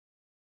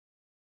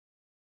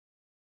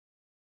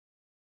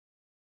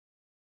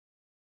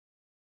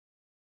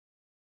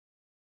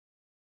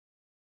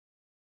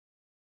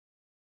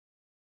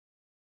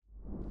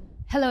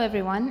Hello,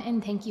 everyone,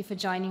 and thank you for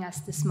joining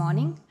us this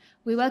morning.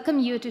 We welcome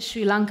you to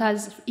Sri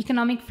Lanka's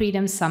Economic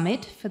Freedom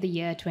Summit for the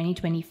year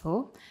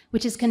 2024,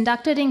 which is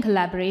conducted in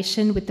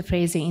collaboration with the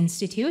Fraser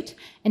Institute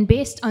and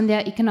based on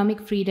their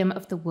Economic Freedom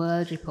of the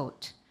World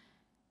report.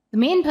 The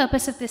main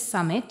purpose of this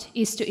summit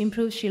is to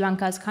improve Sri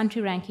Lanka's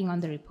country ranking on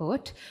the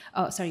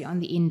on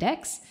the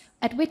index,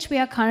 at which we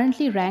are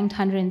currently ranked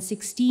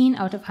 116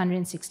 out of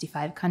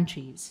 165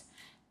 countries.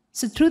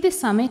 So through this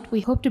summit,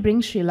 we hope to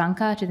bring Sri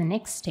Lanka to the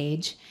next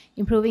stage,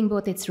 improving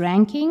both its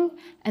ranking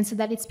and so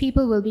that its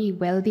people will be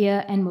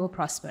wealthier and more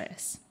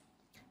prosperous.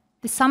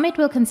 The summit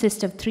will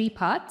consist of 3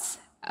 parts,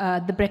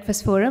 the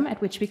breakfast forum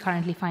at which we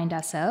currently find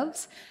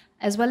ourselves,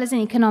 as well as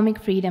an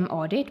economic freedom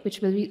audit,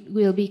 which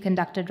will be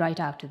conducted right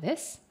after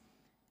this.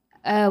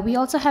 We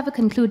also have a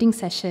concluding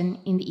session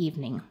in the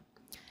evening.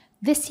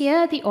 This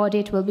year, the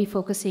audit will be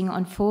focusing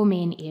on 4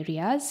 main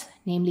areas,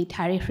 namely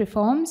tariff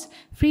reforms,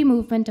 free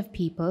movement of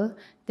people,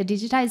 the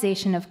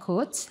digitization of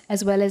courts,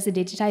 as well as the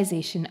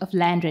digitization of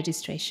land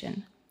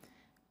registration.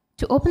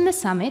 To open the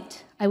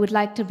summit, I would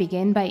like to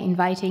begin by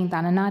inviting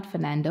Dhananath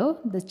Fernando,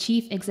 the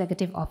Chief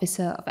Executive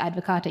Officer of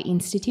Advocata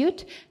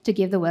Institute, to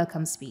give the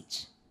welcome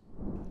speech.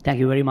 Thank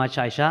you very much,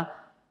 Aisha.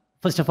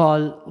 First of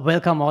all,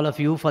 welcome all of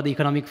you for the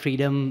Economic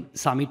Freedom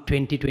Summit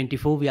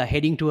 2024. We are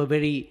heading to a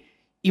very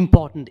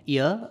important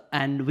year,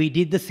 and we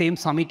did the same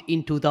summit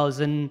in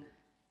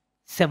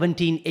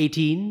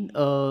 2017-18,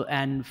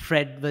 and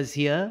Fred was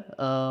here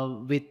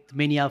with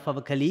many of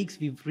our colleagues.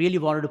 We really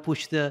wanted to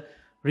push the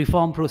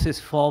reform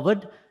process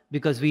forward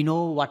because we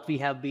know what we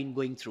have been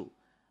going through.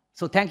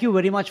 So thank you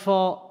very much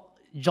for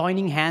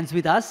joining hands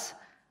with us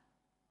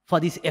for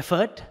this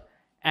effort,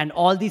 and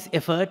all this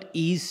effort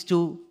is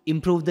to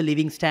improve the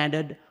living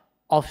standard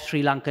of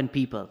Sri Lankan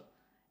people,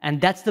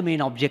 and that's the main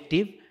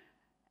objective.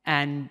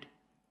 And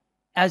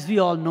as we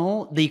all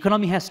know, the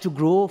economy has to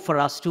grow for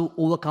us to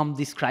overcome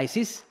this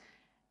crisis.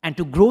 And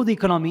to grow the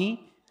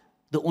economy,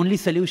 the only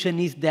solution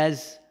is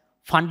there's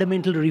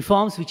fundamental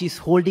reforms which is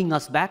holding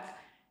us back,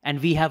 and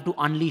we have to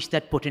unleash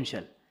that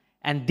potential.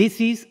 And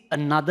this is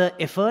another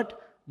effort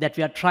that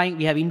we are trying.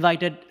 We have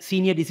invited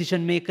senior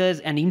decision makers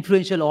and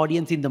influential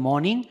audience in the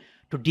morning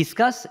to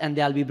discuss, and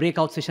there will be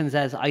breakout sessions,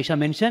 as Aisha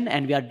mentioned,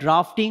 and we are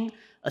drafting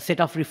a set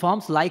of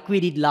reforms like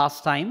we did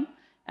last time.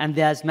 And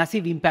there's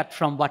massive impact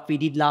from what we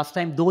did last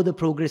time, though the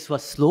progress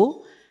was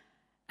slow.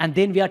 And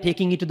then we are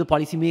taking it to the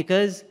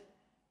policymakers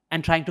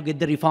and trying to get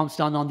the reforms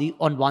done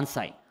on one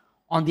side.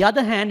 On the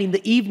other hand, in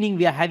the evening,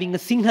 we are having a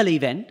Sinhala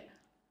event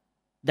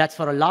that's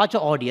for a larger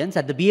audience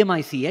at the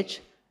BMICH,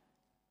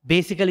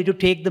 basically to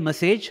take the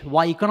message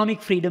why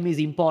economic freedom is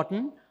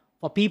important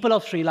for people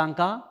of Sri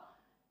Lanka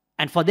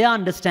and for their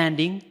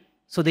understanding,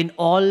 so then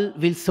all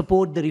will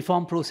support the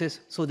reform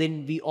process, so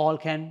then we all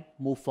can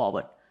move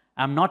forward.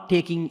 I'm not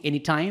taking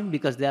any time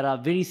because there are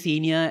very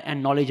senior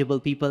and knowledgeable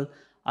people.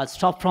 I'll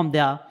stop from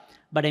there,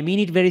 but I mean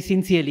it very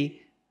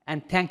sincerely.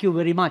 And thank you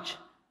very much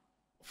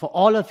for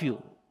all of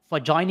you for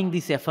joining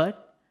this effort.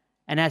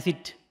 And as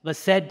it was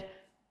said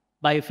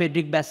by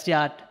Frederick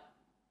Bastiat,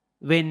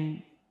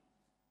 when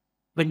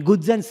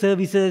goods and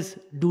services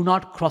do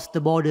not cross the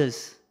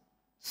borders,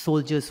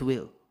 soldiers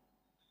will.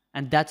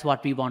 And that's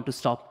what we want to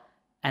stop.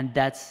 And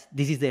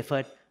this is the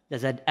effort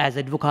as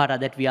Advocata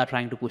that we are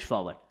trying to push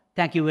forward.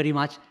 Thank you very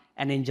much,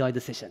 and enjoy the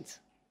sessions.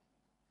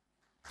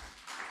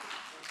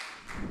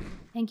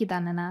 Thank you,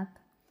 Dhananath.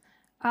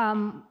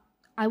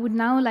 I would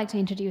now like to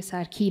introduce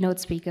our keynote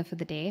speaker for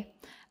the day.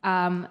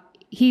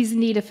 He's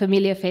indeed a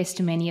familiar face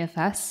to many of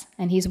us,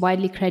 and he's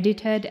widely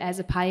credited as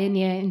a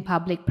pioneer in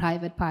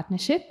public-private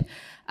partnership.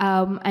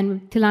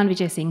 And Thilan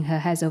Wijesinghe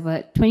has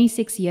over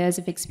 26 years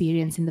of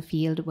experience in the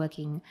field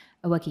working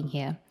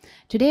here.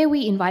 Today,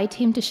 we invite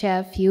him to share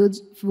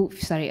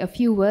a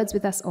few words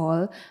with us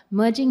all,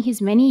 merging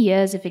his many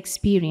years of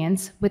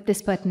experience with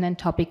this pertinent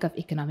topic of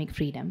economic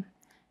freedom.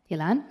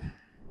 Thilan?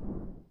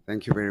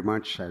 Thank you very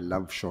much. I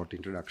love short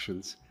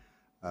introductions.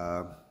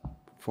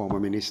 Former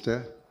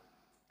Minister,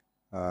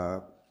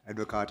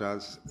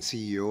 Advocata's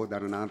CEO,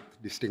 Dhananath,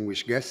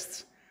 distinguished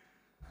guests.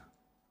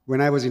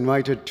 When I was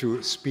invited to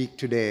speak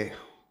today,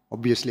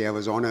 obviously I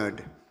was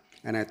honored,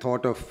 and I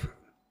thought of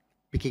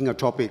picking a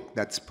topic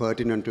that's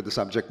pertinent to the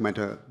subject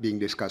matter being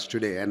discussed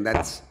today, and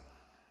that's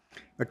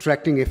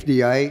attracting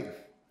FDI,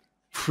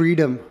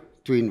 freedom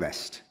to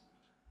invest.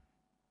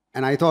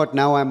 And I thought,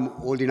 now I'm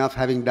old enough,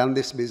 having done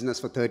this business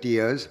for 30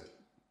 years,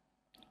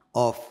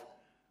 of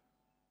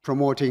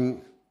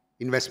promoting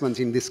investments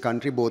in this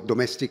country, both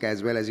domestic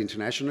as well as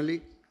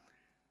internationally,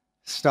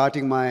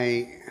 starting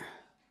my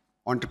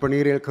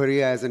entrepreneurial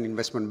career as an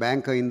investment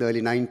banker in the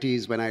early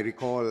 90s, when I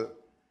recall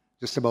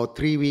just about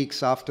 3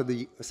 weeks after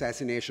the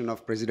assassination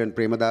of President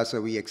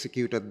Premadasa, we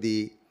executed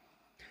the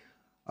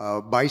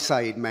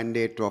buy-side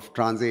mandate of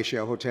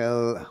TransAsia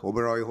Hotel,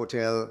 Oberoi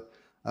Hotel,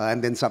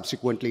 and then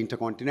subsequently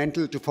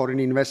Intercontinental to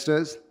foreign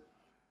investors.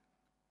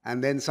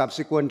 And then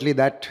subsequently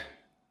that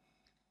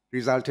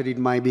resulted in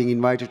my being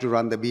invited to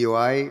run the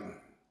BOI,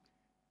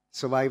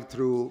 survived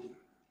through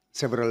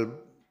several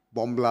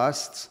bomb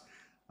blasts.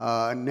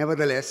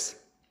 Nevertheless,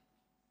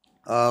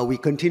 We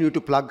continued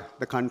to plug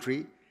the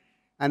country,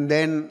 and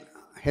then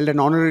held an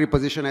honorary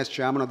position as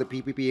chairman of the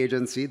PPP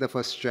agency, the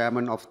first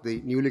chairman of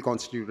the newly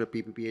constituted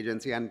PPP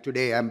agency. And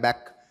today I'm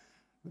back,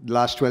 the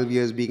last 12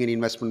 years being an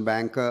investment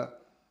banker,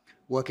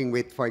 working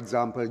with, for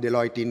example,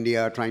 Deloitte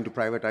India, trying to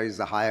privatize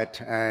the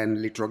Hyatt and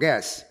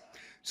Litrogas.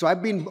 So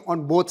I've been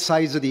on both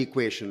sides of the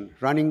equation,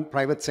 running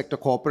private sector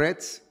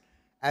corporates,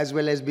 as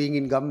well as being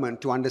in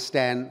government, to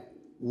understand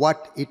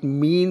what it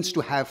means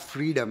to have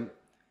freedom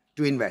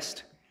to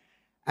invest.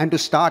 And to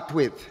start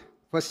with,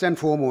 first and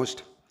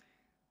foremost,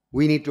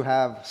 we need to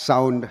have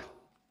sound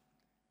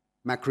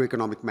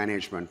macroeconomic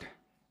management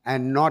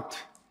and not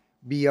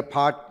be a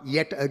part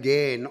yet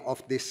again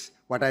of this,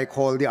 what I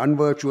call the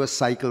unvirtuous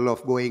cycle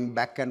of going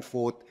back and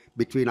forth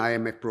between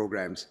IMF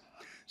programs.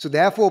 So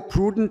therefore,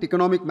 prudent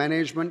economic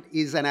management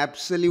is an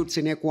absolute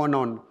sine qua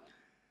non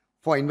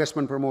for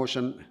investment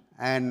promotion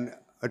and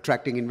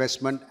attracting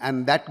investment,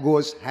 and that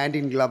goes hand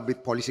in glove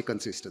with policy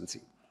consistency.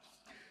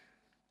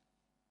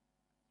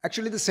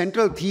 Actually, the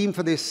central theme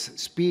for this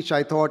speech,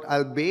 I thought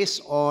I'll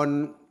base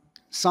on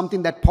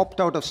something that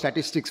popped out of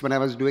statistics when I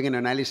was doing an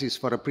analysis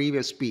for a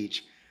previous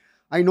speech.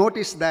 I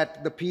noticed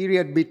that the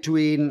period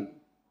between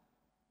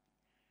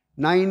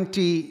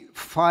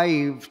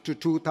 95 to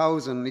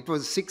 2000, it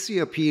was a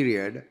 6-year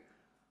period,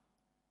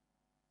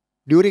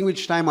 during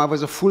which time I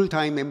was a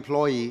full-time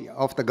employee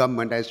of the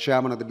government as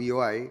chairman of the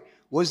BOI,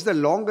 was the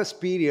longest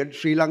period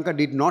Sri Lanka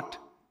did not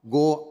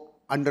go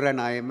under an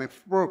IMF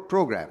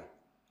program.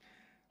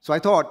 So I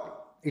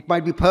thought it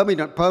might be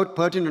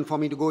pertinent for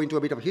me to go into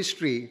a bit of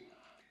history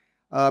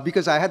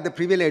because I had the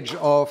privilege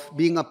of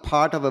being a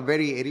part of a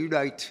very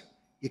erudite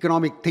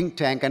economic think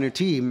tank and a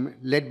team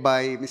led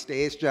by Mr.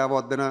 A.S.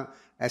 Jayawardena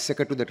as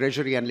Secretary to the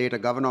Treasury and later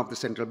Governor of the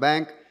Central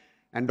Bank,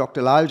 and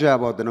Dr. Lal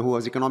Jayawardena, who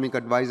was economic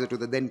advisor to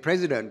the then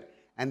President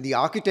and the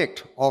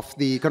architect of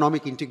the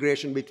economic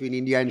integration between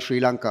India and Sri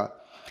Lanka,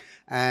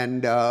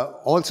 and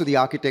also the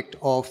architect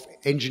of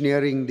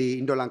engineering the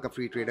Indo-Lanka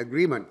Free Trade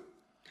Agreement.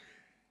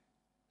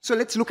 So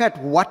let's look at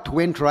what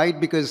went right,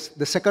 because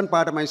the second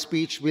part of my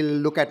speech will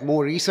look at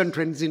more recent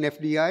trends in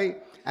FDI,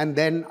 and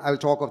then I'll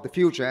talk of the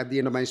future at the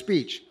end of my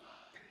speech.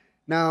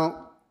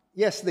 Now,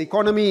 yes, the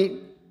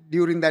economy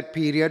during that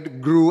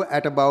period grew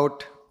at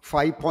about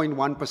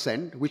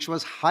 5.1%, which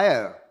was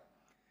higher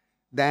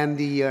than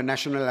the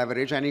national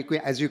average. And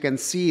as you can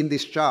see in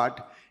this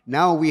chart,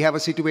 now we have a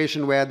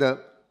situation where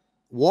the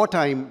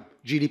wartime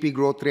GDP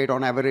growth rate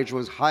on average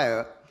was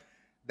higher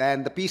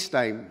than the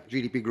peacetime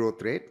GDP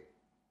growth rate.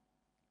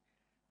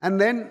 And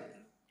then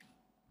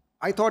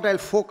I thought I'll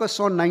focus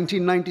on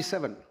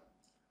 1997,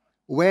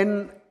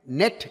 when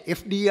net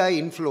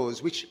FDI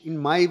inflows, which in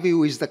my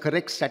view is the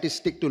correct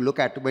statistic to look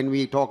at when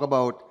we talk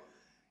about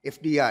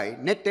FDI,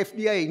 net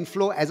FDI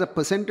inflow as a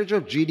percentage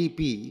of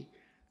GDP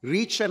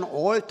reached an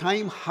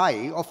all-time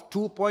high of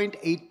 2.8%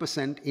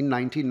 in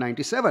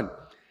 1997.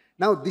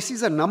 Now, this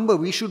is a number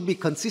we should be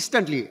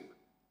consistently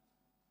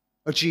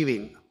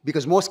achieving,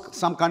 because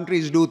some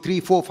countries do 3,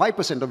 4,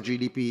 5% of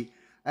GDP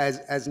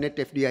as net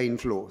FDI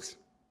inflows.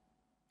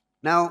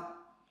 Now,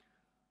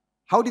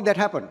 how did that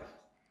happen?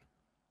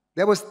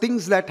 There was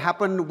things that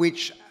happened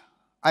which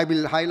I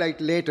will highlight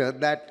later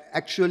that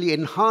actually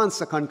enhance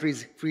a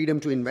country's freedom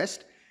to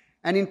invest.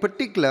 And in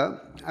particular,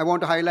 I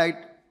want to highlight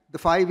the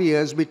 5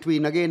 years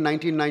between, again,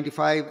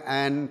 1995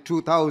 and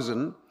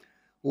 2000,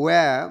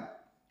 where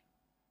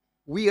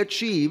we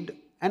achieved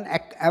an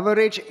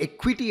average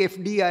equity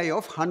FDI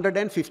of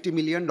 $150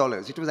 million.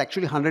 It was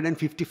actually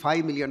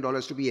 $155 million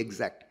to be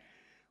exact,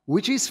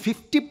 which is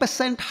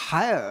 50%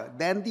 higher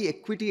than the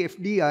equity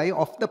FDI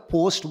of the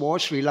post-war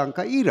Sri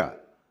Lanka era.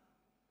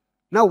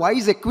 Now, why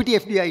is equity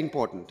FDI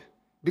important?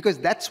 Because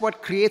that's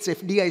what creates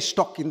FDI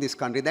stock in this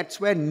country. That's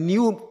where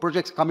new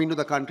projects come into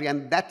the country,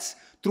 and that's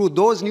through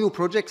those new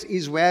projects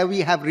is where we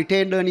have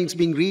retained earnings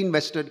being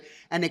reinvested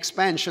and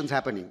expansions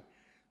happening.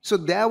 So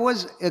there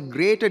was a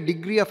greater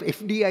degree of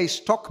FDI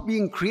stock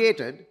being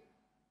created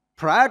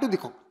prior to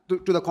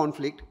the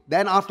conflict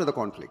than after the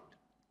conflict.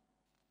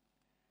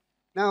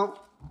 Now,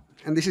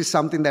 and this is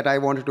something that I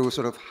wanted to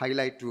sort of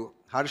highlight to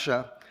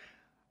Harsha,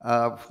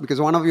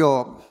 because one of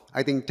your,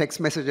 I think, text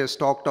messages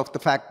talked of the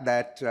fact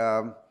that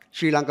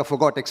Sri Lanka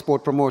forgot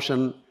export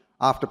promotion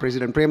after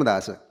President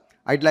Premadasa.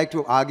 I'd like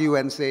to argue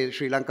and say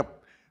Sri Lanka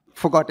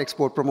forgot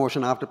export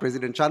promotion after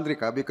President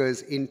Chandrika,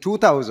 because in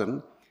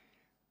 2000,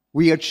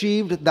 we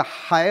achieved the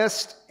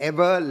highest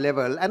ever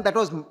level, and that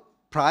was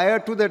prior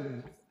to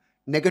the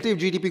negative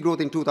GDP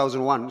growth in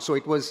 2001. So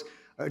it was,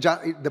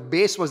 the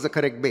base was the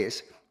correct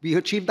base. We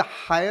achieved the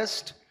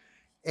highest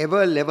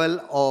ever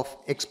level of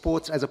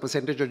exports as a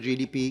percentage of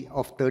GDP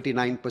of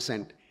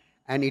 39%.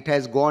 And it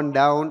has gone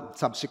down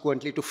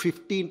subsequently to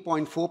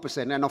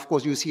 15.4%. And of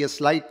course, you see a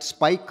slight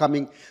spike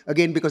coming,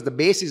 again, because the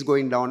base is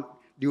going down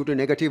due to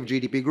negative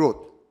GDP growth.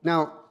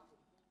 Now,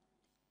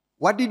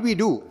 what did we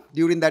do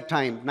during that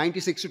time,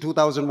 96 to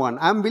 2001?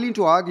 I'm willing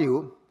to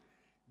argue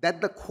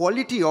that the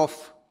quality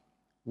of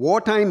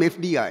wartime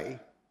FDI,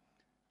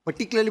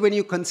 particularly when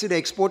you consider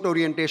export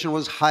orientation,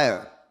 was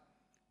higher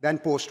than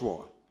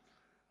post-war.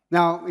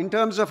 Now, in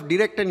terms of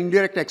direct and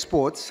indirect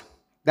exports,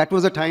 that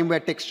was a time where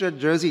Textured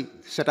Jersey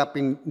set up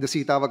in the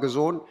Sitawaka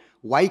zone.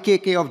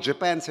 YKK of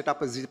Japan set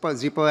up a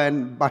zipper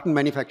and button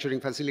manufacturing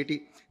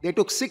facility. They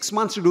took 6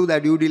 months to do their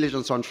due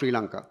diligence on Sri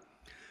Lanka.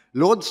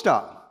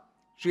 Lodestar,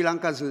 Sri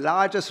Lanka's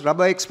largest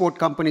rubber export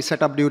company,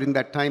 set up during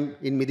that time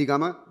in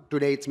Midigama.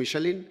 Today it's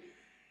Michelin.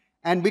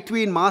 And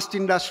between Mast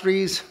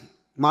Industries,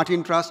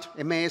 Martin Trust,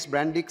 MAS,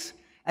 Brandix,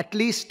 at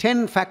least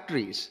 10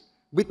 factories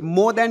with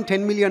more than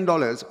 $10 million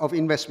of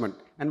investment.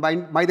 And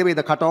by the way,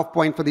 the cutoff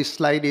point for this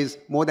slide is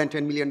more than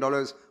 $10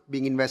 million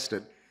being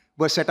invested,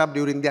 were set up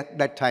during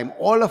that time,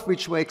 all of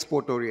which were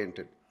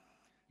export-oriented.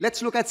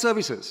 Let's look at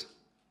services.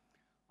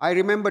 I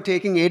remember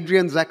taking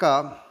Adrian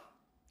Zaka,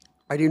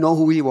 I didn't know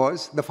who he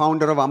was, the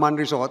founder of Aman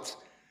Resorts,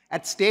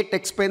 at state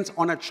expense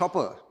on a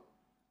chopper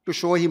to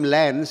show him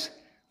lands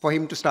for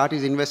him to start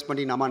his investment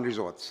in Aman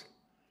Resorts.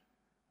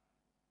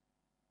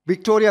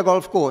 Victoria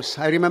Golf Course,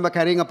 I remember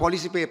carrying a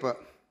policy paper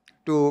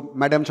to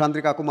Madam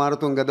Chandrika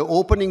Kumaratunga. The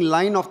opening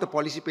line of the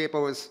policy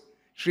paper was,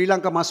 Sri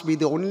Lanka must be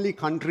the only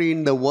country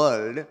in the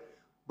world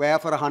where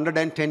for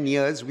 110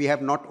 years we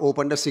have not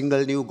opened a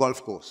single new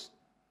golf course.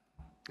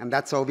 And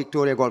that's how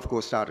Victoria Golf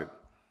Course started.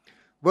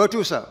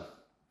 Virtusa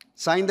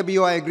signed the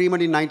BOI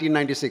agreement in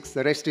 1996.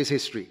 The rest is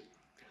history.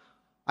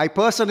 I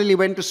personally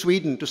went to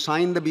Sweden to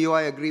sign the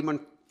BOI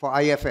agreement for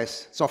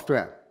IFS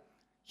software.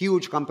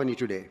 Huge company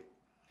today.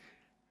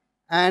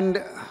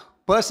 And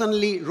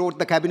personally wrote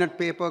the cabinet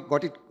paper,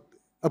 got it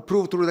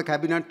approved through the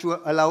cabinet to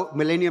allow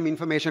Millennium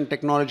Information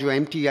Technology, or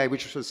MTI,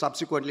 which was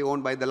subsequently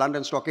owned by the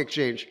London Stock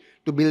Exchange,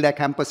 to build their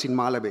campus in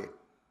Malabar.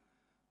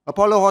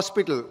 Apollo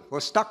Hospital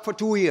was stuck for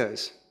 2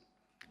 years.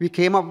 We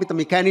came up with a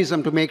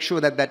mechanism to make sure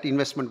that that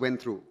investment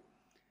went through.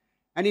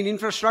 And in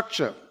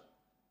infrastructure,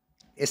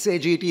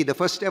 SAGT, the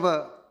first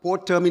ever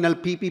port terminal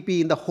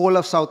PPP in the whole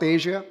of South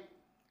Asia.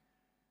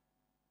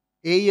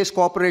 AES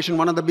Corporation,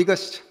 one of the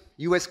biggest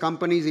US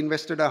companies,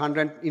 invested in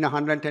a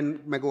 110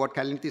 megawatt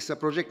Kalintissa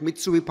project.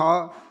 Mitsui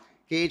Power,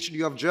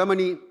 KHD of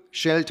Germany,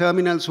 Shell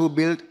Terminals, who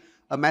built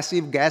a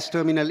massive gas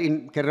terminal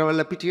in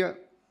Keravalapitia.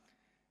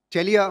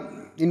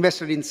 Telia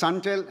invested in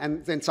Suntel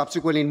and then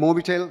subsequently in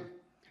Mobitel.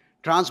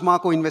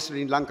 Transmarco invested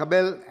in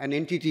Lankabel, and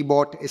NTT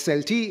bought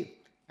SLT,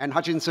 and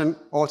Hutchinson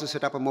also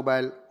set up a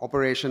mobile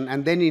operation.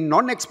 And then in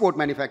non-export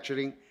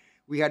manufacturing,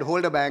 we had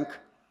Holder Bank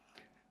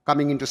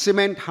coming into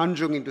cement,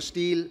 Hanjung into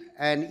steel,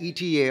 and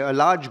ETA, a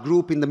large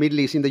group in the Middle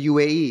East, in the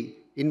UAE,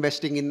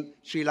 investing in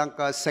Sri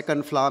Lanka's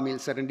second flour mill,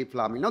 Serendip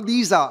flour mill. Now,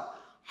 these are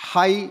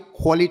high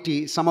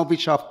quality, some of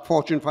which are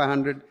Fortune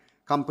 500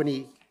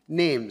 company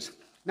names.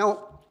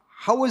 Now,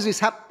 how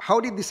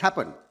did this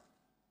happen?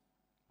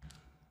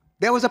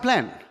 There was a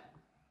plan.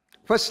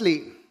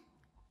 Firstly,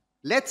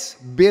 let's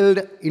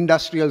build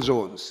industrial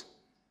zones.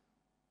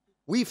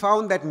 We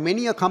found that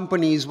many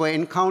companies were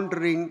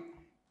encountering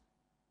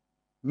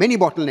many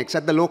bottlenecks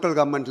at the local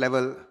government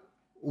level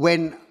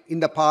when in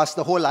the past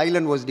the whole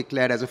island was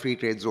declared as a free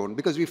trade zone,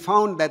 because we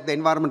found that the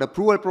environment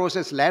approval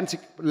process,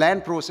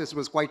 land process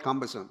was quite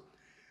cumbersome.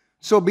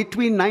 So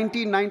between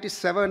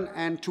 1997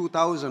 and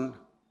 2000,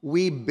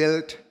 we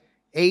built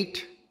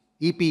 8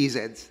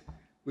 EPZs,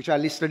 which are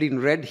listed in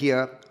red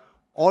here,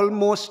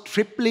 almost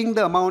tripling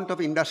the amount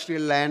of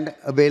industrial land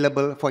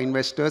available for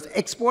investors,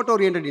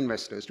 export-oriented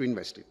investors, to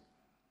invest in.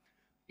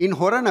 In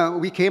Horana,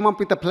 we came up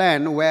with a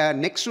plan where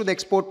next to the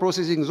export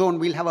processing zone,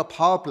 we'll have a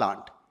power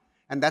plant.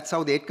 And that's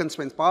how the Aitken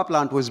power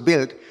plant was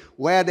built,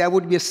 where there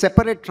would be a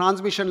separate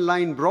transmission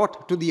line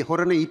brought to the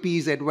Horana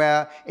EPZ,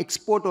 where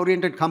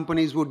export-oriented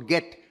companies would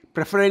get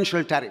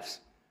preferential tariffs.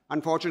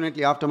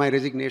 Unfortunately, after my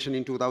resignation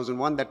in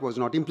 2001, that was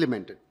not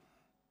implemented.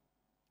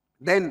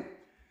 Then,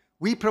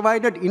 we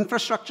provided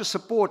infrastructure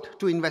support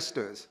to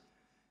investors.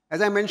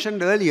 As I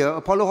mentioned earlier,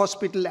 Apollo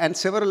Hospital and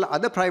several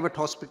other private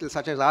hospitals,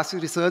 such as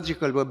Asiri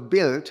Surgical, were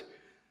built,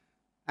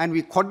 and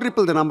we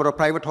quadrupled the number of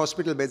private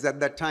hospital beds at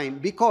that time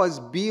because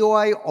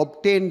BOI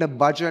obtained a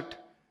budget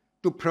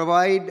to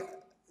provide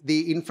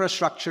the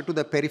infrastructure to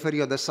the periphery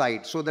of the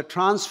site. So the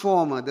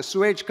transformer, the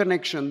sewage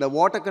connection, the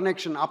water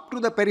connection up to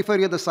the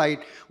periphery of the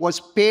site was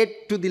paid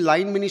to the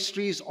line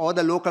ministries or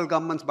the local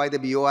governments by the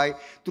BOI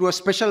through a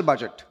special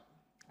budget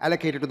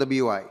allocated to the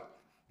BOI.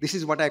 This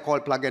is what I call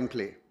plug and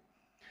play.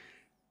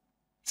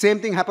 Same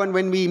thing happened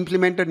when we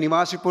implemented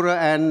Nivasipura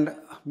and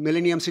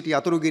Millennium City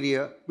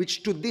Aturugiriya,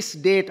 which to this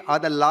date are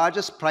the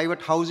largest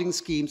private housing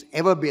schemes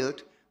ever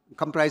built,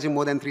 comprising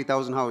more than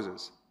 3,000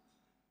 houses.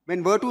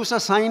 When Virtusa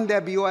signed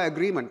their BOI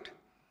agreement,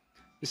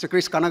 Mr.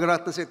 Chris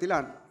Kanagaratna said,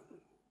 Thilan,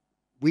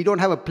 we don't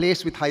have a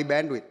place with high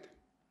bandwidth.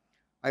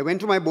 I went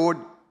to my board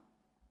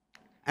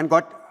and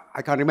got,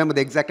 I can't remember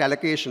the exact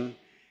allocation,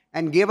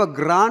 and gave a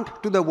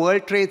grant to the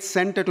World Trade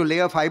Center to lay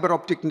a fiber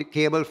optic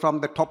cable from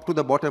the top to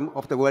the bottom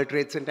of the World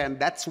Trade Center, and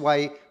that's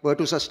why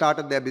Virtusa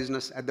started their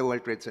business at the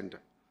World Trade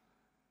Center.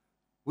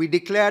 We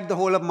declared the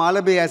whole of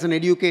Malabar as an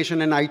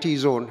education and IT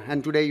zone,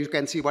 and today you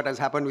can see what has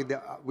happened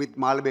with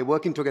Malabar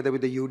working together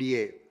with the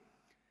UDA.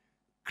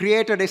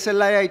 Created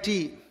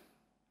SLIIT,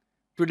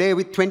 Today,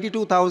 with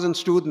 22,000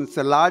 students,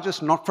 the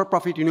largest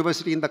not-for-profit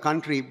university in the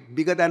country,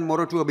 bigger than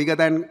Moratuwa, bigger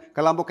than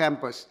Colombo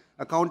campus,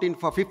 accounting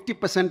for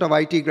 50% of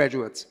IT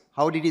graduates.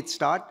 How did it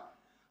start?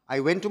 I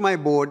went to my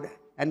board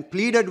and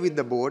pleaded with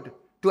the board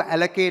to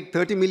allocate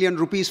 30 million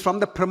rupees from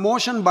the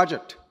promotion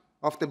budget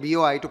of the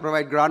BOI to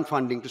provide grant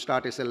funding to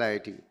start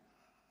SLIT.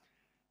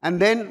 And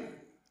then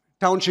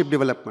township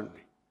development.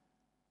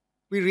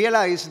 We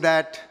realized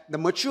that the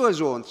mature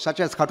zones, such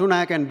as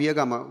Katunayaka and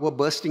Biyagama, were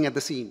bursting at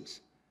the seams.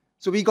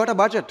 So we got a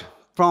budget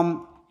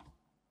from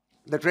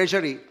the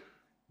treasury,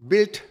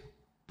 built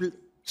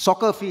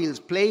soccer fields,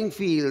 playing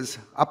fields,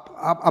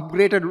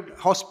 upgraded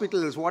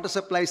hospitals, water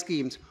supply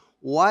schemes.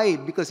 Why?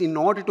 Because in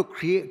order to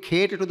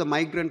cater to the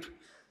migrant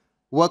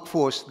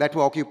workforce that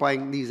were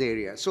occupying these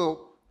areas.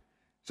 So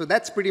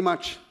that's pretty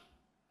much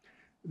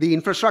the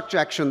infrastructure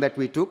action that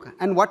we took.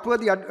 And what were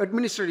the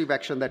administrative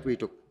action that we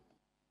took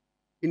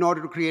in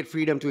order to create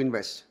freedom to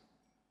invest?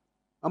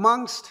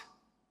 Amongst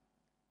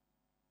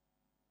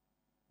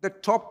the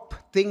top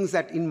things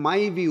that, in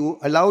my view,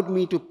 allowed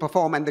me to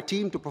perform and the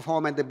team to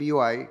perform at the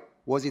BOI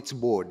was its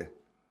board.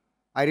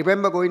 I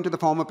remember going to the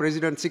former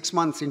president 6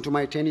 months into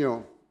my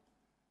tenure,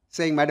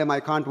 saying, "Madam, I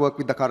can't work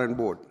with the current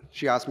board."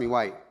 She asked me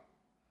why.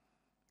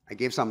 I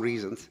gave some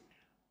reasons.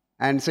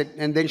 And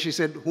then she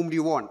said, "Whom do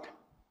you want?"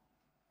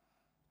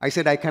 I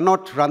said, "I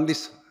cannot run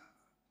this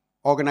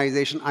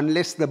organization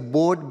unless the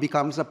board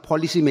becomes a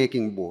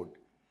policy-making board."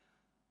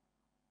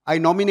 I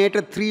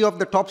nominated 3 of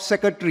the top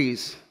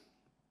secretaries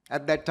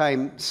at that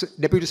time,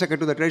 Deputy Secretary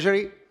to the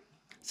Treasury,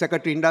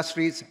 Secretary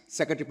Industries,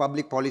 Secretary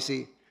Public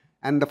Policy,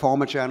 and the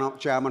former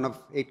chairman of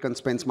Aitken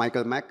Spence,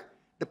 Michael Mack.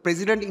 The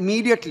president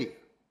immediately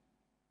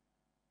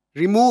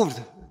removed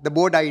the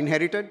board I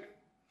inherited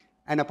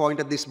and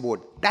appointed this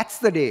board. That's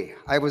the day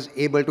I was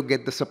able to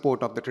get the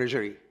support of the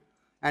Treasury.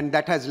 And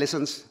that has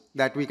lessons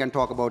that we can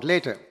talk about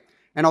later.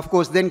 And of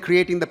course, then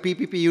creating the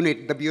PPP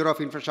unit, the Bureau of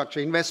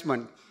Infrastructure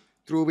Investment,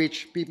 through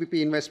which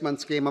PPP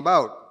investments came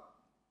about.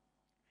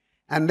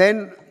 And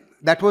then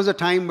that was a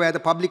time where the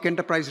Public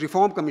Enterprise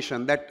Reform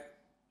Commission that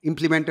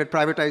implemented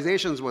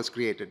privatizations was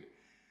created.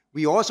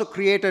 We also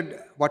created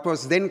what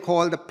was then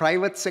called the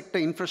Private Sector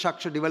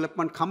Infrastructure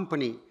Development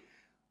Company,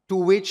 to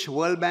which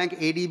World Bank,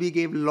 ADB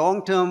gave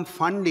long-term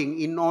funding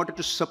in order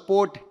to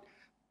support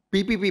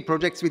PPP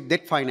projects with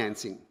debt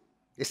financing.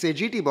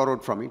 SAGT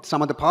borrowed from it.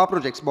 Some of the power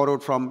projects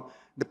borrowed from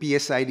the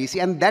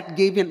PSIDC, and that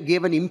gave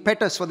an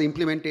impetus for the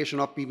implementation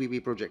of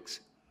PPP projects.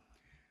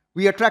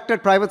 We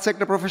attracted private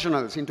sector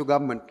professionals into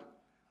government,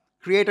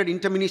 created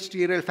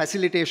interministerial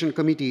facilitation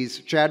committees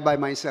chaired by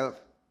myself,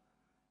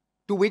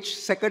 to which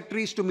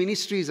secretaries to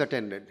ministries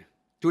attended.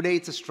 Today,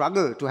 it's a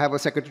struggle to have a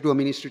secretary to a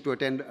ministry to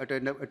attend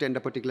a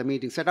particular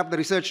meeting. Set up the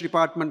research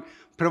department,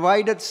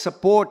 provided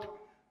support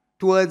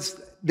towards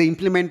the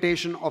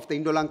implementation of the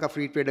Indo-Lanka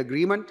Free Trade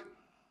Agreement.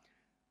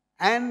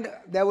 And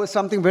there was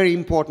something very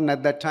important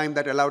at that time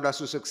that allowed us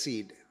to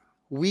succeed.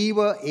 We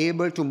were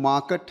able to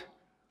market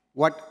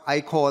what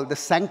I call the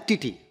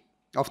sanctity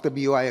of the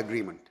BOI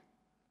agreement.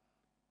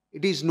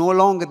 It is no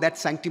longer that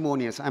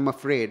sanctimonious, I'm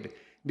afraid,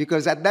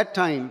 because at that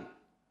time,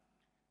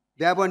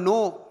 there were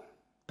no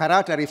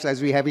para-tariffs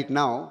as we have it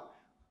now,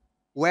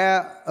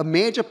 where a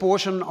major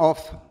portion of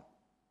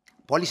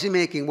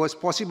policymaking was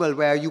possible,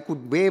 where you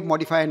could waive,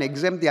 modify, and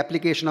exempt the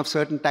application of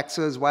certain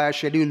taxes via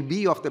Schedule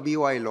B of the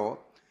BOI law.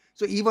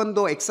 So even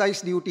though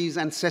excise duties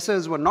and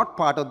cessors were not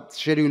part of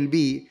Schedule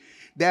B,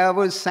 there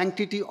was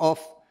sanctity of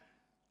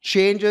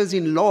changes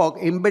in law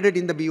embedded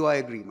in the BOI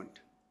agreement.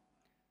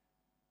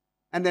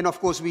 And then, of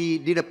course, we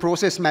did a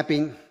process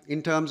mapping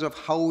in terms of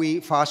how we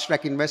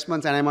fast-track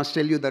investments, and I must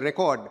tell you the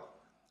record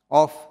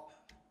of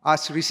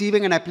us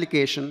receiving an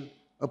application,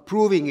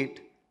 approving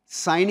it,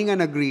 signing an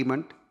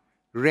agreement,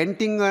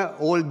 renting an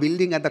old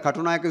building at the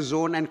Katunayaka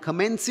zone, and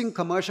commencing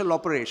commercial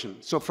operation.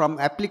 So from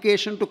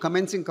application to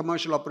commencing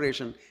commercial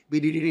operation, we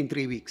did it in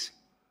 3 weeks.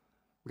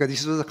 Because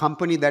this was a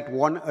company that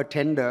won a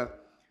tender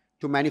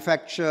to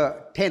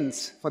manufacture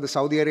tents for the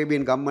Saudi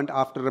Arabian government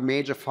after a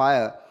major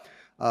fire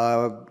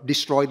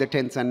destroyed the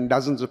tents and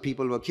dozens of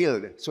people were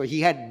killed. So he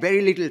had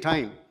very little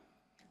time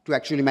to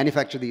actually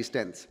manufacture these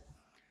tents.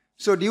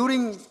 So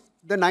during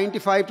the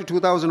 95 to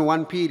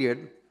 2001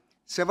 period,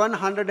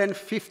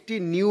 750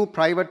 new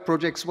private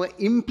projects were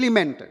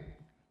implemented.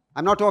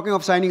 I'm not talking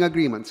of signing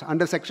agreements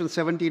under Section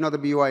 17 of the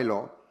BOI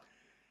law.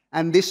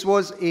 And this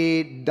was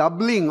a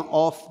doubling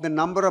of the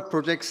number of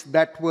projects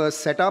that were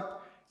set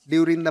up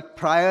during the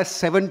prior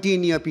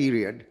 17-year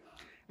period.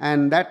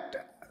 And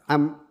that,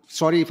 I'm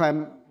sorry if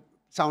I'm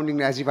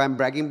sounding as if I'm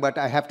bragging, but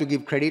I have to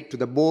give credit to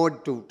the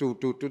board, to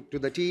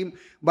the team.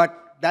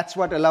 But that's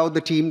what allowed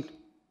the team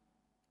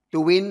to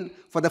win,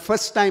 for the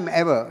first time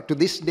ever, to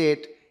this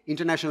date,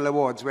 international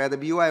awards, where the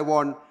BOI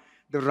won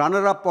the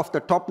runner-up of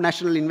the top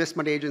national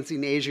investment agency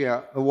in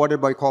Asia,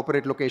 awarded by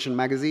Corporate Location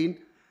magazine,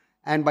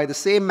 and by the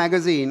same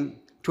magazine,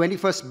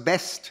 21st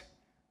best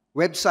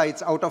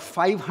websites out of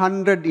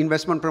 500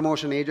 investment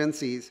promotion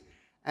agencies.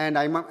 And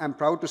I'm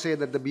proud to say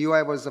that the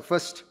BOI was the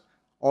first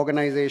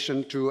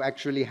organization to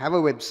actually have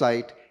a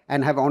website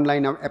and have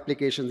online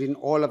applications in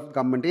all of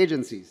government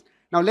agencies.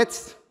 Now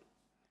let's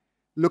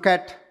look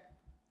at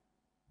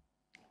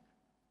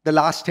the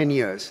last 10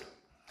 years.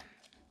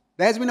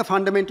 There has been a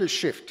fundamental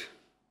shift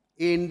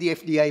in the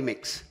FDI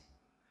mix,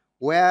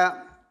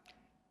 where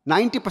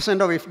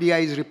 90% of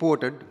FDIs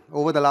reported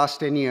over the last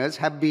 10 years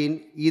have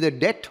been either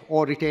debt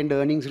or retained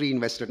earnings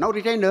reinvested. Now,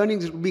 retained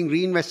earnings being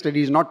reinvested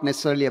is not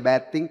necessarily a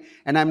bad thing,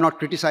 and I'm not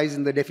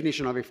criticizing the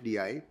definition of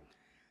FDI.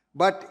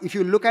 But if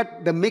you look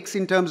at the mix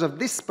in terms of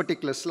this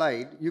particular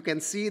slide, you can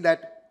see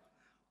that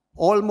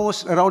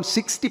almost around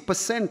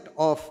 60%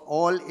 of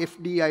all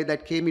FDI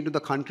that came into the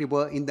country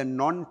were in the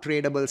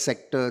non-tradable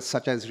sectors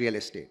such as real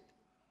estate.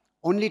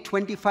 Only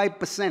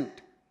 25%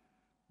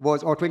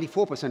 was, or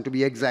 24% to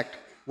be exact,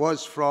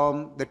 was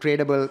from the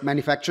tradable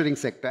manufacturing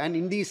sector. And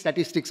in these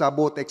statistics are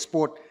both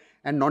export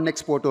and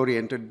non-export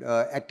oriented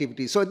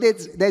activities. So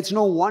there's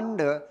no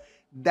wonder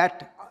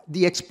that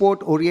the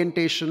export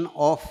orientation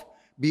of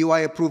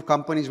BOI approved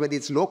companies, whether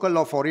it's local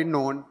or foreign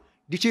known,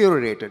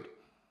 deteriorated.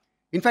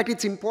 In fact,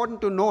 it's important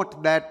to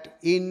note that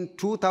in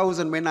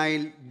 2000, when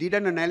I did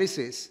an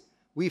analysis,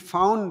 we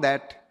found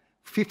that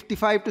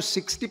 55 to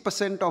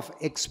 60% of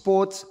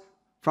exports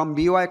from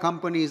BOI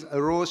companies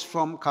arose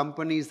from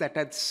companies that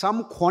had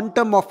some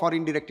quantum of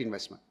foreign direct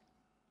investment,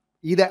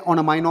 either on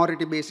a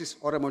minority basis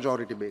or a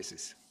majority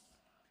basis.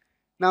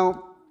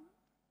 Now,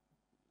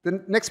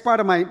 the next part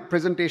of my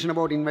presentation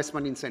about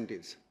investment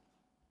incentives.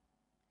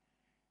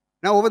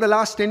 Now, over the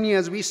last 10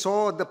 years, we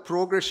saw the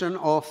progression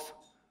of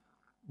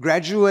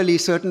gradually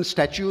certain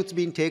statutes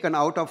being taken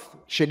out of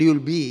Schedule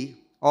B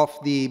of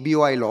the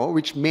BOI law,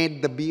 which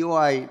made the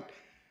BOI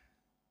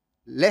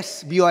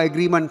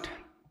agreement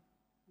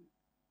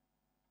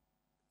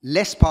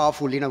less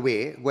powerful in a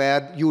way,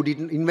 where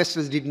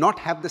investors did not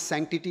have the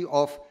sanctity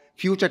of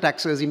future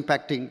taxes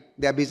impacting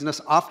their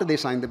business after they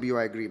signed the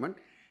BOI agreement.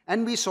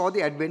 And we saw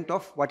the advent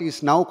of what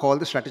is now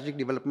called the Strategic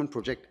Development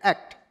Project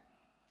Act,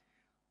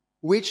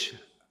 which,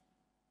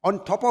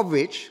 on top of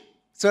which,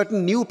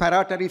 certain new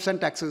para-tariffs and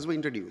taxes were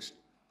introduced.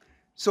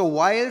 So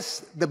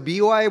whilst the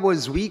BOI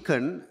was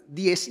weakened,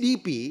 the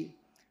SDP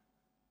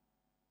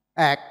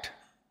Act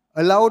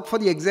allowed for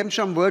the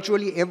exemption of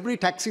virtually every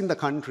tax in the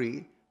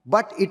country,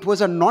 but it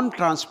was a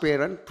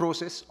non-transparent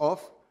process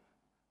of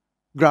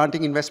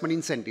granting investment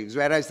incentives,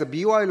 whereas the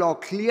BOI law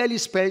clearly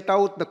spelled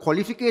out the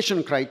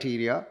qualification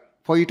criteria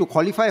for you to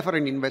qualify for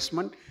an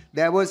investment.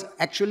 There was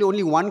actually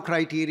only one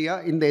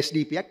criteria in the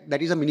SDP Act,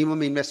 that is a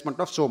minimum investment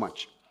of so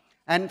much.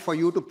 And for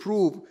you to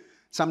prove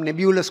some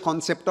nebulous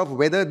concept of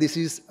whether this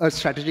is a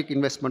strategic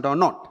investment or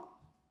not.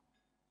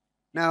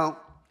 Now,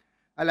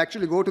 I'll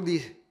actually go to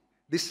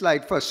this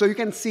slide first. So you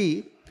can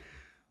see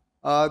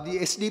the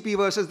SDP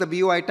versus the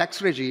BOI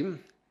tax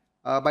regime.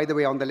 By the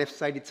way, on the left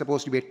side, it's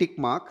supposed to be a tick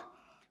mark,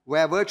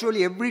 where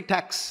virtually every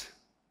tax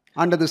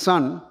under the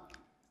sun,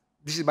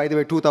 this is, by the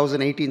way,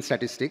 2018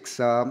 statistics,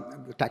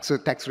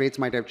 tax rates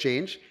might have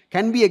changed,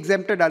 can be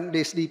exempted under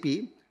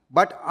SDP,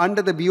 but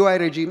under the BOI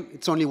regime,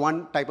 it's only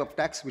one type of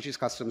tax, which is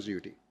customs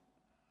duty.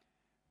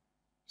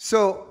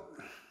 So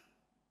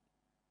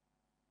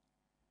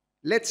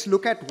let's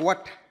look at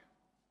what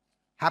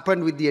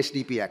happened with the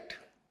SDP Act.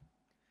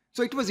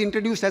 So it was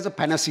introduced as a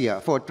panacea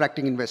for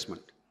attracting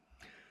investment.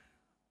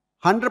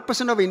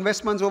 100% of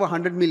investments over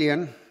 $100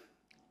 million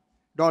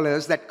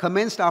that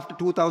commenced after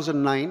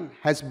 2009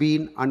 has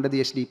been under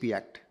the SDP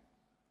Act.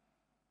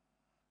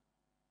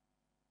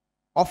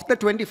 Of the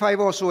 25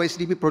 or so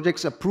SDP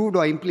projects approved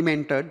or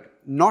implemented,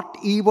 not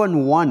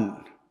even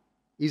one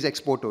is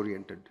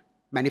export-oriented,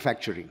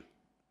 manufacturing.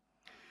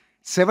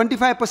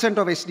 75%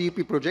 of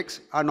SDP projects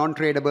are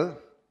non-tradable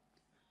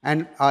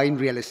and are in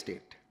real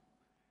estate.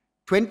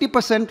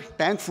 20%,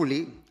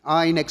 thankfully,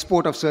 are in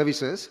export of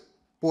services,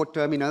 port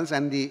terminals,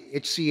 and the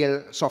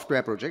HCL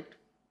software project.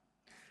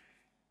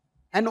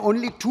 And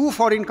only 2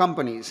 foreign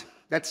companies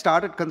that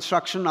started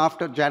construction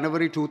after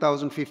January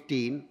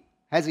 2015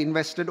 has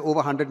invested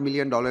over $100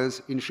 million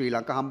in Sri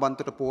Lanka,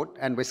 Hambantota Port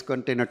and West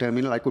Container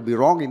Terminal. I could be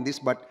wrong in this,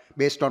 but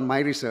based on my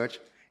research,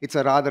 it's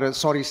a rather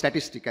sorry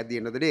statistic at the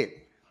end of the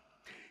day.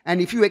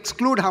 And if you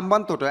exclude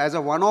Hambantota as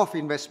a one-off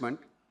investment,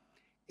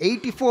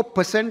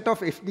 84% of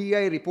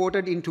FDI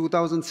reported in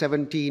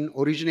 2017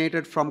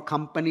 originated from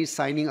companies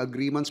signing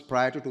agreements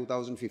prior to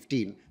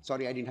 2015.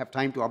 Sorry, I didn't have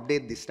time to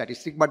update this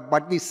statistic, but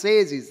what this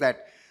says is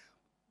that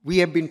we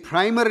have been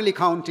primarily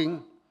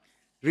counting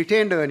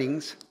retained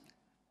earnings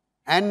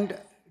and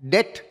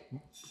debt,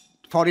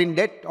 foreign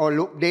debt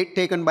or debt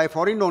taken by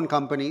foreign-owned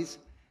companies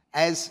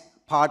as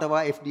part of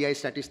our FDI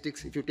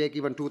statistics. If you take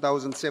even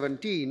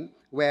 2017,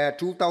 where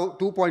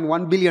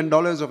 $2.1 billion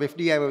of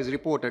FDI was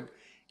reported,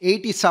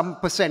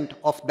 80-some%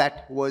 of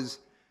that was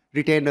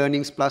retained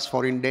earnings plus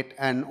foreign debt,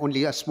 and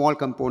only a small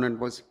component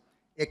was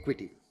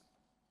equity.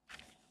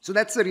 So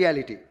that's the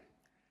reality.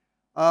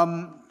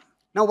 Now,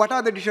 what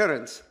are the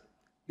deterrents?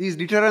 These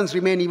deterrents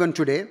remain even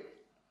today.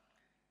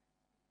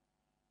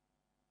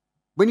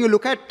 When you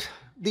look at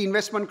the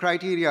investment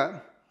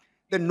criteria,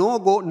 the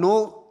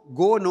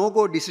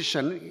no-go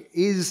decision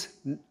is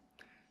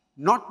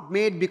not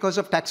made because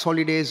of tax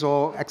holidays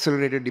or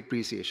accelerated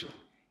depreciation.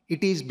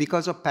 It is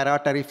because of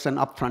para-tariffs and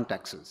upfront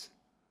taxes.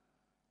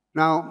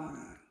 Now,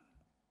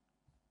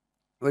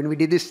 when we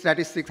did this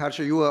statistics,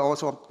 Harsha, you were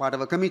also part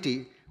of a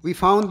committee, we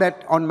found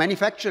that on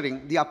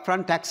manufacturing, the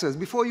upfront taxes,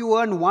 before you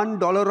earn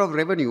 $1 of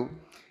revenue,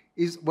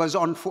 was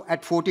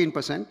at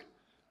 14%,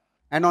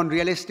 and on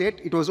real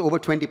estate, it was over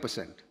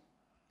 20%.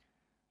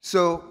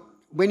 So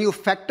when you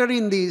factor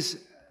in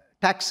these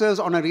taxes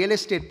on a real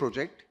estate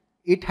project,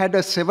 it had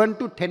a 7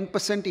 to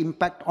 10%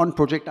 impact on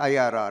project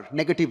IRR,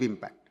 negative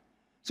impact.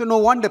 So no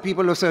wonder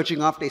people are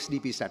searching after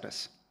SDP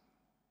status.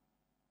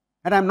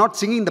 And I'm not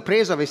singing the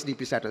praise of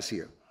SDP status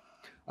here.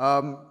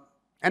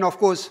 And of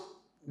course,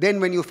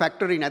 then when you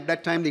factor in, at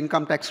that time, the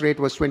income tax rate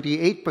was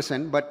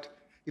 28%, but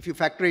if you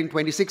factor in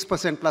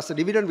 26% plus the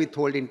dividend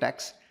withholding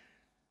tax,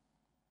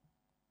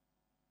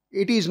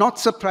 it is not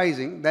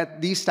surprising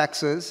that these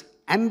taxes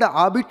and the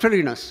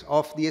arbitrariness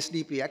of the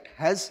SDP Act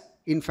has,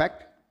 in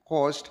fact,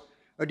 caused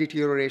a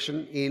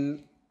deterioration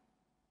in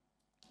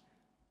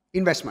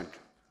investment.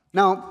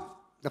 Now,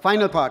 the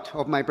final part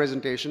of my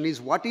presentation is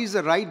what is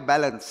the right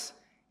balance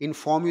in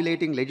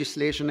formulating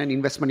legislation and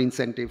investment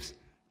incentives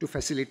to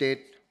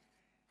facilitate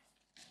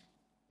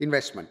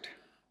investment.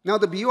 Now,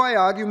 the BOI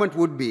argument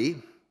would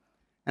be,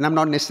 and I'm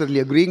not necessarily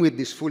agreeing with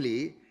this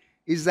fully,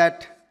 is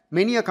that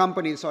many a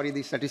company, sorry,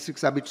 these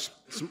statistics are a bit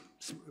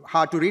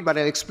hard to read, but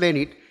I'll explain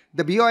it.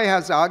 The BOI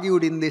has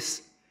argued in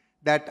this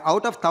that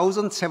out of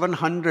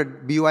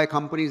 1,700 BOI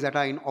companies that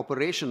are in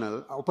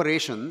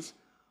operations,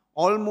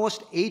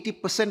 almost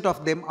 80%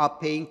 of them are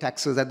paying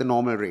taxes at the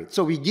normal rate.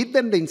 So we give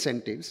them the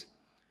incentives,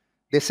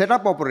 they set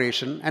up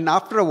operation, and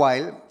after a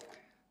while,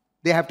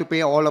 they have to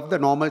pay all of the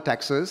normal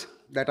taxes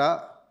that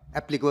are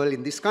applicable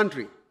in this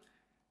country.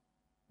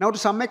 Now, to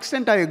some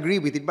extent, I agree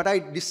with it, but I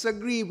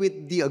disagree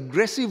with the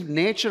aggressive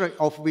nature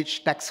of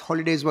which tax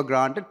holidays were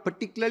granted,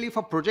 particularly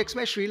for projects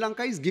where Sri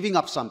Lanka is giving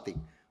up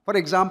something. For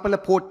example, a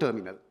port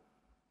terminal.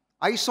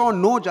 I saw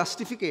no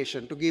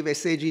justification to give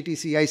SAGT,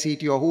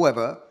 CICT, or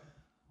whoever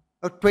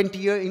a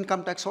 20-year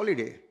income tax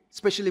holiday,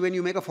 especially when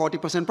you make a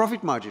 40%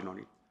 profit margin on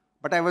it.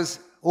 But I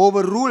was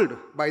overruled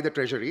by the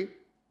Treasury.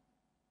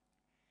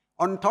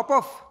 On top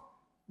of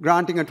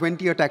granting a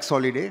 20-year tax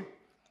holiday,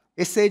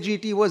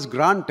 SAGT was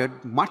granted,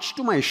 much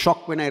to my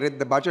shock when I read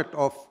the budget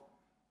of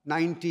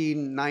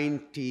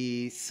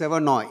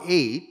 1997 or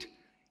 8,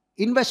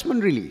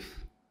 investment relief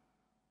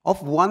of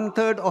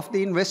 1/3 of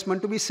the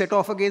investment to be set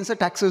off against the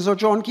taxes of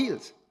John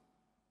Keels.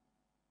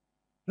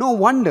 No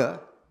wonder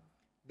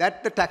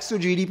that the tax to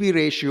GDP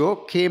ratio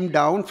came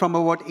down from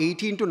about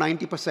 18 to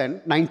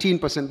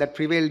 19% that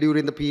prevailed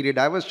during the period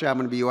I was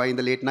chairman of BOI in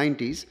the late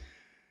 90s,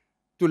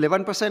 to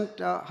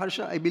 11%,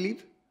 Harsha, I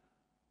believe.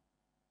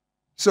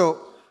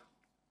 So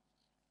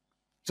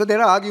there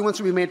are arguments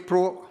to be made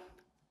pro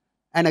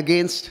and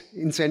against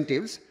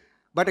incentives.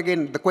 But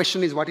again, the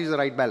question is, what is the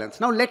right balance?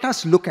 Now, let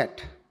us look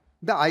at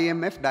the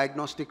IMF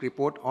diagnostic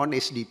report on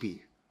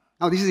SDP.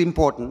 Now, this is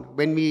important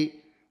when we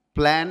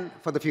plan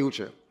for the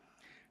future.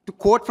 To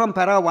quote from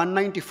para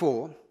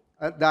 194,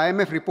 the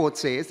IMF report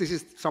says, this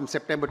is from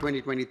September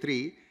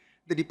 2023,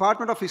 the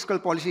Department of Fiscal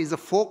Policy is a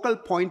focal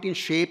point in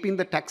shaping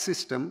the tax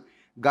system,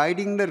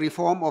 guiding the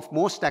reform of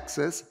most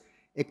taxes,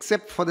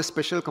 except for the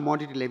special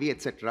commodity levy,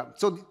 etc.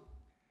 So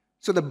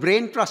the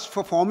brain trust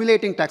for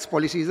formulating tax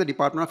policy is the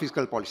Department of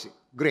Fiscal Policy.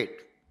 Great.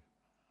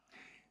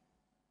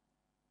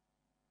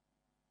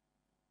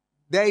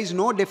 There is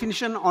no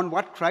definition on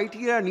what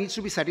criteria needs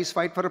to be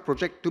satisfied for a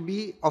project to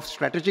be of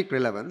strategic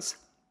relevance.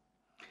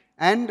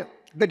 And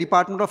the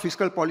Department of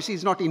Fiscal Policy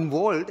is not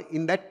involved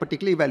in that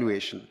particular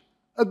evaluation.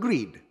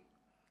 Agreed.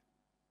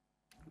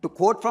 To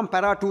quote from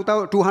para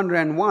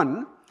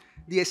 201,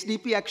 the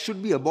SDP Act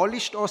should be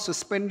abolished or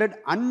suspended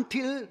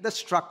until the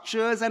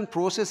structures and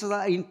processes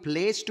are in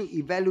place to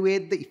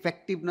evaluate the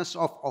effectiveness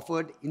of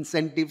offered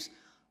incentives.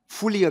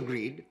 Fully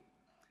agreed.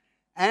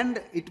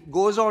 And it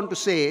goes on to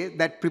say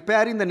that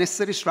preparing the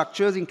necessary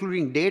structures,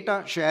 including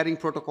data sharing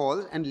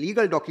protocols and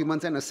legal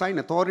documents, and assign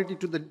authority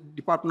to the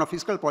Department of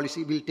Fiscal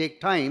Policy will take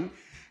time,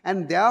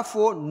 and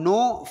therefore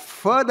no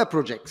further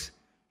projects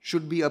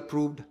should be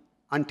approved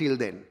until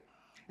then.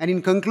 And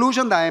in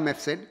conclusion, the IMF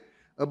said,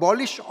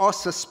 abolish or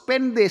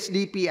suspend the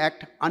SDP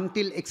Act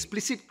until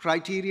explicit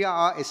criteria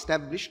are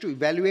established to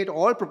evaluate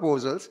all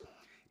proposals,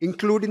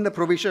 including the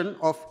provision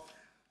of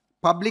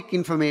public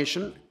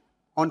information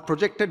on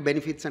projected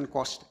benefits and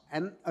costs,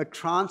 and a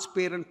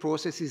transparent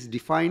process is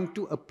defined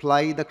to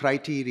apply the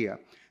criteria.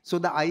 So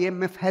the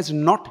IMF has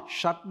not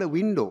shut the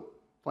window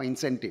for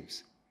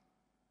incentives.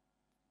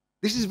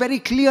 This is very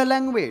clear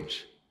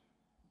language.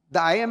 The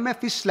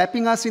IMF is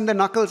slapping us in the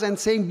knuckles and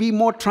saying, be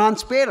more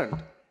transparent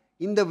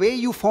in the way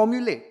you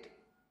formulate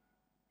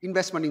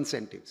investment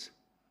incentives.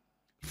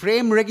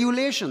 Frame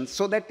regulations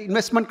so that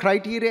investment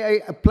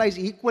criteria applies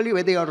equally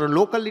whether you are a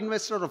local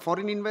investor, a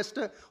foreign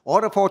investor,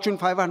 or a Fortune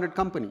 500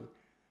 company.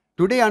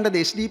 Today, under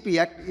the SDP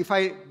Act, if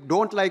I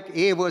don't like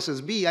A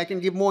versus B, I can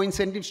give more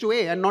incentives to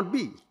A and not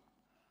B.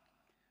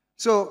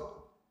 So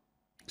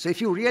if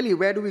you really,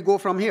 where do we go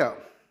from here?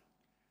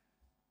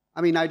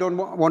 I mean, I don't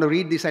want to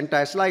read this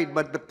entire slide,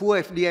 but the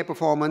poor FDI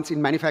performance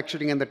in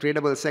manufacturing and the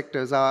tradable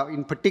sectors are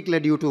in particular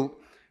due to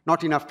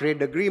not enough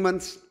trade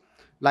agreements,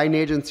 line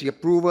agency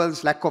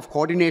approvals, lack of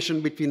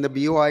coordination between the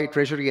BOI,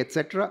 Treasury,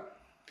 etc.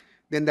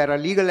 Then there are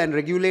legal and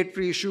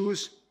regulatory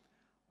issues,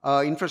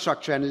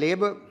 infrastructure and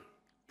labor,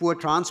 poor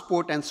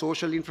transport and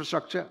social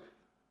infrastructure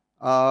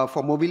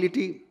for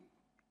mobility,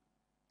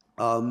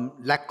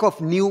 lack of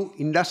new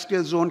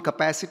industrial zone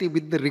capacity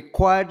with the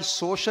required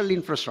social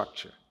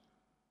infrastructure.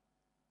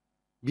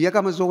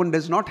 Biyakama zone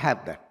does not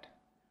have that.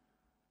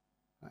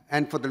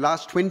 And for the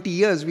last 20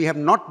 years, we have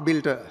not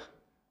built a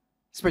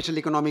special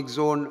economic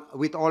zone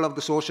with all of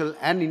the social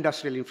and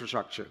industrial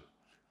infrastructure.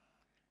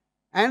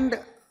 And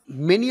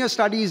many a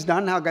studies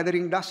done are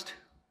gathering dust.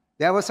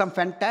 There were some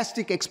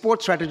fantastic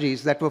export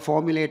strategies that were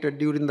formulated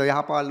during the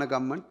Yahapalana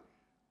government.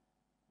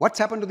 What's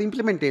happened to the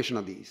implementation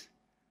of these?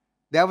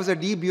 There was a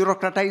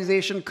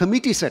debureaucratization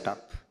committee set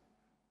up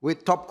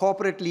with top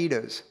corporate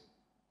leaders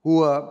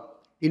who were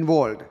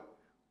involved.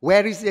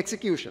 Where is the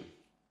execution?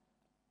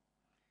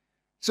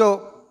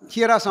 So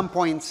here are some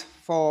points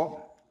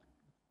for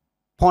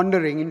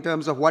pondering in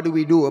terms of what do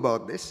we do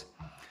about this.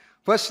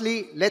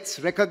 Firstly, let's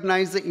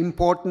recognize the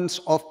importance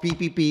of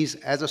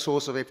PPPs as a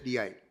source of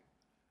FDI.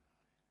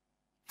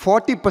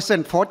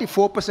 40%,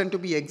 44% to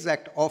be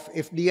exact, of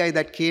FDI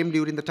that came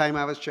during the time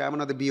I was chairman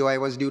of the BOI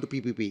was due to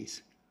PPPs.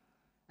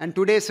 And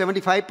today,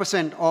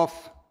 75% of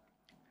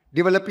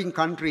developing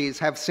countries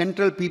have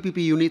central PPP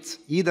units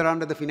either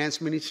under the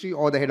finance ministry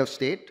or the head of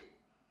state.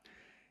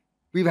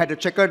 We've had a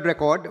checkered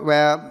record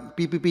where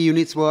PPP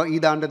units were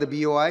either under the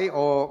BOI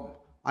or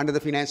under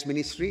the finance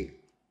ministry.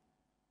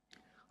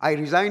 I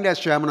resigned as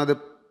chairman of the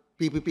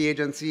PPP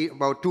agency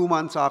about 2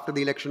 months after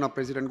the election of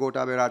President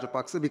Gotabaya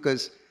Rajapaksa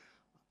because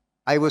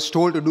I was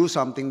told to do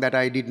something that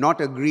I did not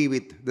agree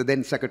with the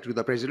then Secretary of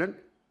the President,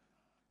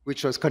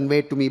 which was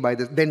conveyed to me by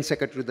the then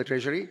Secretary of the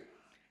Treasury.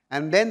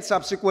 And then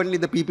subsequently,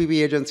 the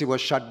PPP agency was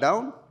shut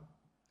down.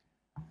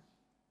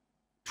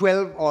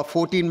 12 or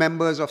 14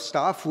 members of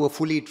staff who were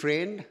fully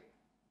trained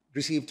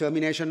received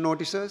termination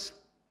notices.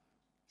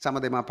 Some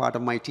of them are part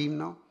of my team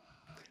now.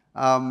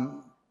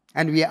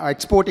 And we are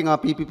exporting our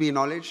PPP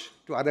knowledge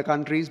to other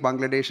countries,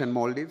 Bangladesh and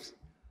Maldives,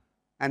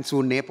 and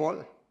soon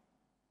Nepal.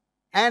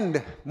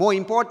 And more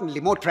importantly,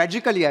 more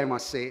tragically, I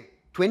must say,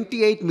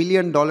 $28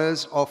 million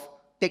of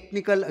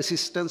technical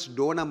assistance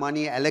donor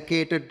money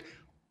allocated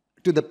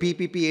to the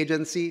PPP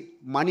agency,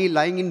 money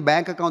lying in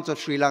bank accounts of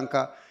Sri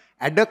Lanka,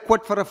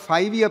 adequate for a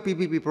 5-year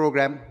PPP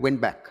program, went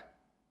back.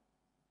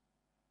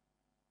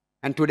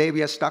 And today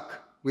we are stuck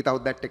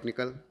without that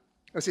technical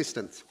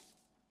assistance.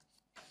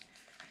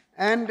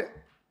 And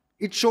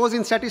it shows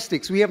in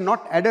statistics. We have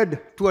not added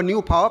to a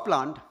new power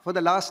plant for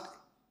the last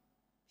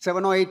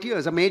 7 or 8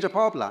 years, a major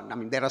power plant. I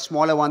mean, there are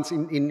smaller ones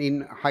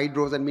in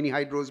hydros and mini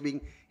hydros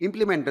being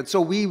implemented.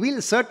 So we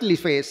will certainly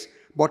face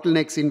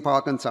bottlenecks in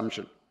power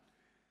consumption.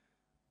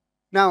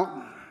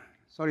 Now,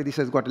 sorry, this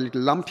has got a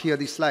little lump here,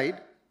 this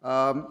slide.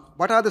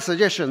 What are the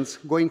suggestions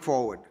going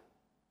forward?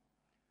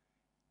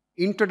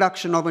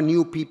 Introduction of a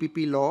new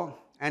PPP law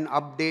and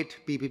update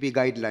PPP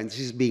guidelines. This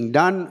is being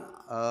done.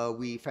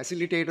 We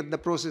facilitated the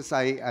process.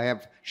 I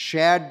have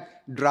shared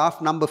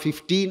draft number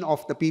 15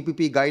 of the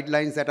PPP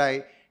guidelines that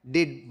I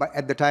did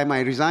at the time I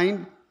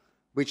resigned,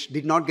 which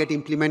did not get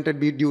implemented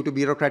due to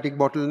bureaucratic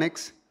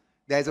bottlenecks.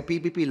 There's a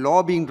PPP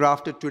law being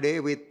drafted today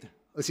with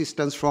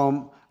assistance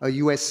from a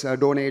US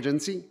donor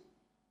agency.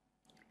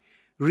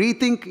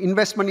 Rethink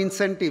investment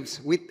incentives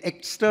with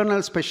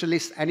external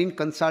specialists and in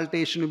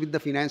consultation with the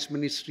finance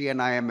ministry and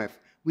IMF.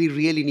 We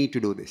really need to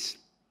do this.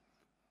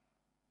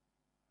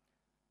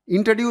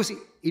 Introduce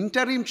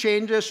interim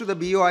changes to the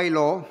BOI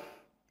law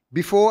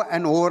before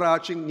an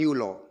overarching new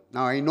law.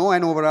 Now, I know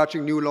an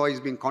overarching new law is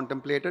being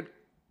contemplated.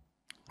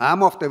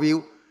 I'm of the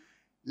view,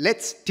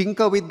 let's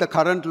tinker with the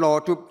current law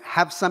to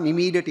have some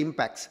immediate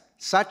impacts,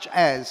 such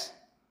as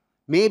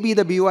maybe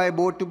the BOI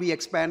board to be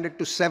expanded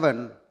to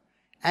 7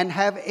 and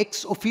have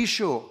ex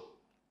officio,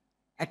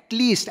 at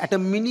least at a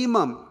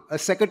minimum, a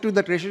Secretary of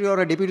the Treasury or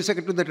a Deputy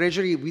Secretary of the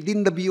Treasury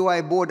within the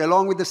BOI board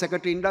along with the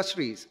Secretary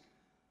Industries.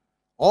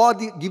 Or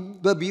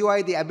give the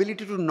BOI the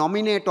ability to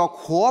nominate or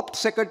co-opt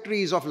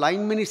secretaries of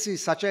line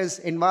ministries such as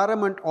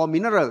environment or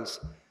minerals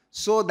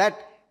so that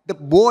the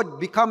board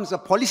becomes a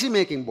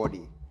policy-making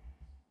body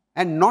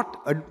and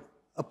not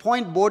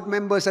appoint board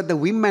members at the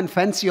whim and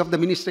fancy of the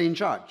minister in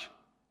charge.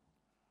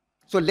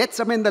 So let's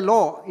amend the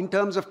law in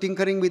terms of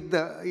tinkering with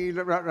the,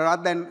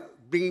 rather than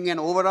bringing an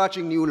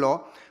overarching new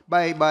law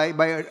by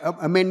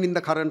amending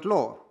the current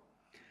law.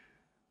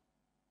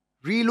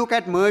 Relook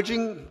at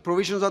merging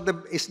provisions of the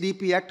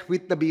SDP Act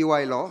with the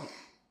BOI law,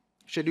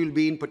 Schedule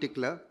B in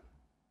particular.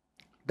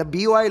 The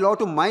BOI law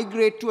to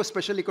migrate to a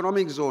special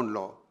economic zone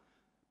law,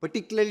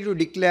 particularly to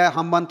declare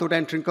Hambantota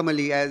and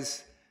Trincomalee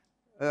as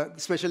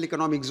special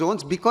economic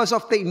zones because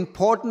of the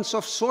importance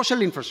of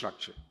social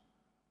infrastructure.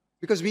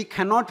 Because we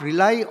cannot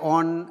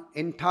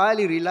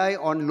entirely rely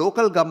on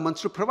local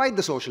governments to provide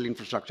the social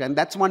infrastructure. And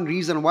that's one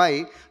reason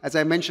why, as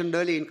I mentioned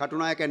earlier in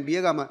Katunayaka and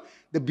Biyagama,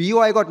 the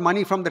BOI got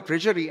money from the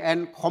treasury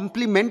and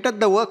complemented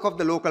the work of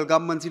the local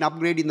governments in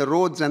upgrading the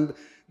roads and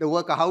the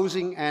worker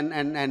housing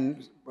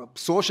and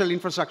social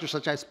infrastructure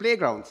such as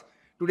playgrounds.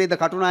 Today, the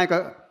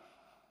Katunayaka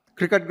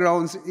cricket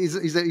grounds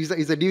is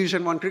a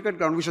Division 1 cricket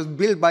ground which was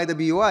built by the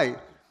BOI.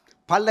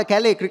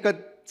 Pallakele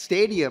Cricket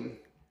Stadium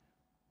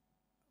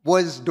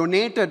was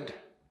donated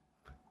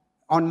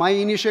on my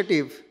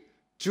initiative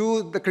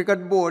to the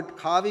cricket board,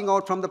 carving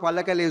out from the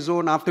Pallakele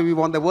zone after we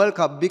won the World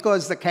Cup,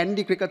 because the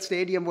Kandy Cricket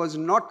Stadium was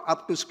not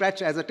up to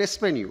scratch as a test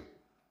venue.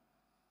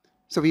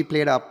 So we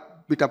played a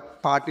bit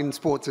of part in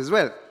sports as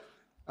well.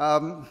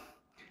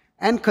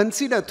 And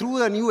consider through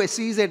the new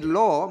SEZ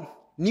law,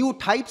 new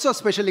types of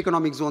special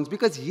economic zones,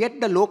 because yet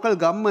the local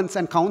governments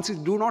and councils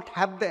do not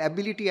have the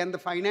ability and the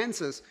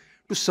finances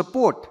to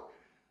support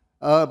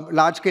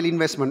large-scale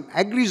investment,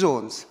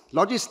 agri-zones,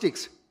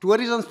 logistics,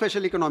 tourism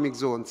special economic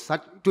zones,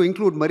 to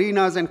include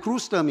marinas and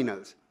cruise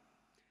terminals.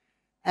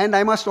 And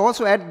I must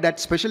also add that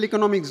special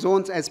economic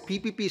zones as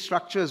PPP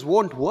structures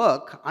won't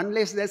work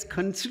unless there's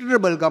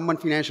considerable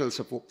government financial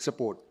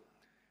support.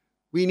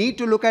 We need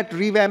to look at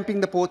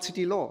revamping the Port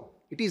City law.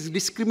 It is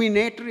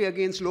discriminatory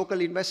against local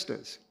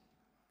investors.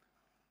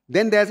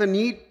 Then there's a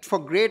need for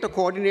greater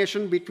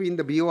coordination between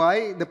the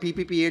BOI, the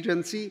PPP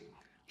agency,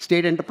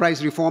 State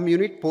Enterprise Reform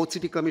Unit, Port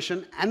City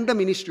Commission, and the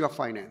Ministry of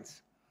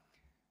Finance.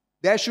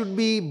 There should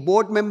be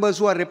board members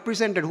who are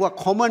represented, who are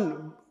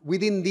common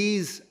within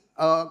these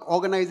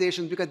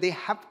organizations, because they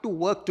have to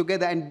work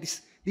together, and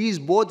these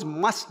boards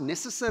must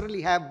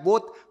necessarily have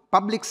both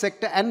public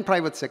sector and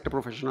private sector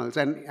professionals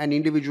and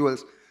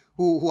individuals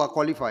who are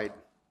qualified.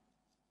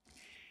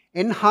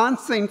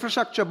 Enhance the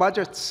infrastructure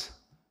budgets,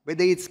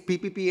 whether it's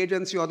PPP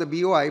agency or the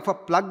BOI, for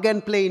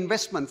plug-and-play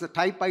investments, the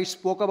type I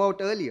spoke about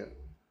earlier.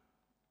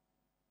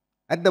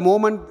 At the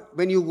moment,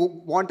 when you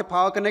want a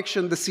power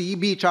connection, the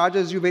CEB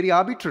charges you very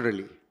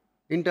arbitrarily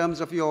in terms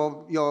of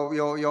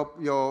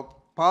your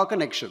power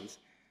connections.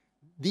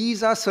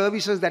 These are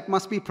services that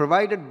must be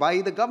provided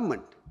by the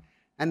government.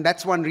 And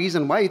that's one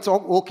reason why it's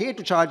okay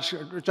to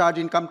charge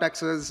income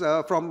taxes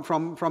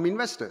from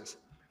investors.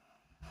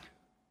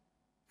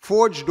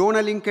 Forge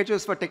donor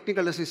linkages for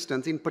technical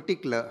assistance in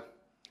particular.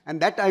 And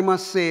that, I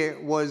must say,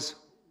 was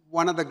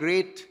one of the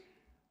great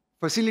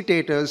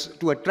facilitators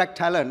to attract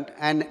talent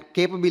and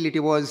capability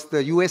was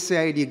the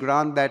USAID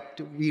grant that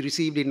we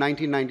received in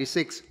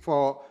 1996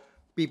 for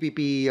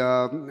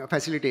PPP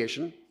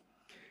facilitation.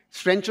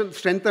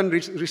 Strengthen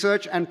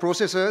research and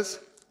processes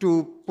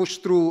to push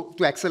through,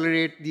 to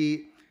accelerate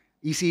the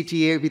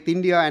ECTA with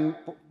India and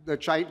the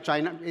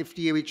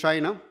FTA with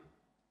China.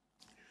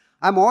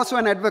 I'm also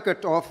an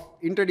advocate of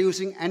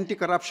introducing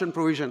anti-corruption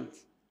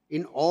provisions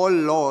in all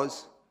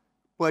laws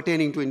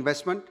pertaining to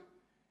investment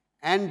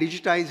and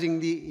digitizing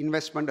the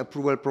investment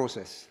approval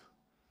process.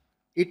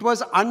 It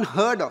was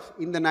unheard of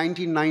in the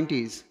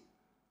 1990s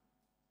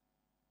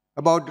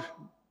about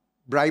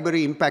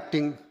bribery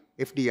impacting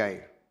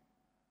FDI.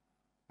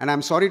 And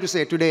I'm sorry to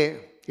say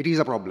today, it is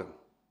a problem.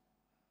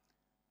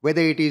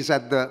 Whether it is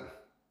at the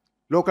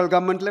local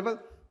government level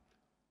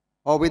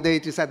or whether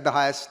it is at the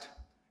highest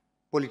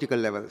political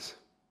levels.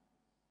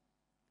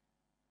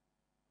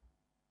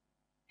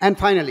 And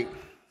finally,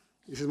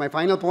 this is my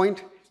final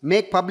point,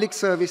 make public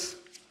service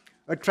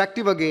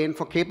attractive again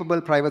for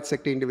capable private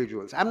sector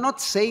individuals. I'm not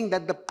saying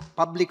that the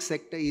public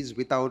sector is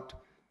without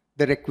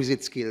the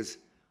requisite skills.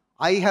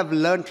 I have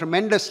learned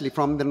tremendously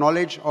from the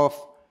knowledge of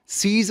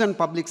seasoned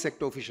public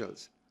sector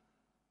officials.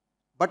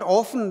 But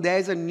often there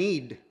is a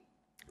need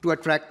to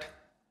attract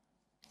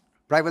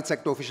private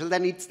sector officials,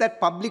 and it's that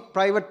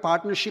public-private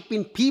partnership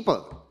in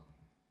people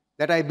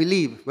that I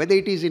believe, whether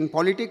it is in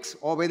politics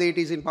or whether it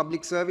is in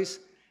public service,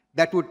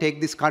 that would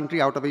take this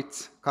country out of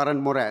its current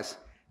morass.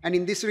 And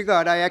in this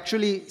regard, I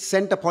actually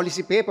sent a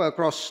policy paper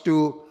across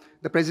to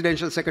the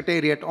Presidential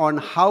Secretariat on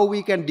how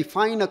we can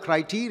define a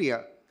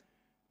criteria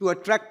to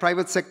attract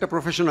private sector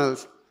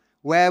professionals,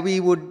 where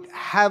we would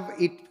have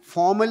it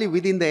formally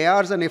within the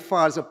ARs and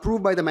FRs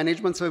approved by the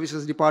Management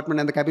Services Department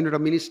and the Cabinet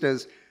of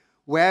Ministers,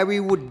 where we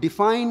would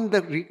define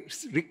the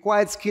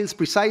required skills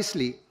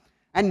precisely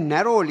and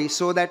narrowly,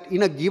 so that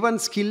in a given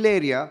skill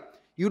area,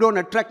 you don't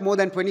attract more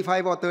than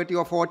 25 or 30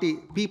 or 40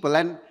 people.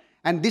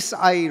 And this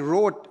I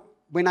wrote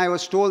when I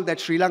was told that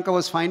Sri Lanka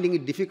was finding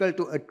it difficult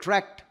to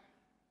attract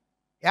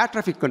air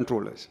traffic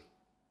controllers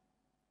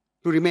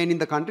to remain in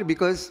the country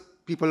because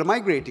people are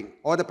migrating,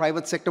 or the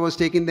private sector was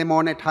taking them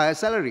on at higher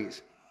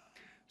salaries.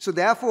 So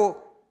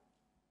therefore,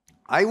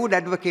 I would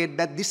advocate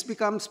that this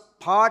becomes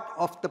part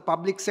of the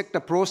public sector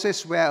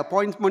process, where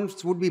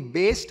appointments would be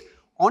based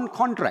on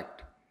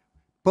contract,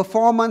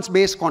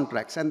 performance-based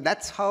contracts. And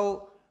that's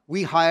how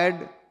we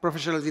hired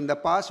professionals in the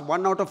past.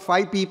 1 out of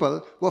 5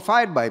 people were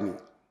fired by me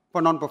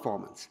for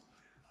non-performance.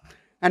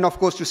 And of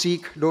course, to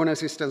seek donor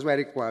assistance where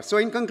required. So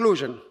in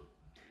conclusion,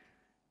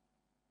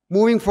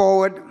 moving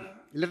forward,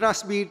 let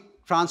us be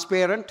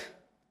transparent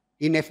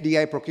in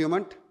FDI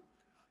procurement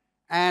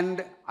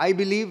And I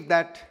believe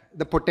that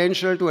the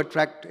potential to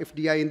attract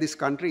FDI in this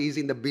country is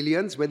in the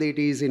billions, whether it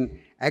is in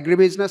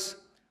agribusiness,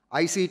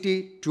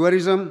 ICT,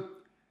 tourism,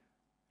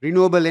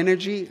 renewable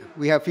energy.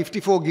 We have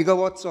 54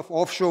 gigawatts of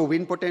offshore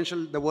wind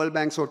potential, the World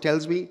Bank so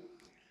tells me.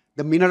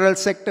 The mineral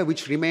sector,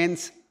 which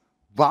remains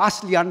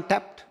vastly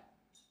untapped.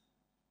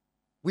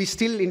 We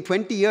still, in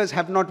 20 years,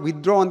 have not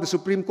withdrawn the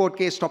Supreme Court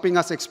case stopping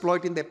us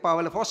exploiting the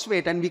power of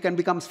phosphate, and we can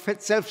become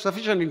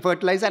self-sufficient in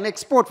fertilizer and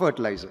export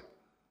fertilizer.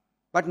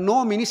 But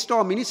no minister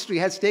or ministry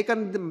has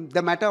taken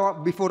the matter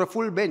before a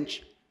full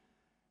bench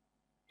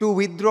to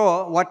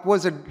withdraw what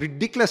was a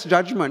ridiculous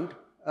judgment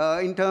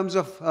in terms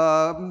of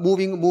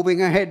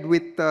moving ahead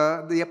with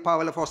the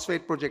power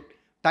phosphate project,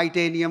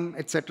 titanium,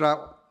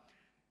 etc.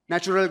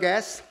 Natural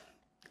gas,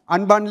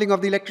 unbundling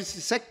of the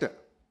electricity sector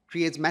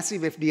creates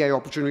massive FDI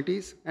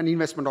opportunities and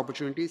investment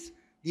opportunities.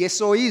 The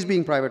SOE is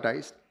being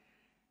privatized.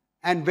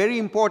 And very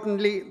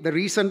importantly, the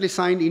recently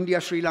signed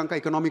India-Sri Lanka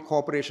Economic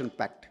Cooperation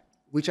Pact,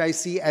 which I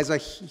see as a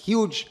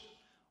huge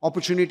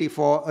opportunity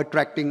for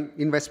attracting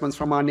investments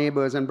from our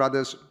neighbors and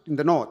brothers in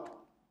the north.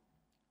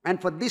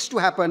 And for this to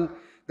happen,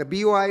 the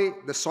BOI,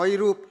 the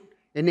SOIRUP,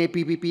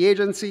 NAPPP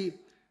agency,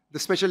 the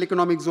Special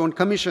Economic Zone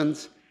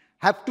Commissions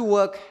have to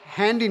work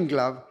hand in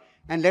glove,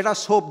 and let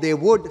us hope they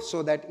would,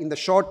 so that in the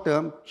short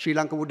term, Sri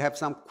Lanka would have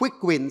some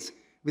quick wins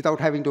without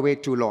having to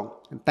wait too long.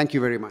 And thank you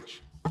very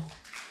much.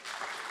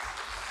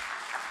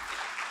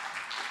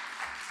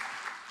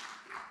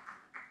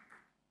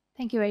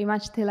 Thank you very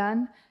much,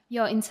 Thilan.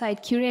 Your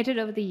insight, curated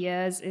over the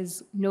years,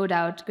 is no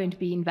doubt going to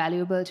be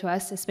invaluable to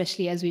us,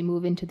 especially as we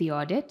move into the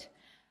audit.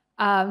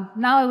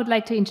 Now I would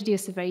like to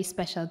introduce a very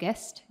special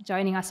guest.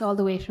 Joining us all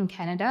the way from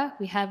Canada,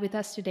 we have with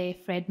us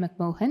today Fred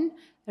McMahon,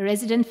 a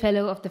resident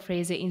fellow of the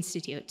Fraser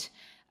Institute.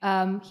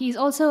 He's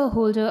also a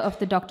holder of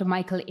the Dr.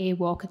 Michael A.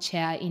 Walker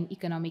Chair in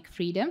Economic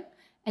Freedom,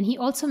 and he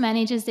also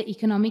manages the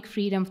Economic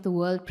Freedom of the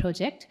World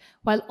project,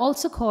 while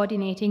also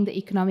coordinating the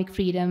Economic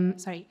Freedom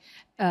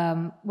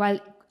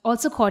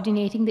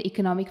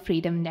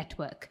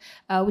Network,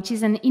 which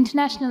is an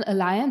international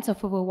alliance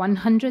of over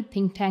 100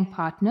 think tank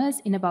partners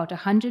in about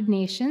 100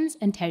 nations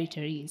and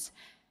territories.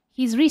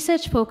 His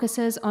research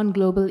focuses on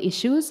global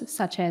issues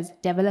such as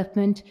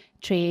development,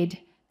 trade,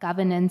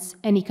 governance,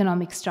 and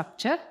economic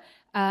structure,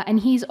 and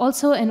he's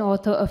also an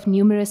author of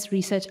numerous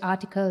research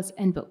articles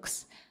and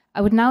books.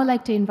 I would now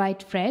like to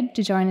invite Fred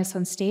to join us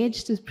on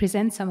stage to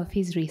present some of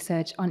his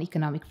research on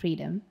economic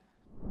freedom.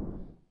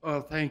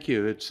 Well, thank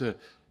you. It's a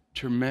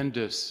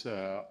tremendous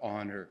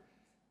honor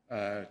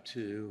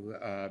to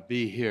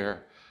be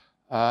here.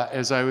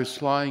 As I was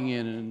flying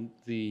in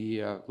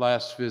the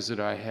last visit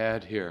I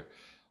had here,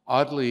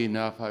 oddly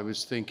enough, I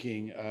was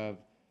thinking of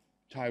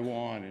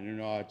Taiwan in an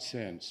odd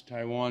sense.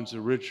 Taiwan's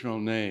original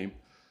name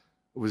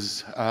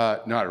was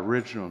not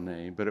original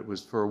name, but it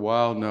was for a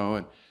while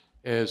known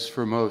as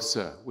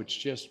Formosa, which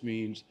just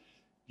means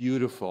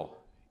beautiful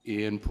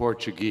in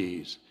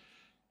Portuguese.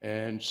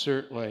 And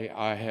certainly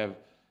I have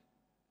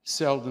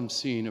seldom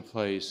seen a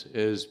place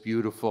as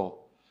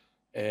beautiful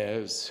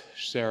as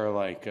Sri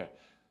Lanka.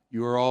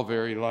 You are all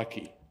very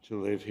lucky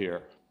to live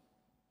here.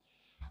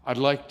 I'd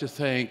like to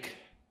thank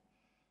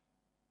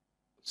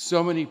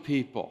so many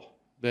people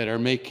that are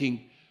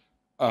making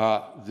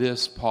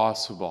this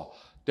possible.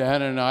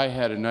 Dan and I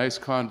had a nice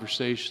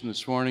conversation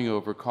this morning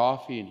over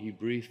coffee, and he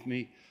briefed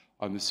me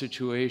on the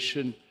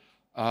situation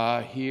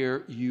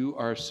here. You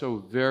are so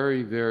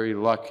very, very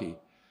lucky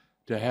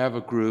to have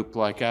a group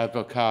like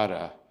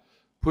Advocata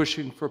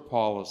pushing for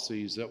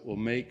policies that will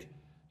make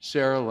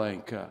Sri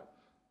Lanka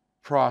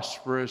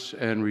prosperous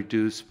and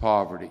reduce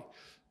poverty.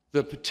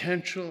 The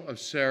potential of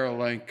Sri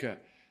Lanka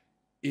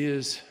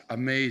is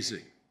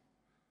amazing.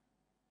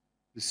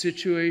 The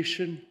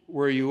situation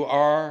where you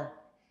are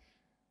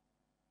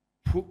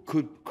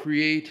could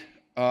create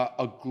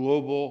a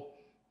global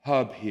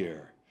hub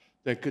here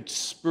that could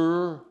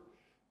spur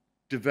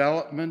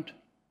development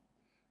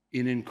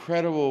in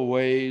incredible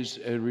ways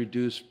and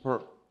reduce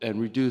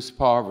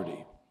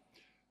poverty.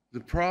 The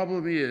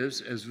problem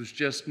is, as was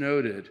just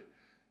noted,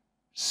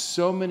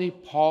 so many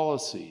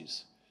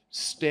policies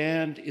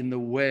stand in the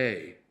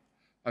way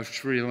of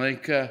Sri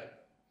Lanka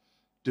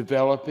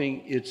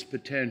developing its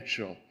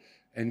potential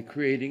and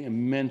creating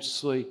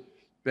immensely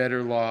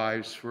better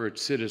lives for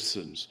its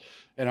citizens.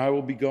 And I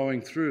will be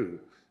going through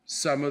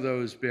some of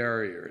those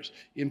barriers.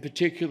 In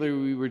particular,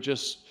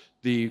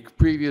 the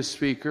previous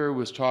speaker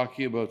was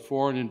talking about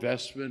foreign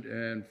investment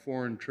and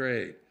foreign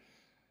trade.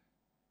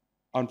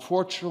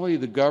 Unfortunately,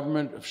 the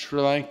government of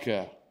Sri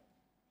Lanka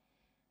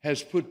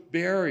has put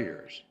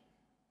barriers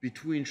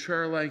between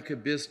Sri Lanka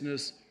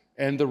business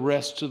and the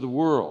rest of the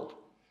world,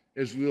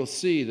 as we'll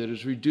see, that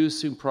is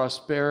reducing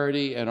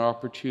prosperity and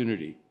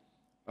opportunity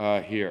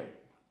here.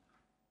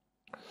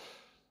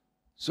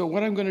 So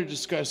what I'm going to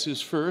discuss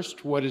is,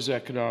 first, what is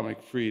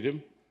economic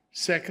freedom?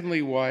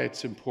 Secondly, why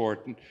it's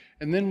important.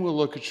 And then we'll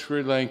look at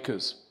Sri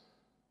Lanka's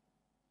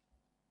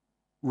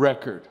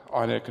record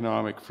on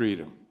economic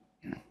freedom.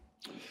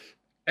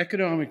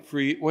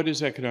 What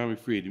is economic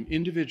freedom?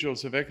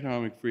 Individuals have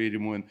economic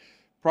freedom when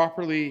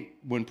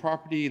When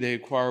property they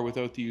acquire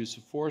without the use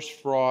of force,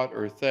 fraud,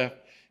 or theft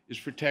is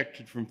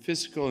protected from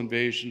physical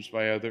invasions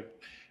by others,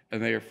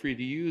 and they are free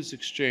to use,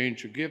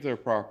 exchange, or give their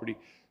property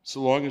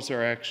so long as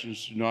their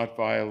actions do not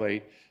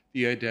violate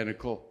the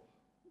identical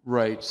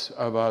rights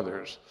of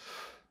others.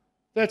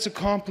 That's a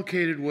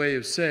complicated way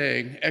of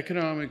saying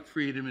economic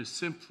freedom is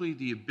simply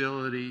the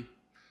ability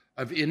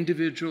of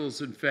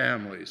individuals and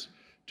families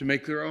to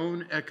make their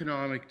own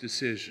economic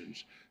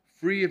decisions,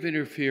 free of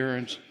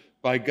interference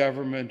by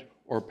government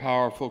or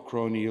powerful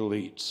crony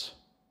elites.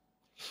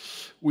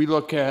 We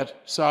look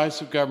at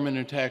size of government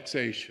and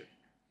taxation.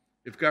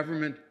 If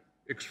government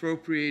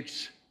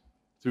expropriates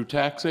through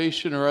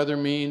taxation or other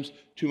means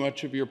too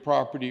much of your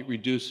property, it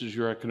reduces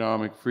your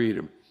economic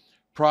freedom.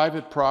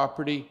 Private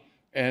property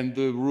and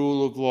the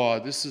rule of law.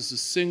 This is the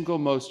single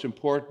most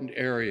important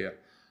area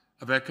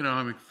of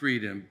economic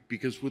freedom,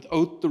 because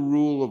without the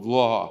rule of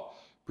law,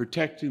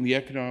 protecting the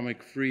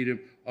economic freedom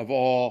of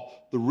all,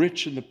 the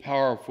rich and the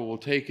powerful will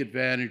take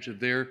advantage of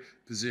their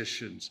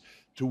positions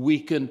to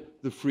weaken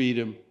the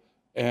freedom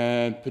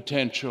and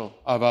potential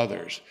of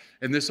others.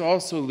 And this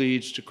also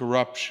leads to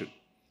corruption,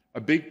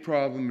 a big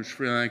problem in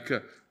Sri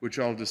Lanka, which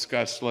I'll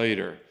discuss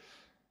later.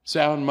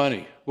 Sound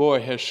money.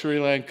 Boy, has Sri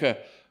Lanka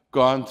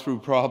gone through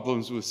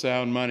problems with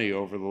sound money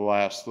over the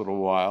last little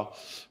while.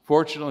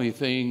 Fortunately,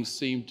 things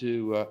seem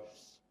to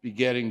be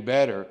getting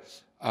better,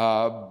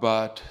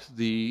 but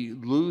the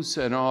loose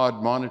and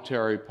odd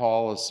monetary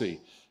policy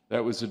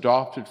that was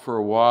adopted for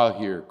a while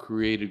here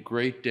created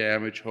great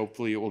damage.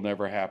 Hopefully, it will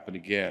never happen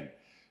again.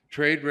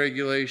 Trade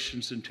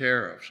regulations and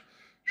tariffs.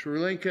 Sri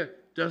Lanka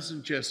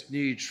doesn't just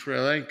need Sri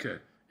Lanka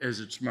as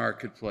its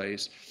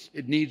marketplace,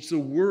 it needs the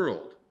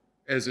world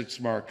as its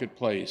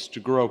marketplace to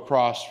grow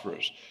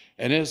prosperous.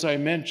 And as I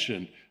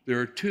mentioned, there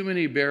are too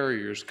many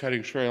barriers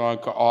cutting Sri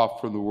Lanka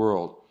off from the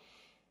world.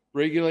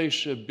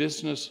 Regulation of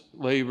business,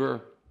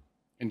 labor,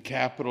 and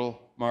capital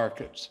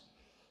markets.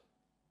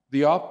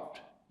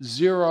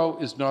 Zero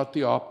is not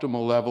the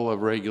optimal level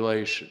of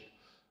regulation,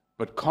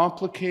 but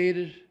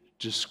complicated,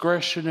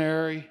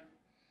 discretionary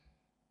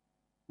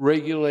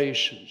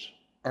regulations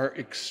are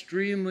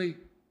extremely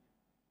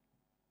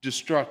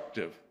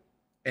destructive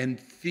and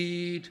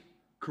feed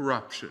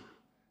corruption.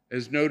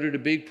 As noted, a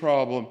big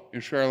problem in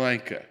Sri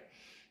Lanka.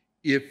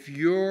 If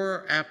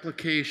your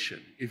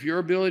application, if your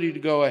ability to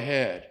go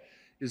ahead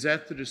is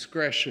at the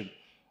discretion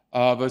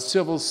of a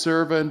civil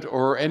servant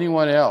or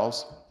anyone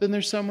else, then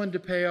there's someone to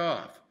pay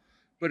off.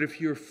 But if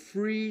you're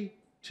free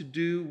to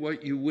do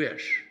what you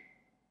wish,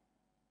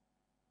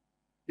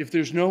 if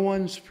there's no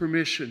one's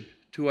permission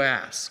to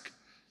ask,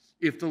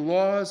 if the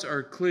laws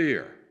are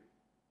clear,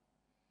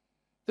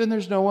 then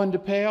there's no one to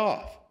pay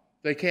off.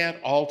 They can't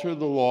alter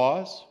the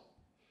laws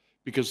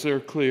because they're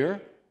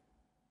clear,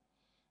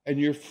 and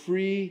you're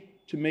free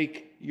to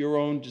make your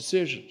own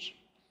decisions.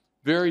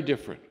 Very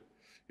different.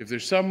 If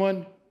there's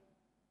someone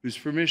whose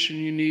permission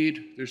you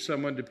need, there's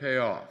someone to pay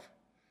off.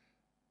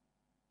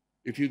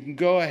 If you can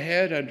go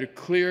ahead under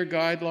clear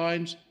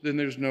guidelines, then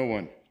there's no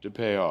one to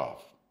pay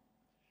off.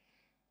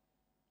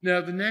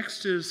 Now, the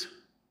next is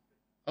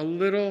a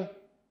little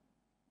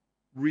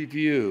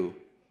review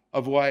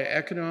of why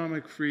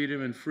economic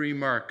freedom and free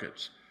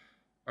markets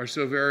are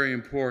so very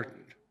important.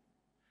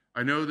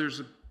 I know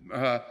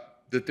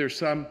that there's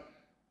some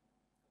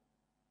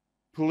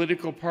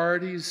political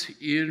parties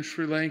in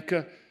Sri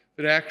Lanka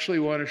that actually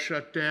want to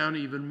shut down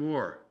even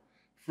more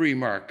free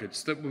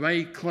markets, that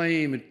may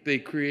claim they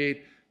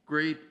create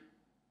great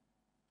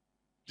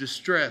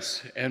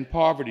distress and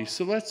poverty.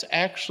 So let's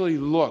actually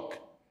look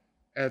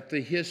at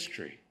the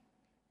history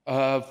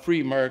of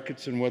free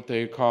markets and what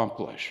they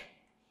accomplish.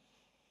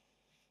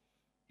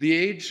 The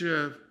age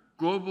of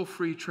global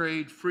free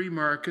trade, free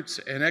markets,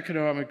 and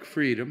economic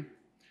freedom,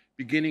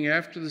 beginning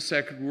after the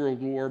Second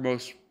World War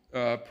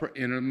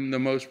in the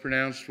most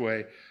pronounced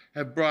way,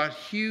 have brought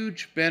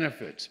huge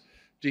benefits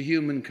to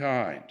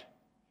humankind.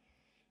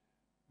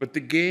 But the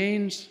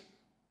gains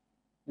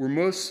were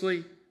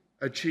mostly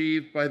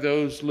achieved by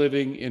those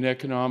living in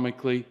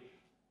economically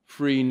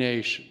free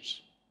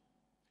nations.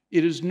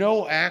 It is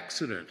no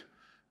accident.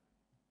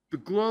 The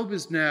globe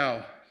is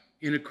now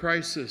in a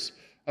crisis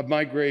of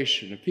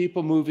migration, of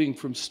people moving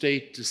from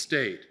state to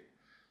state.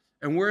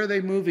 And where are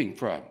they moving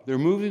from? They're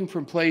moving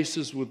from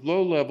places with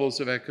low levels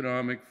of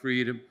economic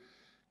freedom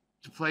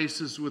to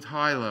places with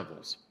high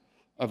levels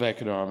of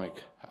economic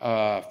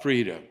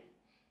freedom.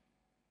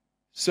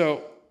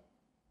 So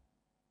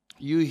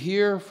you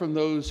hear from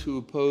those who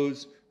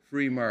oppose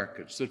free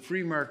markets that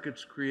free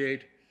markets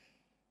create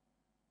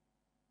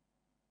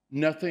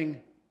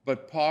nothing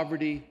but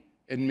poverty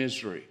and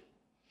misery.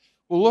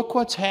 Well, look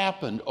what's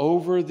happened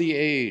over the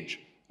age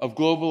of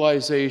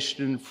globalization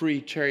and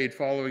free trade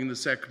following the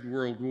Second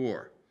World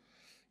War.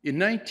 In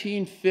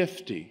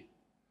 1950,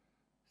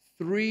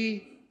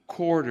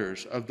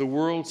 3/4 of the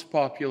world's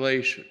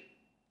population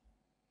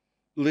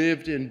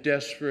lived in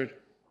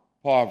desperate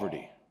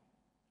poverty.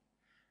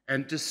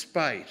 And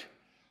despite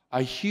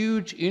a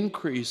huge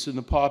increase in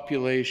the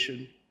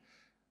population,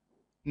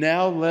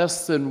 now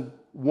less than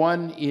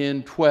 1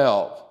 in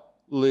 12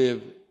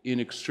 live in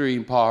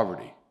extreme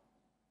poverty.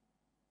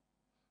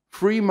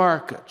 Free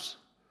markets,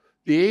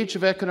 the age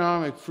of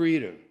economic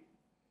freedom,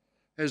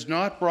 has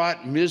not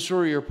brought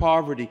misery or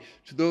poverty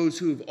to those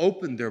who have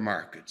opened their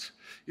markets.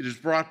 It has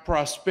brought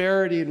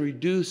prosperity and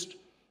reduced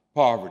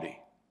poverty.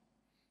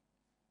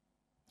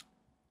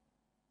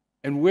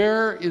 And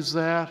where is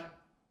that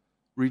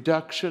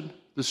reduction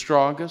the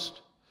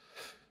strongest?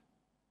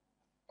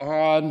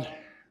 On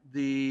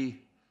the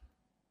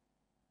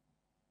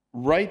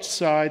right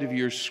side of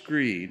your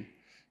screen,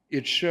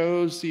 it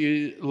shows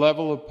the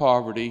level of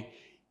poverty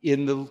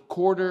in the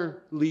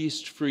quarter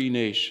least free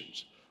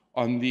nations.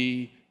 On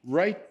the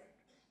right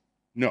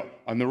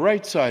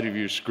side of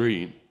your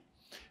screen,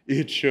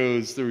 it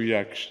shows the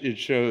reduction. It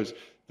shows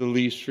the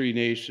least free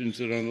nations,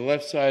 and on the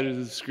left side of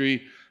the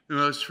screen, the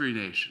most free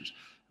nations.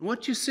 And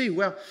what you see,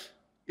 well,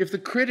 if the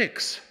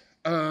critics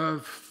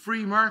of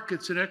free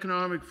markets and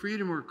economic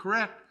freedom were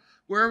correct,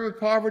 where would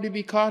poverty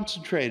be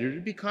concentrated? It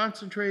would be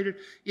concentrated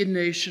in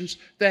nations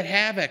that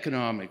have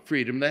economic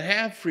freedom, that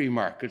have free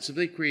markets, so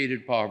they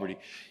created poverty.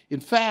 In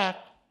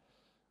fact,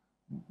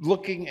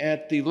 looking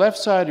at the left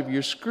side of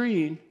your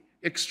screen,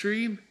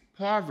 extreme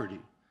poverty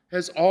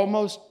has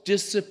almost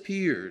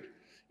disappeared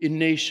in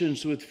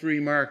nations with free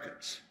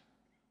markets.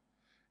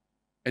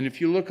 And if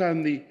you look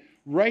on the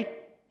right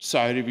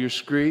side of your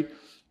screen,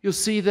 you'll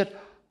see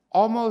that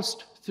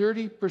almost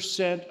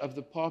 30% of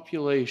the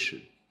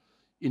population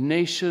in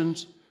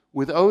nations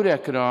without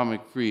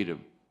economic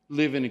freedom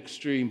live in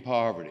extreme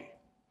poverty.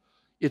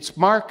 It's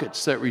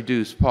markets that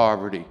reduce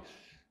poverty,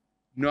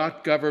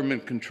 not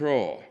government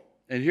control.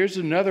 And here's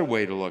another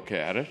way to look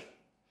at it.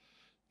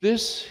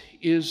 This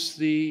is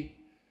the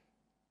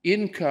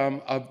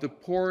income of the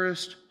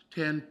poorest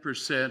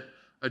 10%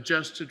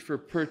 adjusted for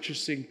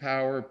purchasing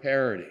power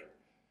parity.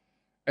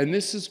 And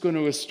this is going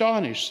to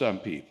astonish some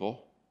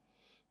people,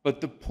 but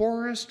the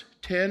poorest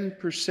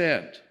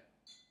 10%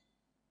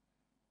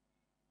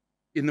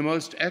 in the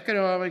most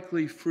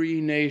economically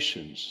free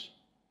nations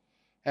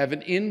have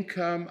an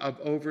income of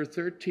over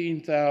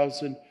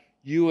 $13,000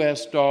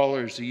 US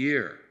a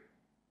year.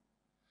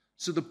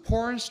 So the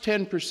poorest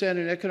 10%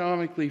 in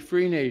economically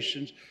free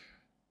nations,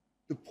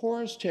 the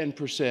poorest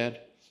 10%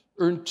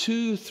 earn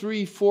 2,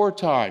 3, 4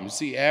 times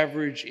the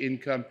average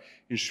income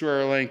in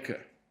Sri Lanka.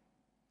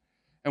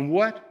 And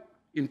what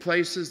in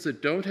places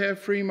that don't have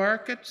free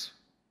markets?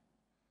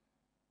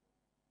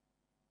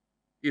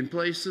 In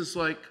places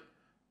like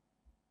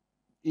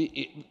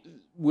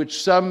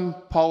which some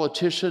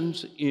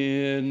politicians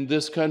in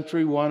this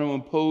country want to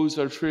impose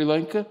on Sri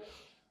Lanka,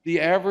 the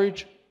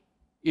average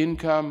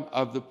income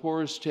of the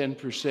poorest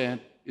 10%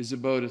 is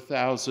about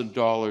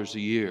 $1,000 a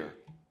year.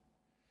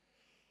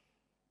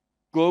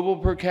 Global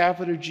per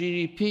capita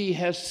GDP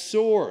has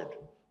soared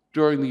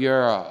during the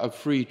era of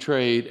free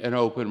trade and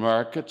open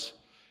markets.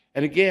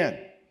 And again,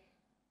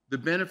 the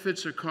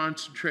benefits are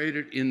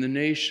concentrated in the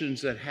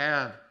nations that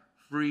have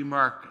free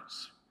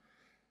markets.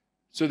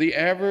 So the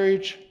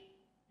average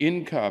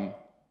income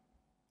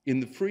in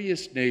the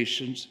freest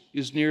nations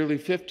is nearly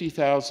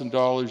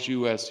 $50,000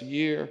 US a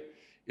year.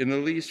 In the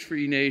least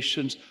free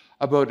nations,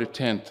 about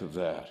 1/10 of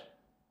that.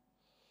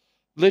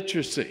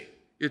 Literacy,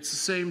 it's the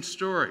same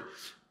story.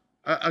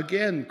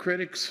 Again,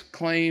 critics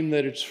claim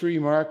that it's free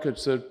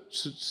markets that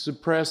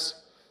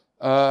suppress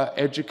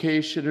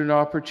education and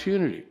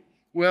opportunity.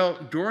 Well,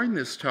 during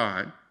this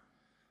time,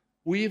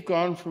 we've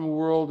gone from a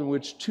world in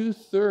which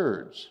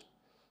 2/3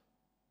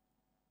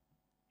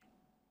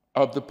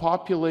 of the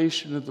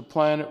population of the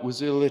planet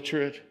was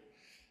illiterate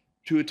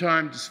to a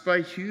time,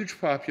 despite huge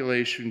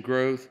population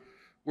growth,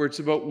 where it's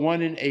about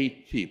 1 in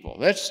 8 people.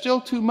 That's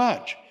still too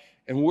much.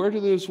 And where do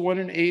those 1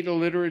 in 8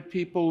 illiterate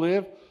people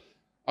live?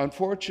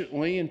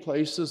 Unfortunately, in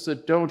places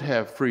that don't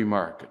have free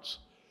markets.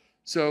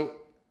 So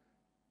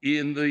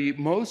in the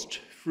most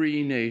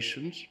free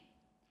nations,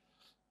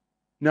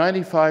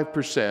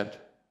 95%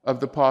 of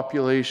the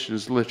population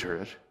is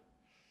literate.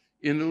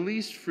 In the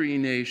least free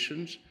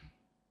nations,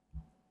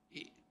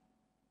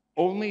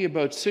 only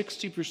about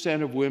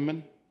 60% of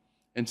women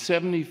and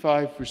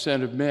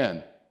 75% of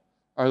men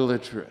are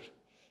literate.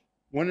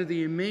 One of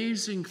the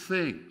amazing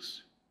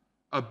things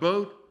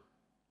about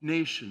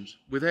nations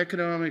with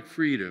economic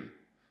freedom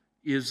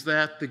is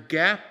that the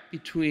gap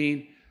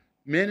between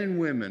men and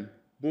women,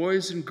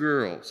 boys and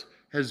girls,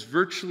 has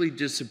virtually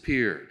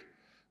disappeared.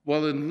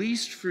 While in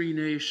least free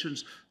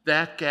nations,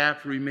 that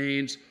gap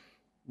remains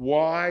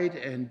wide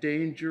and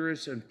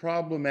dangerous and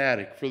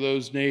problematic for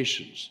those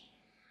nations.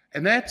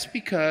 And that's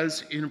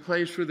because in a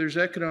place where there's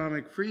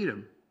economic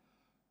freedom,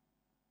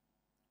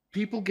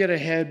 people get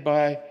ahead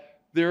by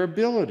their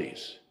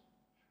abilities.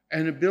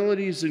 And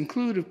abilities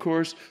include, of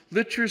course,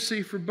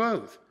 literacy for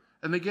both.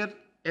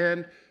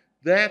 And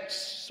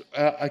that's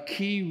a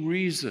key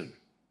reason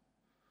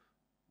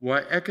why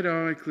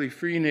economically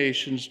free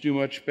nations do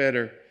much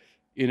better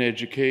in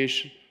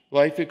education.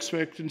 Life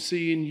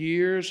expectancy in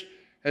years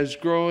has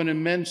grown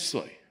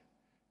immensely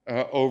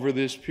over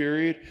this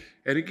period.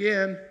 And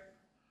again,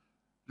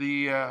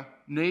 the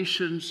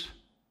nations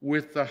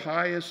with the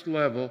highest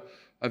level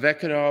of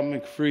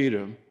economic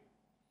freedom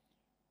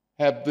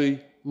have the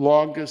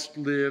longest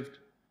lived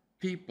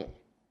people.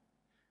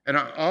 And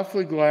I'm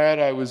awfully glad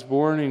I was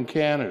born in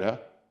Canada,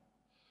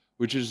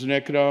 which is an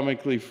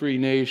economically free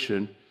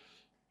nation,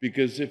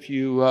 because if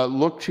you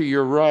look to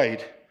your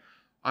right,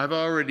 I've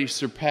already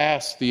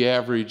surpassed the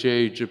average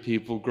age of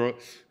people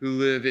who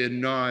live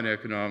in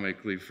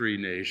non-economically free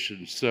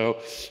nations. So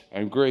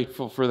I'm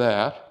grateful for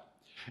that.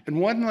 And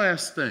one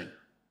last thing.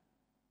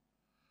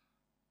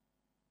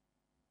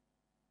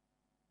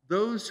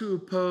 Those who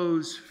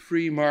oppose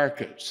free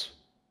markets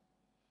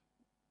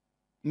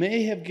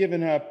may have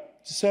given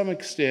up to some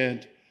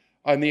extent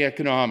on the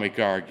economic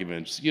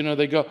arguments. You know,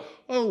 they go,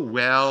 oh,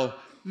 well,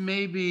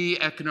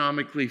 maybe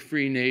economically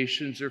free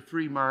nations or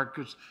free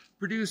markets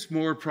produce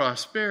more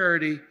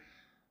prosperity,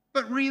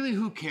 but really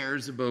who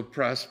cares about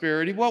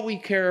prosperity? What we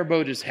care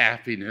about is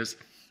happiness.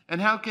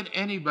 And how can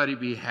anybody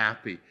be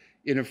happy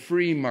in a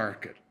free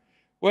market?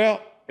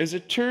 Well, as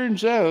it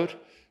turns out,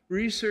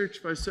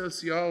 research by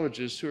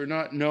sociologists who are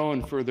not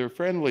known for their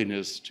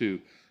friendliness to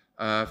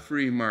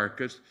free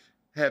markets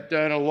have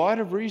done a lot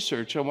of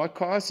research on what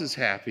causes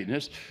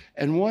happiness,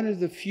 and one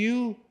of the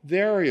few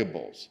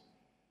variables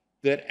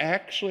that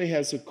actually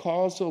has a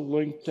causal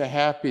link to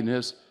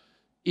happiness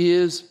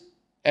is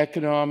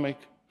economic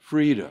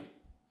freedom.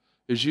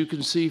 As you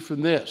can see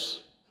from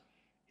this,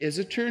 as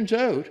it turns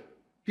out,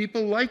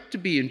 people like to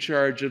be in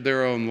charge of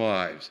their own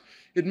lives.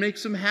 It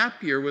makes them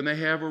happier when they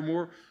have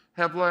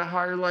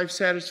higher life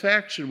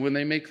satisfaction when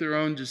they make their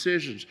own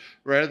decisions,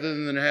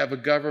 rather than have a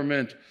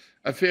government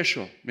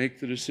official make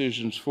the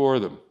decisions for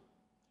them.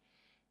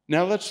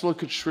 Now let's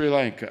look at Sri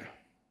Lanka.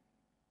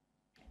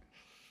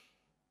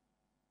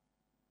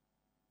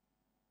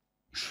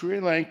 Sri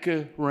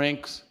Lanka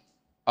ranks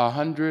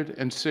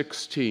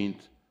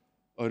 116th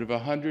out of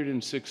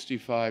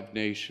 165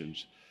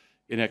 nations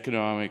in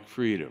economic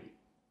freedom.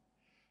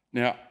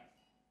 Now,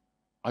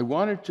 I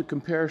wanted to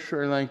compare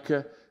Sri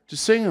Lanka to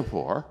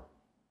Singapore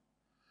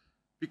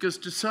because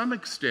to some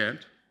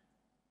extent,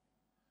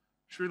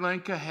 Sri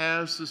Lanka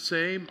has the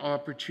same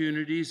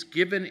opportunities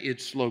given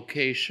its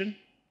location,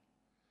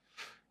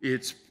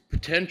 its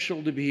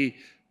potential to be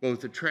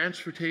both a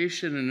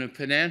transportation and a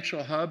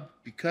financial hub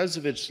because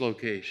of its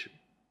location.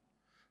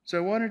 So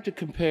I wanted to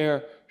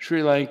compare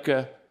Sri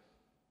Lanka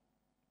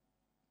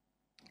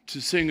to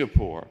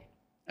Singapore,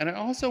 and I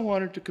also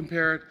wanted to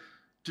compare it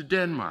to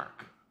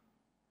Denmark.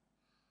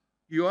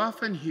 You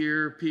often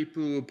hear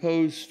people who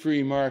oppose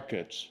free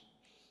markets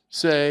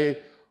say,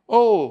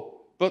 oh,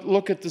 but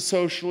look at the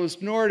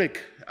socialist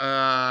Nordic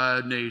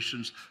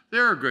nations.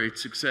 They're a great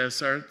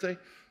success, aren't they?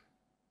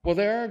 Well,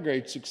 they are a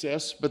great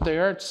success, but they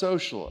aren't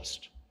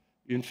socialist.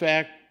 In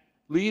fact,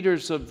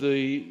 leaders of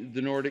the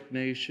Nordic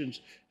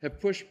nations have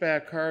pushed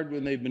back hard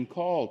when they've been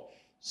called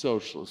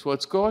socialist.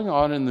 What's going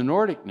on in the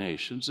Nordic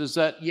nations is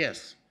that,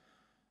 yes,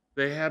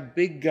 they have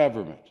big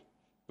government,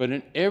 but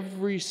in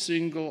every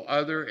single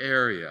other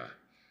area,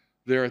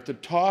 they're at the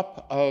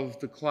top of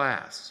the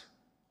class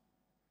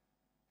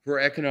for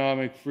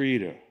economic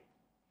freedom.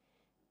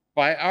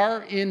 By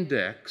our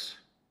index,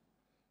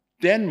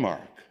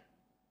 Denmark,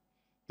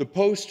 the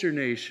poster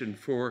nation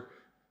for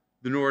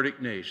the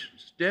Nordic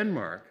nations,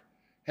 Denmark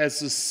has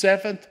the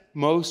 7th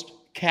most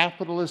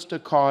capitalist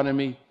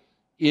economy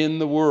in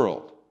the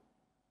world.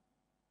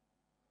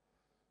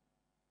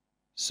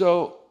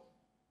 So,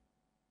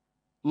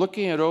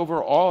 looking at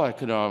overall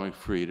economic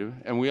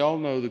freedom, and we all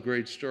know the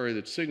great story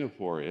that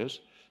Singapore is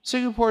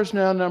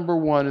now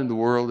 #1 in the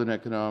world in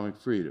economic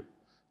freedom.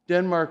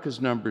 Denmark is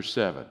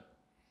 #7.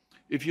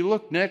 If you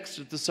look next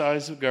at the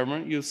size of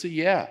government, you'll see,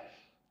 yeah,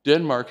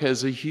 Denmark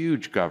has a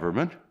huge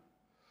government.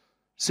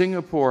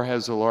 Singapore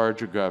has a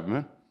larger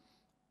government.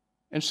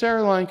 And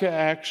Sri Lanka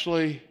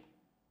actually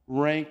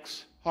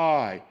ranks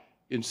high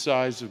in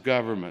size of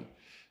government.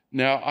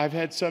 Now, I've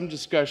had some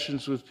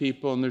discussions with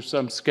people, and there's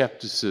some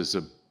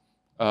skepticism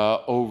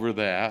over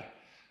that.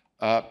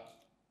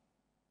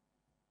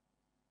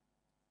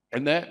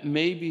 And that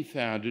may be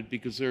founded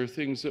because there are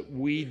things that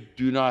we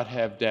do not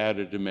have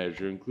data to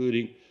measure,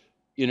 including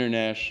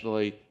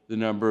internationally the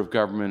number of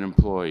government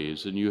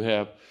employees. And you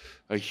have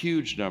a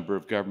huge number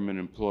of government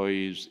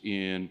employees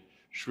in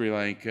Sri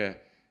Lanka,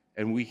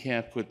 and we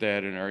can't put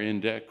that in our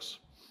index.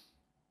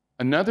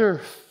 Another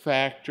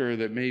factor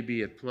that may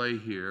be at play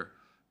here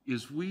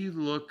is we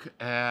look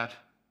at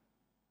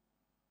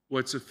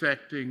what's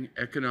affecting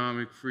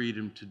economic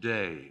freedom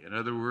today. In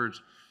other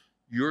words,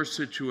 your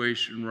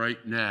situation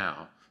right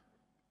now,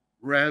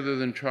 rather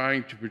than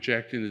trying to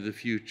project into the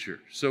future.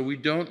 So we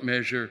don't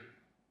measure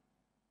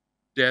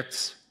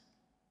debts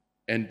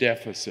and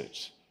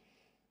deficits.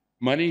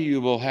 Money you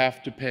will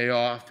have to pay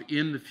off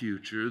in the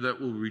future that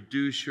will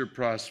reduce your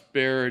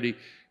prosperity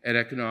and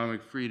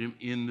economic freedom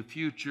in the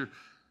future,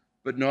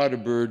 but not a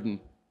burden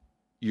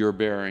you're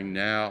bearing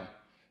now.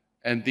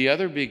 And the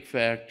other big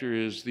factor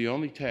is the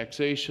only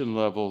taxation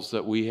levels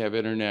that we have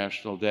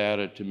international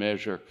data to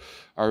measure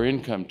are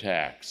income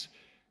tax.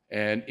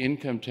 And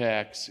income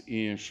tax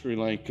in Sri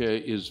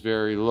Lanka is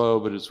very low,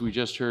 but as we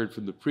just heard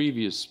from the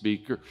previous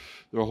speaker,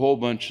 there are whole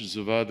bunches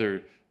of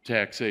other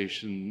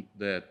taxation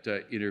that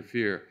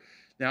interfere.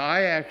 Now,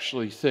 I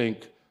actually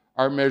think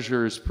our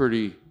measure is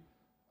pretty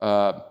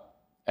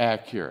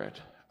accurate,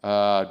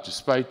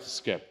 despite the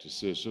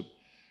skepticism.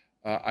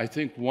 I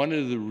think one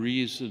of the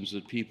reasons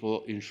that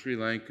people in Sri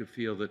Lanka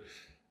feel that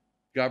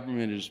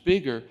government is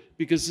bigger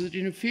because it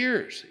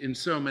interferes in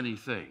so many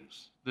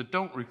things that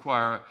don't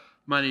require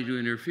money to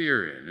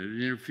interfere in.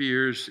 It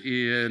interferes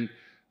in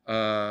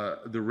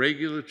the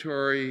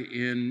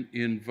regulatory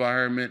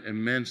environment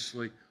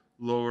immensely,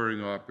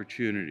 lowering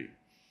opportunity.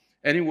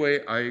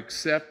 Anyway, I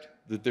accept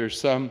that there's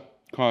some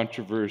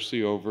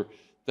controversy over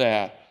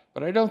that,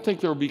 but I don't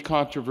think there will be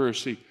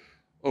controversy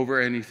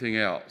over anything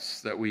else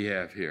that we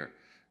have here.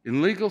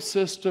 In legal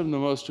system, the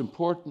most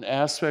important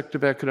aspect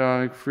of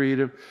economic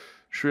freedom,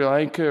 Sri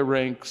Lanka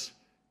ranks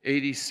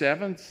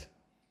 87th,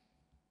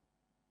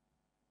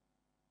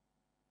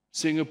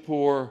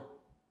 Singapore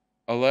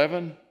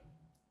 11,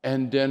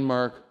 and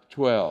Denmark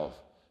 12.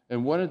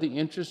 And one of the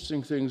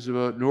interesting things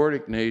about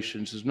Nordic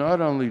nations is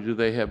not only do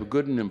they have a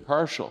good and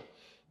impartial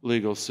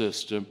legal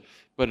system,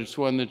 but it's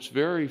one that's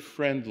very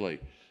friendly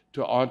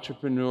to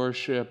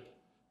entrepreneurship,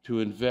 to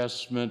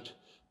investment,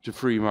 to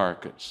free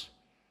markets.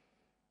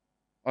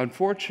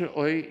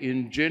 Unfortunately,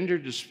 in gender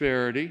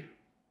disparity,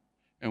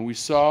 and we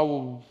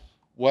saw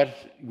what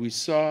we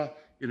saw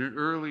in an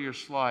earlier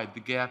slide,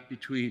 the gap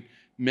between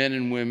men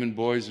and women,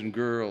 boys and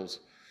girls,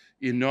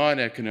 in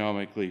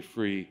non-economically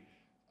free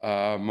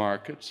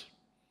markets.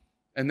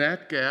 And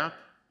that gap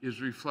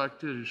is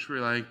reflected in Sri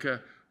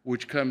Lanka,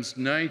 which comes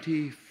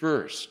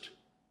 91st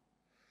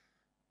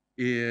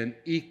in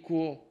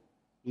equal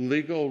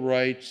legal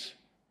rights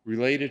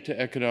related to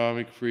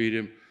economic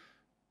freedom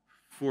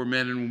for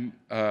men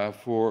and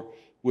for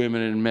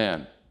women and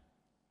men.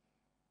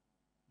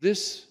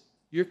 This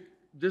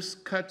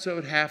cuts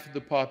out half of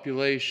the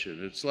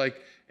population. It's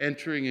like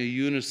entering a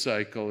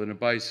unicycle in a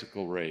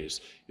bicycle race.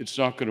 It's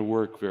not going to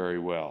work very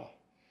well.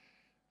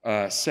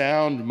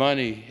 Sound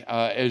money,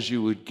 as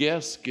you would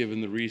guess, given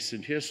the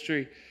recent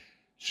history,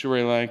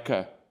 Sri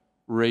Lanka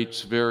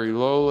rates very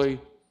lowly.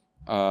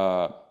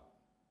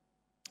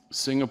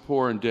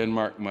 Singapore and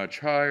Denmark much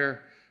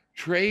higher.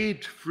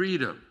 Trade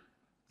freedom.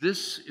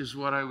 This is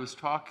what I was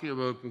talking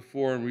about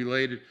before and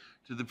related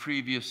to the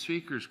previous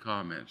speaker's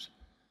comments.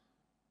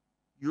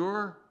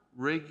 Your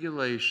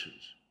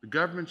regulations, the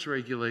government's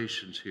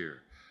regulations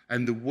here,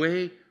 and the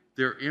way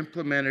they're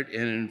implemented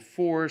and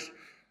enforced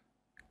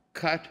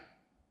cut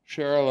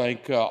Sri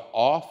Lanka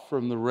off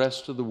from the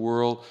rest of the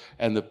world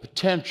and the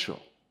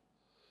potential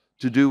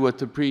to do what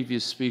the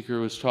previous speaker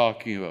was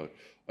talking about.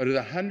 Out of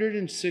the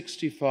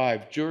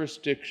 165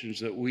 jurisdictions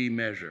that we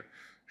measure,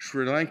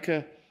 Sri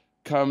Lanka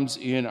comes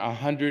in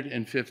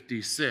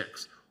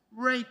 156,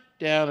 right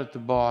down at the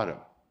bottom.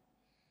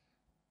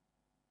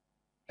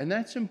 And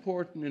that's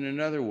important in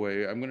another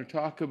way. I'm going to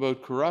talk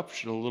about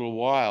corruption a little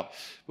while.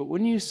 But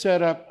when you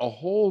set up a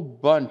whole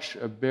bunch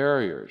of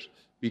barriers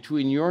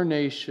between your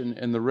nation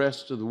and the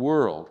rest of the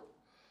world,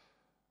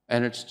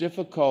 and it's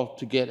difficult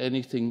to get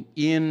anything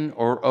in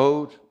or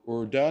out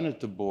or done at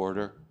the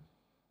border,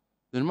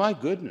 then my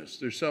goodness,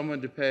 there's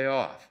someone to pay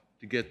off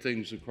to get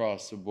things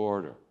across the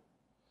border.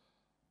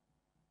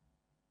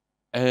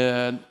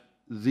 And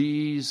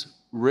these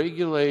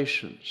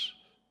regulations,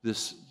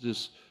 these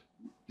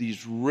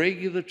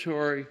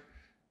regulatory,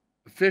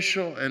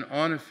 official and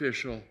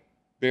unofficial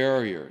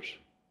barriers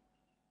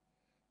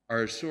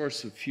are a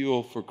source of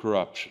fuel for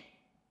corruption.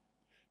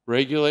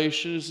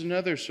 Regulation is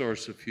another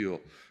source of fuel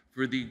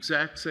for the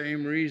exact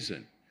same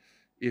reason.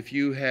 If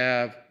you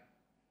have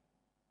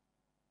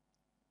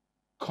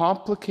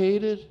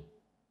complicated,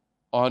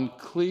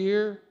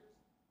 unclear,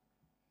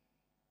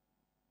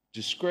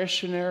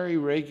 discretionary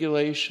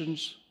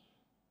regulations,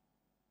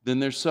 then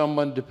there's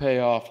someone to pay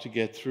off to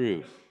get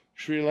through.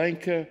 Sri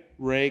Lanka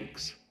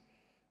ranks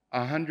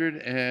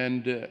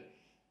 105th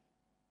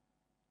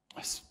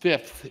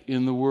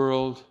in the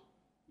world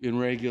in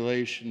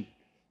regulation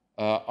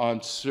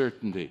on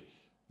certainty.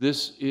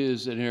 This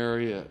is an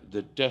area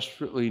that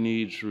desperately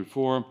needs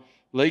reform.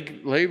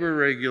 Labor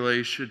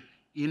regulation,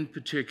 in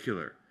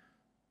particular,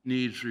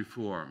 needs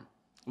reform.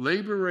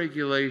 Labor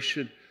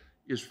regulation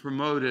is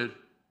promoted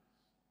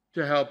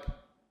to help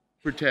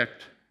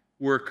protect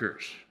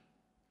workers.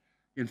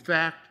 In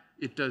fact,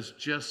 it does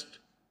just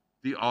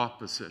the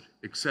opposite,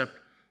 except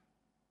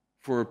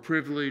for a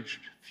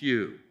privileged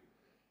few.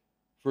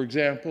 For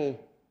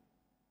example,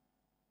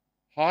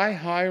 high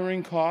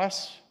hiring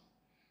costs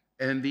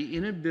and the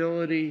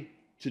inability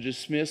to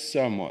dismiss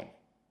someone.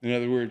 In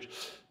other words,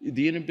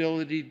 the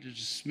inability to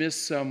dismiss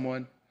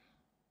someone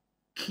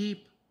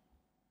keep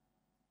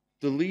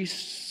the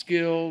least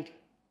skilled,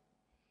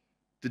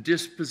 the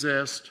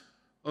dispossessed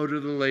out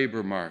of the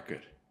labor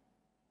market.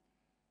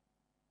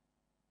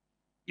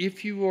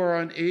 If you are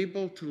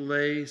unable to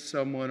lay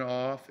someone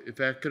off,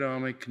 if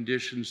economic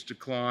conditions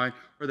decline,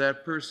 or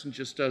that person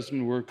just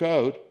doesn't work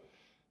out,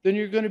 then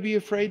you're going to be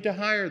afraid to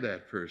hire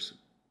that person.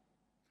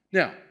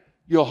 Now,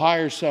 you'll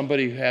hire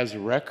somebody who has a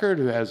record,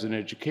 who has an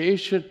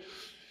education,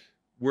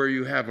 where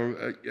you have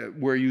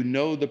where you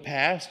know the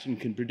past and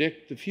can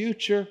predict the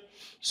future,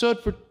 so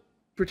it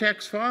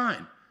protects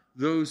fine.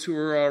 those who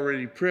are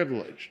already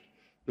privileged.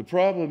 The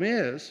problem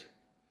is,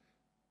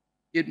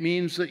 it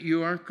means that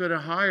you aren't going to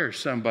hire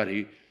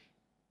somebody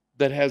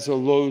that has a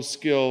low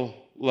skill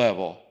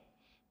level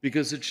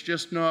because it's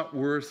just not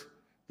worth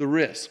the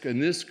risk.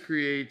 And this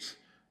creates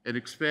an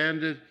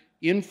expanded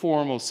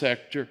informal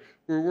sector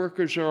where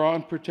workers are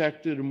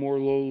unprotected and more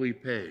lowly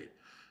paid.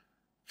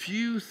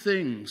 Few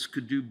things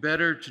could do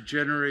better to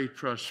generate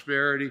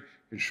prosperity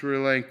in Sri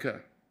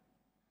Lanka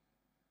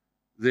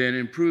than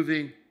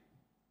improving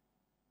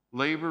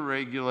labor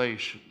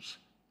regulations.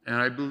 And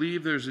I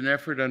believe there's an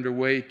effort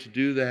underway to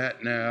do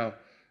that now.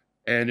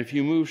 And if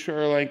you move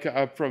Sri Lanka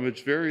up from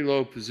its very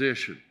low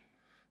position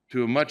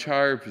to a much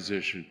higher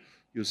position,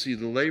 you'll see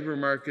the labor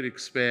market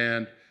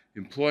expand,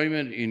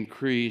 employment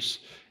increase,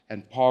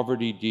 and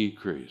poverty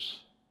decrease.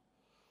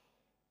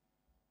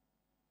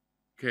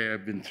 Okay,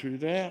 I've been through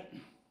that.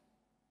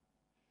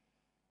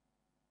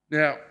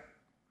 Now,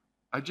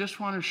 I just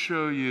want to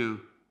show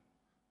you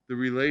the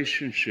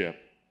relationship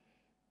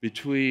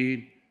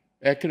between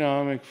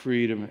economic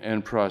freedom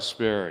and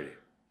prosperity.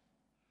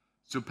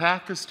 So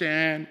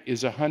Pakistan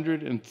is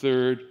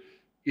 103rd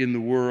in the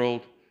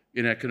world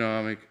in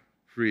economic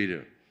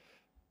freedom,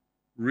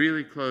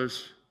 really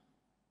close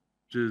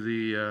to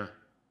the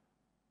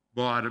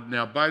bottom.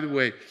 Now, by the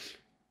way,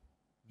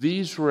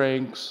 these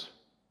ranks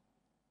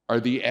are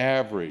the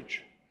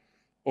average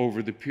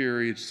over the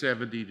period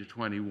 70 to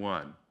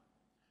 21.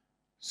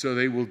 So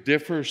they will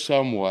differ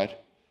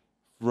somewhat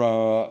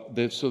from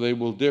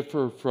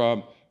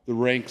the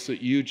ranks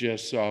that you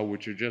just saw,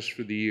 which are just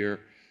for the year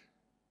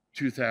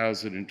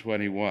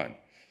 2021.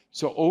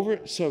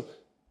 So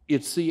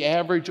it's the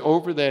average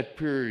over that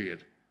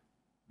period,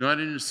 not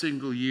in a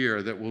single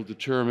year, that will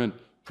determine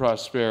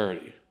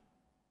prosperity.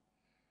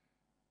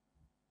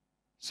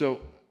 So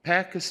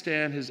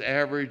Pakistan has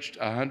averaged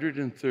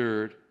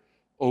 103rd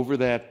over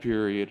that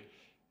period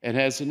and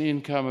has an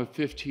income of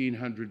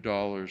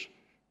 $1,500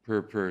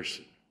 per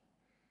person.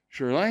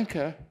 Sri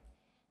Lanka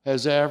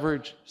has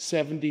averaged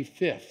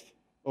 75th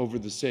over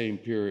the same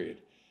period.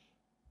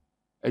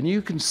 And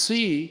you can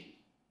see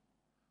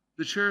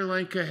that Sri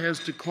Lanka has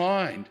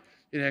declined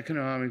in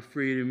economic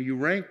freedom. You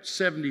ranked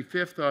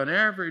 75th on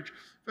average,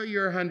 but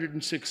you're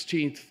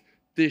 116th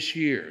this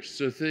year.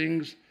 So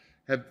things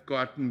have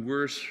gotten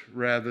worse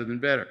rather than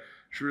better.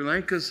 Sri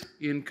Lanka's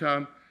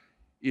income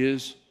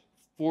is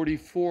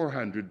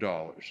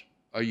 $4,400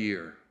 a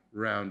year,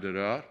 rounded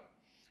out.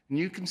 And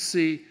you can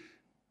see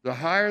the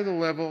higher the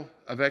level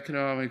of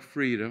economic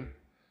freedom,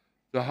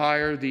 the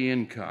higher the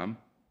income,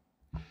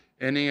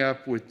 ending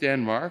up with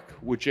Denmark,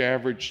 which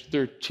averaged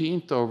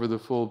 13th over the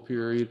full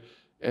period,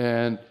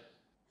 and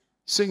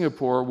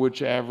Singapore,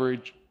 which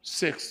averaged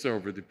 6th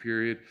over the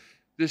period.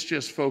 This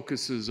just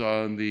focuses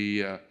on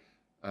the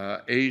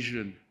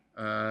Asian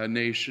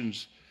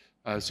nations,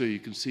 so you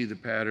can see the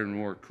pattern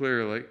more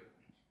clearly.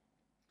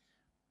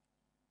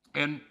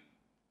 And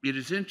it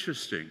is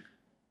interesting.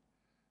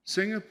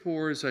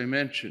 Singapore, as I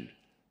mentioned,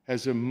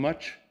 has a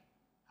much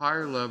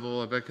higher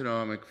level of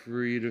economic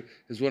freedom,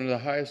 is one of the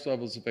highest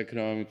levels of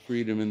economic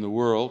freedom in the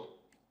world.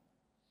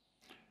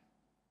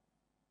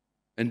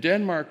 And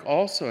Denmark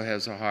also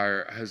has a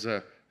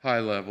high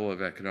level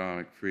of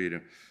economic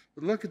freedom.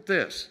 But look at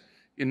this.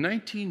 In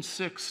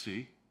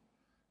 1960,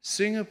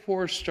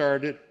 Singapore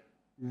started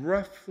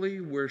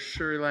roughly where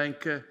Sri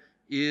Lanka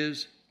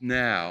is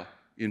now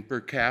in per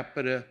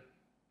capita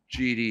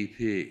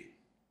GDP.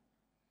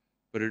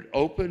 But it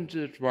opened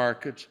its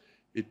markets.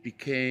 It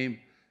became,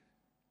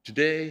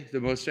 today, the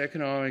most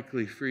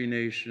economically free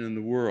nation in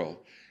the world.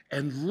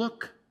 And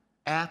look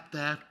at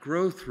that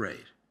growth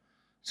rate.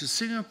 So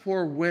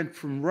Singapore went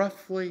from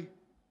roughly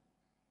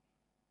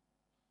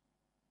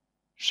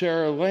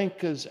Sri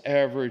Lanka's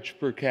average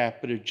per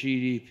capita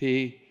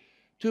GDP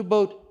to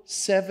about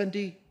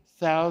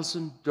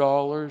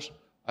 $70,000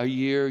 a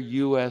year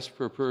US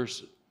per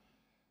person.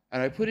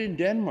 And I put in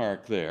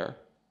Denmark there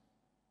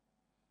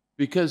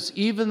because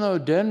even though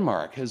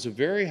Denmark has a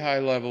very high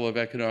level of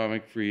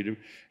economic freedom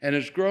and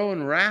is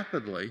growing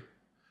rapidly,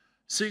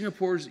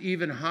 Singapore's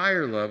even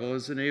higher level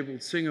has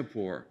enabled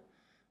Singapore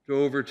to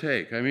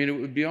overtake. I mean, it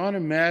would be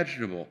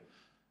unimaginable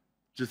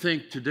to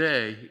think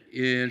today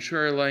in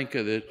Sri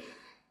Lanka that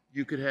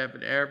you could have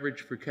an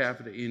average per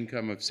capita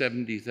income of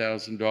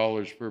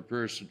 $70,000 per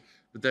person.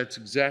 But that's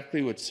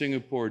exactly what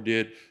Singapore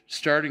did,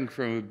 starting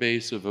from a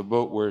base of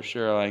about where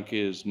Sri Lanka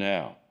is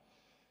now.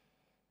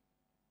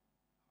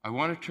 I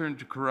want to turn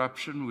to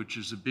corruption, which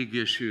is a big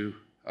issue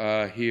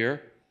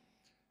here.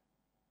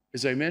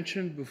 As I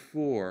mentioned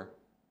before,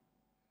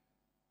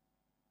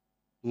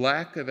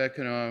 lack of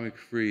economic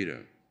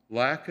freedom,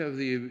 lack of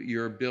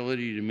your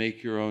ability to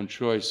make your own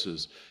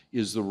choices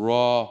is the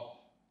raw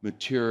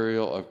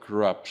material of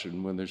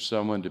corruption when there's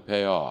someone to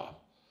pay off.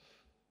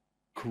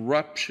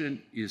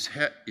 Corruption is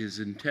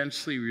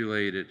intensely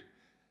related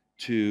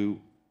to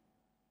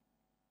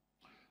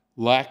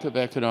lack of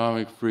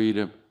economic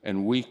freedom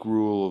and weak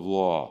rule of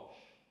law.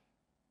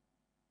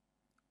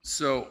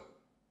 So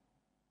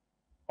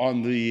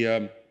on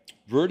the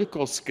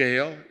vertical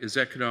scale is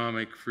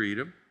economic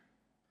freedom,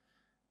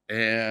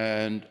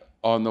 And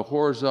on the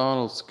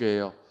horizontal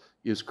scale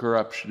is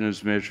corruption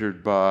as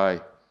measured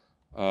by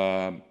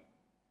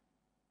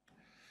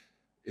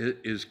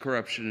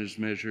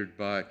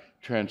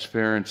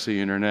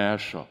Transparency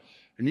International.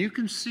 And you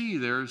can see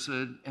there's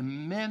an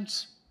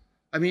immense,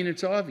 I mean,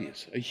 it's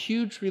obvious, a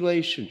huge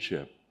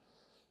relationship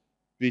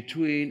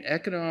between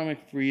economic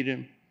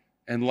freedom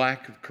and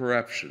lack of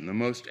corruption. The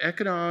most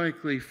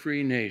economically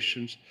free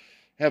nations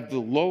have the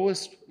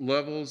lowest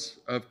levels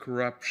of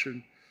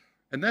corruption,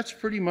 and that's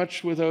pretty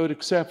much without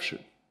exception.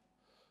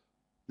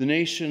 The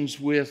nations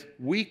with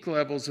weak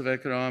levels of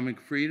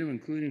economic freedom,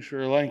 including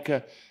Sri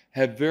Lanka,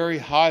 have very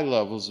high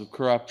levels of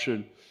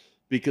corruption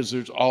because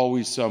there's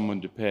always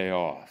someone to pay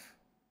off.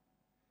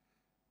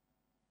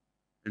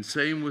 And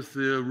same with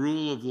the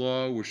rule of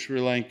law, where Sri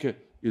Lanka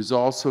is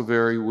also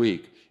very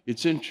weak.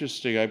 It's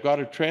interesting, I've got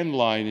a trend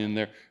line in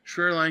there.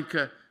 Sri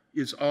Lanka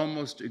is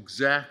almost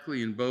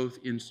exactly in both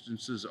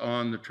instances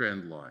on the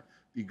trend line.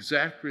 The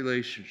exact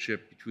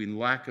relationship between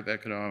lack of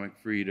economic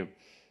freedom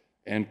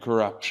and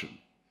corruption.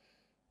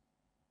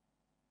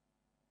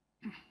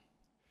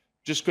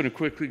 Just going to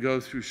quickly go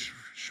through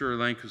Sri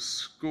Lanka's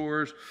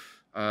scores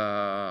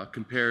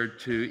compared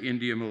to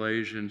India,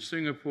 Malaysia, and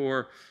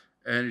Singapore.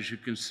 And as you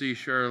can see,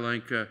 Sri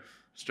Lanka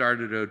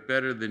started out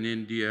better than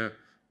India,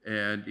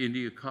 and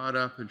India caught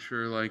up, and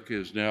Sri Lanka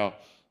is now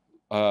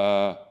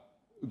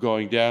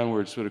going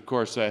downwards. But of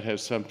course, that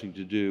has something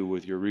to do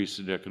with your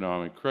recent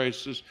economic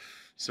crisis,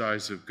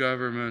 size of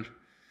government,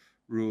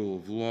 rule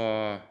of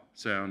law,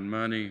 sound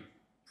money,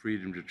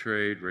 freedom to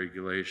trade,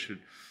 regulation,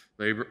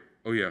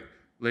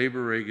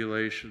 labor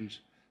regulations,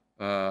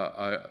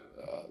 a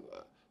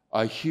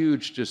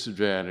huge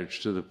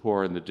disadvantage to the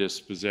poor and the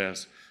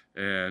dispossessed,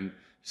 and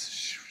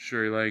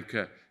Sri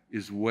Lanka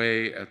is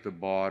way at the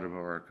bottom of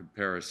our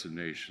comparison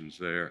nations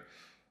there.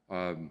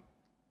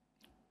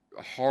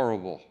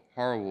 Horrible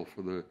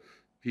for the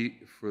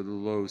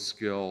low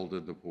skilled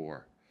and the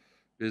poor.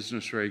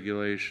 Business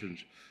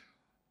regulations.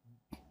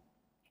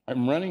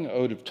 I'm running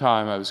out of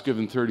time. I was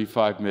given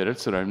 35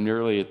 minutes and I'm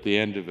nearly at the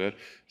end of it.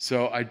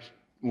 So I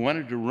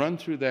wanted to run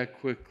through that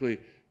quickly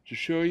to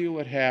show you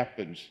what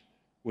happens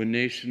when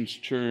nations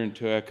turn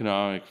to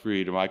economic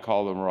freedom. I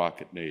call them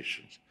rocket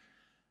nations.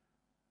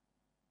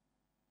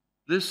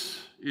 This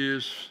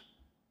is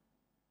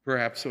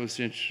perhaps most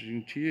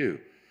interesting to you.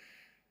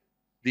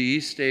 The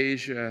East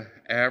Asia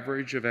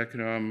average of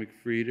economic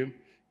freedom,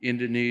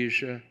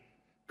 Indonesia,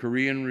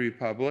 Korean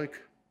Republic,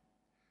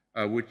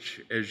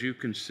 which, as you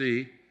can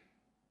see,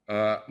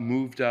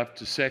 moved up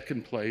to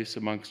second place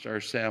amongst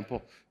our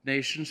sample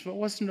nations, but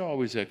wasn't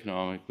always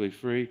economically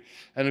free.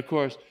 And of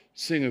course,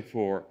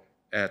 Singapore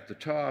at the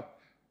top.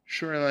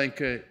 Sri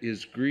Lanka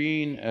is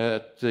green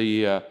at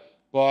the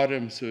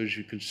bottom, so as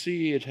you can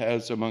see, it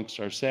has amongst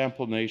our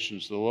sample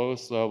nations the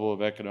lowest level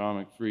of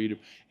economic freedom,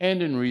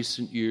 and in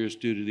recent years,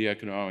 due to the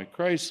economic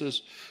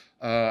crisis,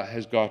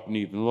 has gotten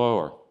even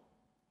lower.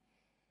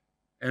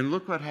 And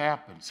look what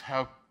happens,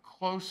 how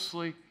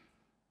closely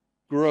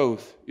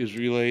growth is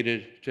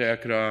related to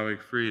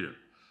economic freedom.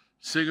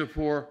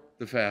 Singapore,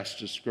 the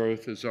fastest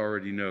growth, as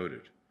already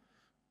noted.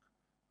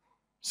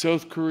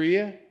 South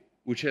Korea,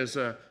 which has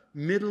a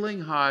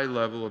middling high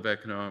level of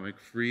economic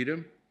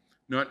freedom,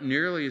 not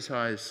nearly as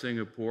high as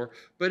Singapore,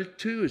 but it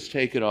too has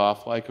taken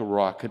off like a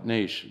rocket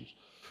nation.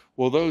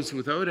 Well, those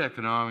without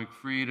economic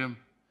freedom,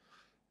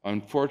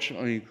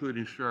 unfortunately,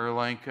 including Sri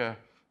Lanka,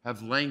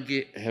 have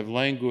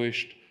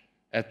languished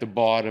at the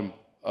bottom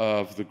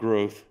of the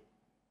growth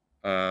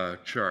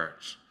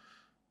charts.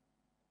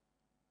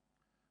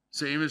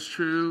 Same is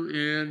true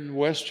in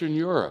Western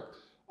Europe.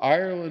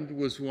 Ireland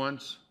was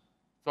once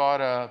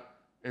thought of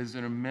as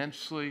an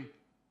immensely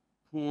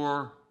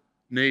poor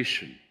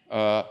nation.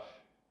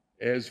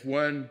 As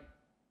one,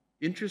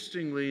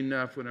 interestingly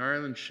enough, when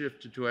Ireland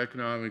shifted to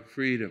economic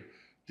freedom,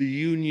 the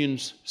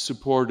unions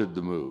supported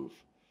the move.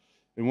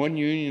 And one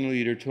union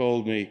leader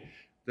told me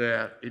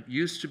that it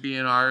used to be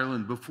in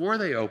Ireland, before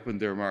they opened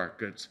their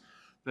markets,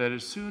 that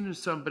as soon as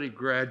somebody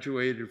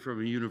graduated from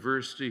a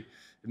university,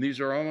 and these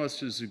are almost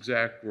his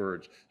exact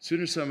words, as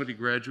soon as somebody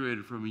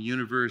graduated from a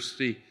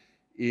university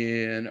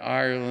in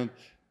Ireland,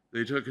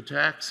 they took a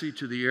taxi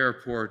to the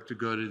airport to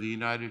go to the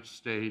United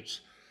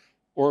States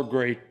or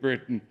Great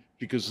Britain,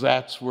 because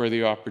that's where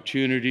the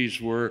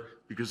opportunities were,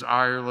 because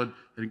Ireland,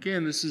 and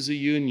again, this is a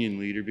union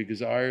leader,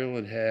 because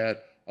Ireland had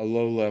a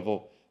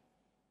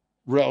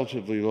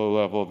relatively low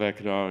level of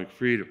economic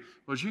freedom.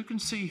 Well, as you can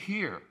see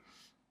here,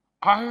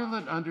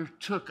 Ireland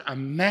undertook a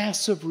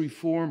massive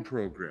reform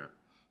program,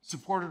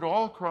 supported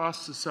all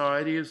across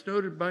society, as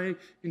noted by,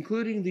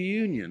 including the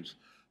unions,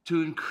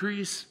 to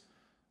increase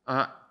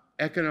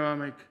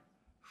economic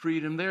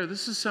freedom there.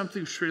 This is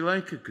something Sri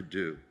Lanka could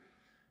do.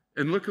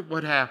 And look at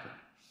what happened.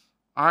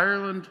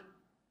 Ireland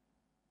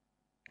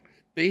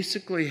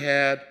basically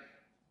had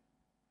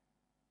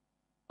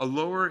a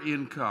lower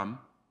income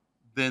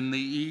than the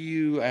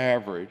EU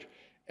average,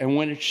 and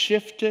when it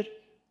shifted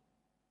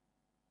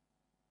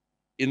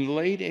in the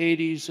late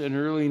 80s and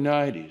early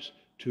 90s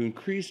to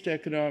increased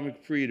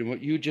economic freedom,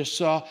 what you just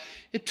saw,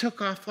 it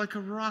took off like a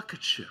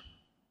rocket ship.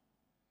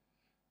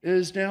 It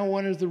is now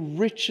one of the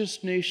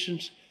richest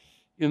nations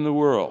in the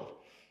world.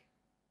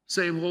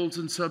 Same holds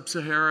in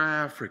sub-Saharan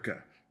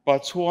Africa.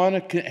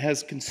 Botswana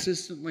has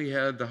consistently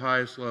had the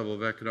highest level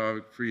of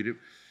economic freedom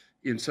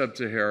in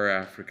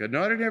sub-Saharan Africa.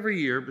 Not in every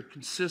year, but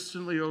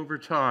consistently over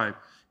time,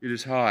 it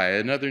is high.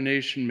 Another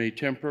nation may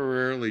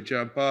temporarily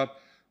jump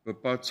up,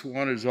 but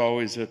Botswana is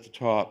always at the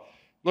top.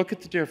 Look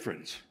at the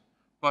difference.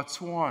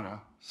 Botswana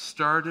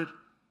started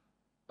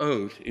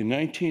out in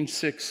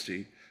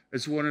 1960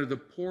 as one of the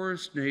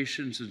poorest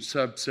nations in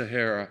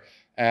sub-Saharan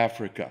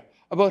Africa,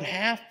 about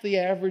half the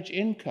average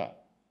income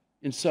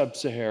in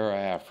sub-Saharan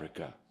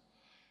Africa.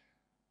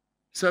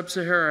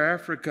 Sub-Saharan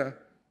Africa,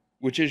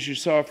 which as you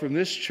saw from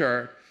this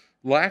chart,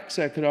 lacks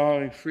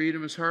economic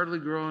freedom, is hardly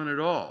growing at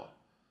all.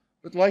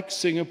 But like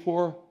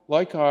Singapore,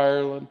 like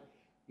Ireland,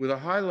 with a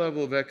high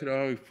level of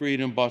economic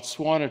freedom,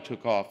 Botswana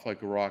took off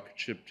like a rocket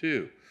ship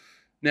too.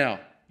 Now,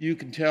 you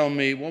can tell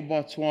me, well,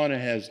 Botswana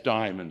has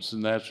diamonds,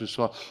 and that's just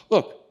why.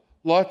 Look,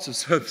 lots of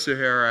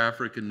sub-Saharan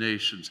African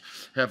nations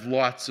have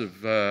lots of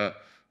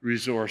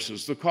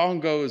resources. The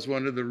Congo is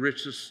one of the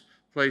richest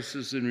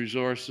places in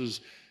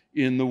resources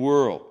in the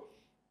world.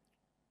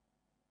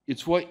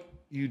 It's what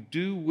you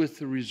do with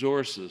the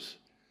resources,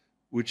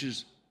 which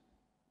is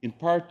in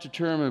part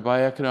determined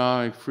by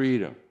economic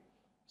freedom.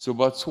 So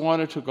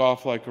Botswana took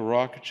off like a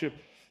rocket ship.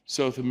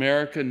 South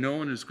America, no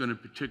one is going to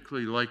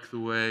particularly like the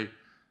way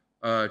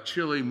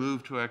Chile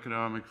moved to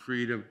economic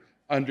freedom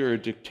under a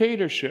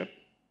dictatorship.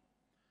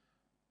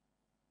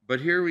 But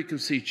here we can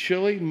see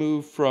Chile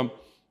move from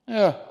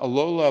a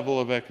low level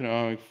of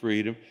economic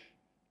freedom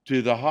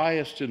to the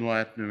highest in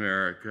Latin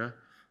America,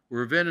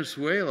 where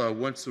Venezuela,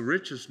 once the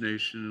richest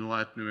nation in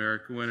Latin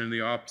America, went in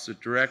the opposite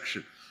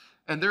direction.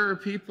 And there are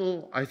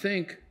people, I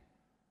think,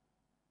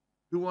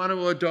 who want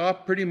to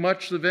adopt pretty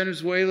much the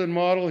Venezuelan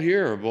model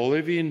here,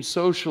 Bolivian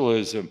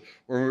socialism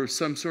or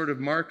some sort of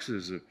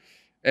Marxism.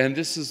 And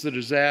this is the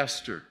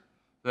disaster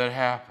that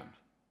happened.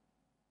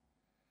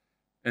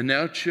 And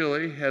now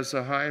Chile has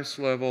the highest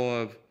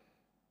level of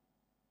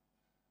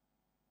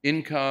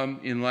income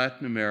in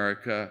Latin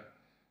America,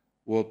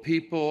 while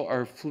people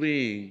are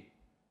fleeing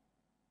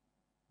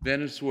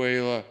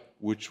Venezuela,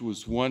 which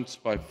was once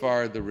by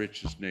far the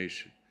richest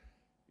nation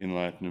in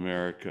Latin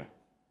America.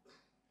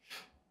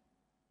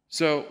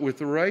 So with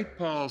the right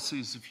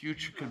policies, the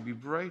future could be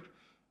bright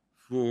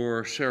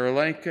for Sri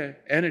Lanka,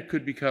 and it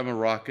could become a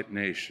rocket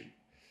nation.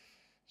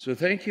 So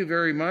thank you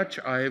very much.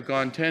 I have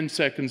gone 10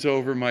 seconds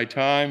over my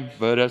time,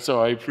 but so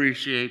I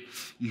appreciate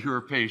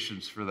your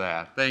patience for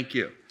that. Thank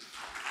you.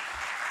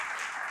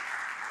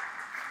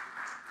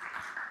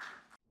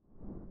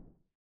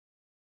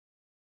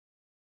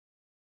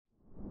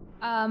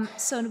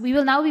 So we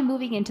will now be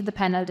moving into the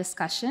panel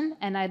discussion,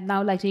 and I'd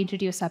now like to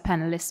introduce our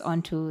panelists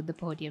onto the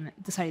podium,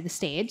 the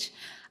stage.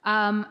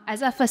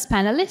 As our first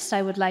panelist,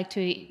 I would like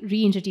to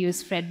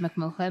reintroduce Fred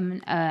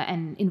McMahon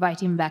and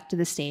invite him back to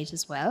the stage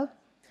as well.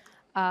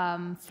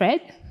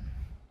 Fred,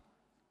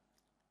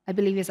 I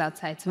believe he's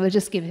outside, so we'll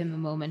just give him a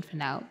moment for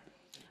now.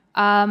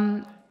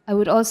 I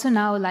would also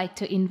now like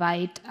to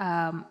invite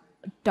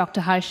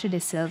Dr. Harsha de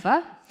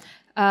Silva,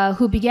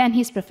 who began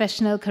his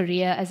professional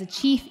career as a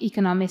chief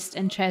economist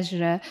and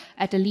treasurer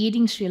at a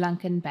leading Sri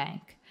Lankan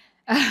bank.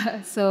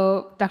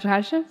 So, Dr.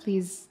 Harsha,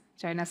 please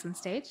join us on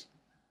stage.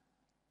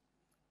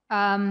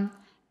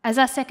 As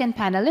our second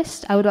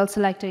panelist, I would also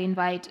like to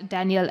invite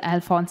Daniel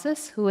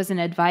Alphonsus, who was an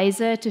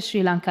advisor to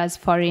Sri Lanka's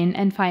foreign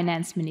and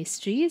finance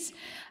ministries.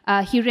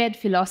 He read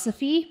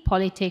philosophy,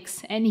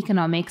 politics, and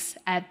economics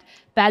at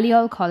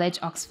Balliol College,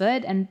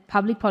 Oxford, and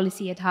public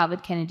policy at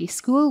Harvard Kennedy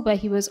School, where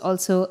he was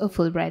also a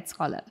Fulbright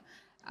scholar.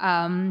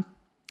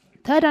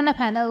 Third on our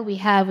panel, we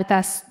have with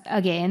us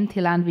again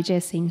Thilan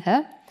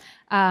Wijesinghe.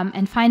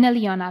 And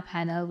finally on our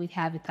panel, we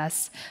have with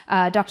us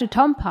Dr.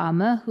 Tom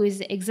Palmer, who is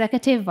the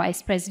Executive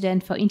Vice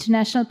President for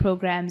International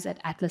Programs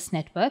at Atlas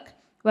Network,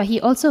 where he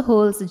also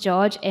holds the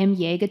George M.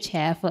 Yeager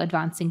Chair for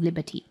Advancing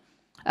Liberty.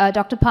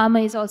 Dr.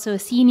 Palmer is also a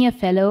Senior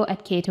Fellow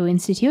at Cato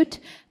Institute,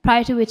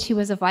 prior to which he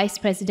was a Vice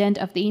President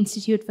of the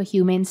Institute for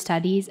Humane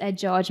Studies at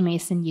George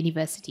Mason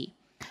University.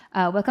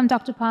 Welcome,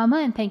 Dr. Palmer,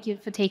 and thank you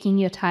for taking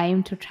your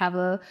time to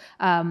travel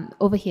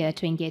over here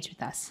to engage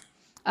with us.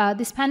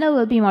 This panel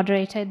will be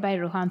moderated by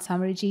Rohan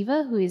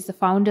Samarajiva, who is the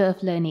founder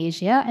of Learn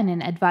Asia and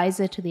an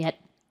advisor to the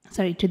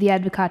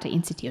Advocata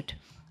Institute.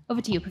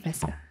 Over to you,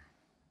 Professor.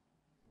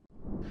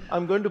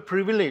 I'm going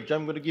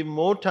to give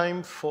more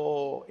time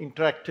for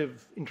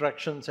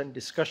interactions and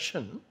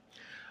discussion.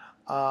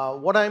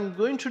 What I'm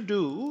going to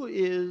do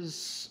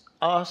is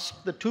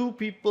ask the two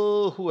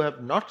people who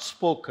have not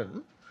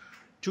spoken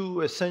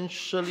to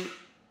essentially,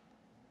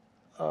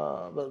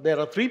 well, there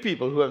are three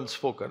people who haven't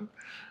spoken,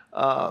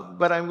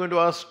 but I'm going to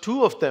ask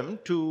two of them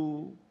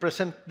to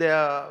present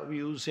their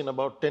views in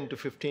about 10 to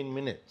 15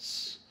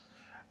 minutes.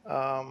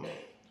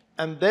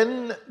 And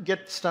then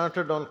get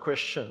started on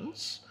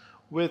questions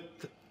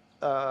with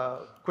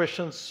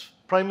questions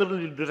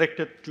primarily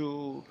directed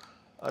to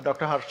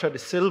Dr. Harsha de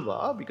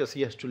Silva, because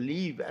he has to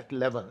leave at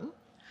 11.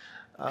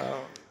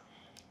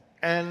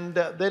 And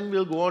then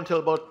we'll go on till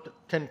about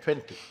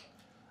 10:20.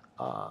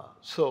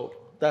 So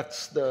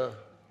that's the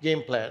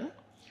game plan.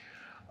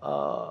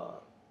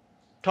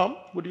 Tom,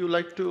 would you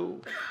like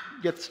to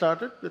get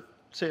started with,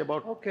 say,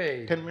 about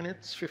 10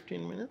 minutes,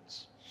 15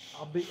 minutes?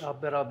 I'll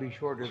bet I'll be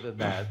shorter than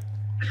that.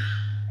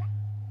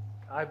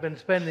 I've been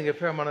spending a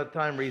fair amount of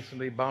time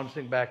recently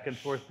bouncing back and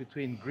forth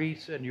between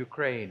Greece and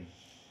Ukraine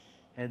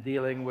and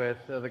dealing with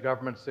the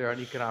governments there on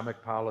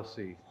economic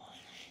policy.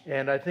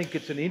 And I think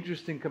it's an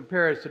interesting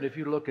comparison. If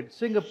you look at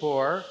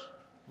Singapore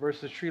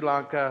versus Sri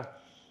Lanka,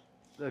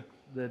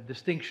 the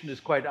distinction is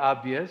quite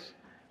obvious,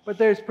 but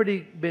there's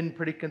been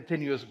pretty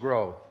continuous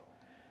growth.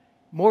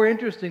 More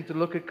interesting to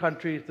look at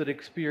countries that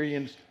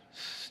experienced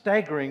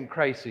staggering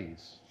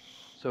crises.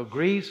 So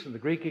Greece and the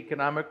Greek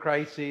economic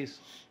crises,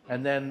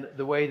 and then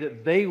the way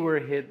that they were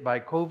hit by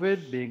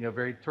COVID, being a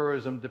very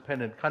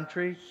tourism-dependent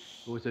country.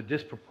 It was a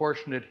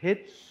disproportionate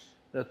hit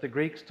that the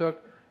Greeks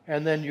took.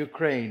 And then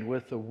Ukraine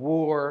with the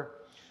war,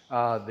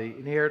 the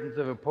inheritance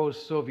of a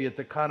post-Soviet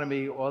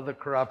economy, all the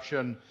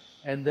corruption,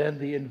 and then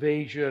the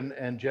invasion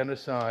and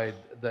genocide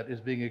that is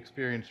being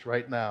experienced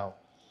right now.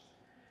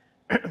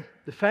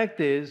 The fact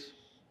is,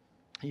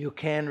 you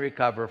can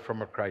recover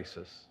from a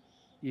crisis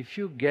if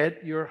you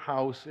get your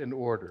house in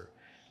order.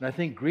 And I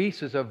think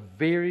Greece is a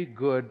very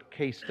good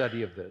case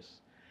study of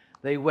this.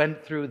 They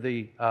went through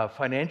the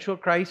financial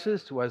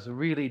crisis, was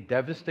really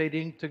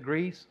devastating to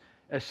Greece,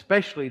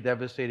 especially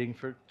devastating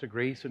to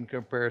Greece in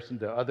comparison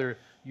to other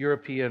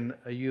European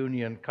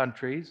Union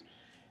countries.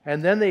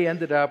 And then they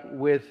ended up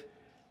with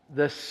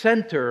the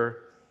center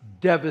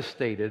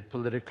devastated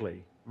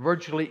politically,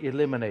 virtually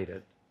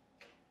eliminated.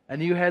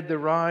 And you had the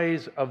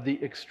rise of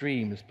the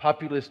extremes,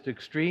 populist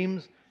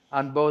extremes,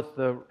 on both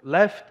the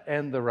left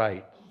and the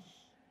right.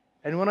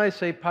 And when I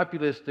say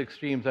populist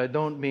extremes, I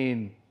don't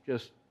mean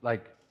just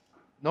like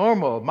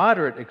normal,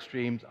 moderate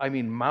extremes. I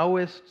mean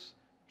Maoists,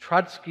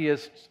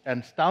 Trotskyists,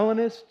 and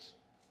Stalinists,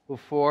 who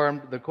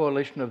formed the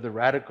coalition of the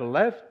radical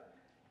left,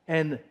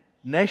 and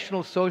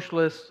National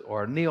Socialists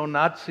or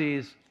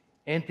neo-Nazis,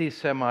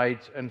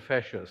 anti-Semites, and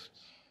fascists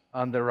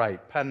on the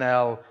right,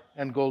 Panel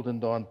and Golden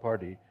Dawn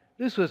Party.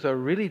 This was a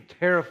really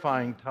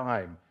terrifying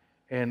time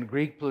in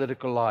Greek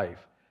political life,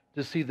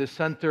 to see the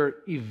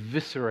center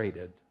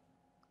eviscerated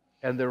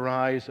and the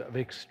rise of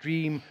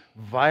extreme,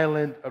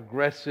 violent,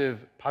 aggressive,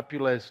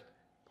 populist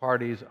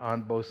parties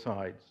on both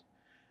sides.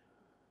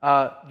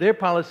 Their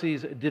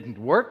policies didn't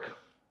work.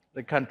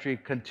 The country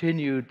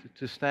continued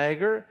to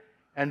stagger.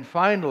 And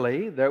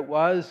finally, there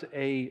was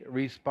a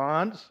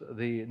response.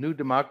 The New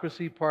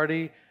Democracy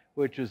Party,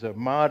 which is a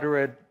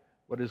moderate,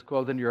 what is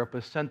called in Europe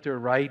a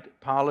center-right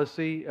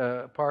policy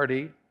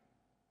party,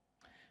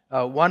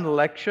 won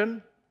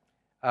election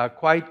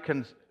quite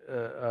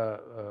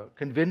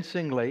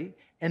convincingly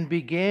and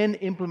began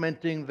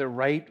implementing the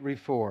right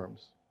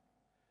reforms.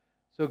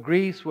 So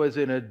Greece was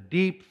in a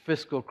deep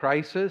fiscal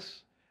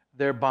crisis.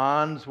 Their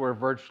bonds were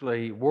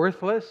virtually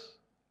worthless,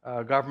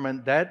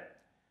 government debt,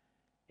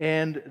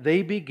 and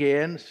they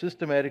began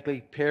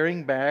systematically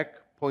paring back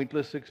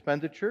pointless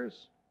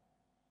expenditures.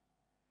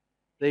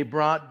 They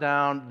brought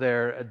down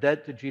their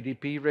debt to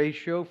GDP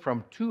ratio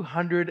from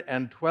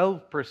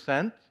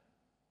 212%,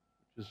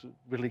 which is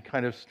really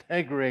kind of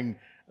staggering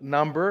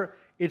number.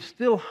 It's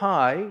still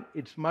high.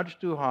 It's much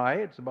too high.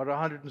 It's about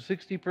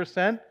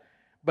 160%.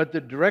 But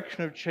the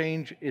direction of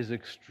change is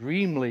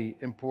extremely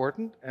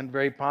important and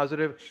very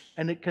positive,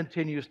 and it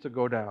continues to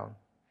go down.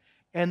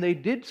 And they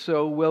did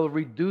so while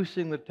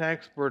reducing the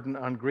tax burden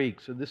on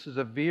Greeks. So this is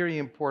a very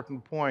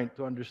important point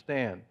to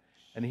understand.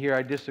 And here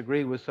I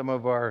disagree with some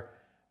of our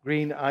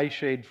green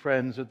eye-shade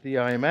friends at the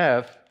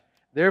IMF.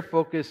 Their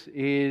focus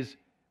is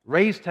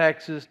raise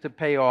taxes to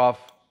pay off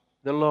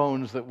the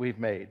loans that we've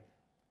made.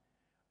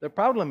 The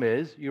problem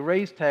is, you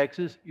raise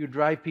taxes, you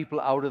drive people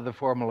out of the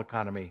formal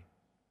economy.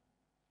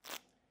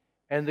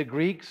 And the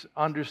Greeks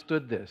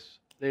understood this.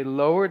 They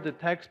lowered the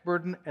tax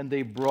burden and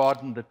they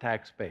broadened the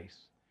tax base.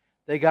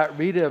 They got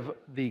rid of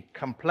the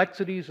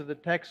complexities of the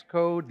tax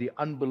code, the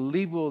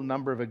unbelievable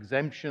number of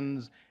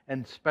exemptions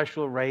and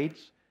special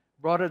rates,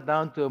 brought it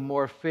down to a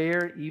more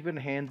fair,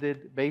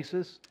 even-handed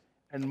basis,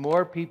 and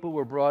more people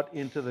were brought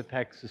into the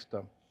tax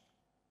system.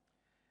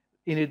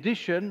 In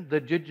addition,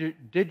 the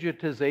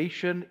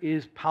digitization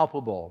is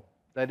palpable.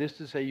 That is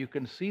to say, you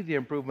can see the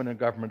improvement in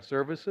government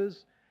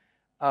services.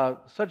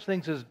 Such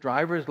things as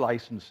driver's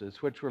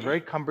licenses, which were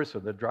very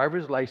cumbersome. The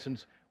driver's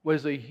license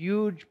was a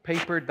huge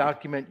paper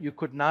document you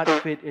could not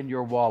fit in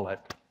your wallet.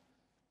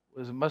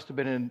 It must have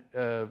been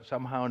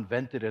somehow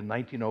invented in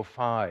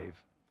 1905.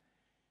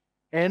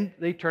 And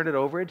they turned it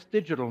over. It's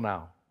digital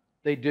now.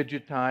 They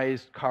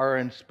digitized car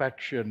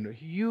inspection, a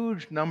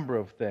huge number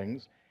of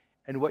things.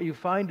 And what you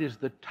find is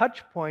the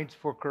touch points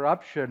for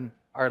corruption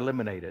are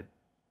eliminated.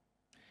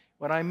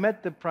 When I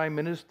met the Prime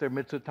Minister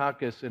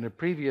Mitsotakis in a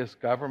previous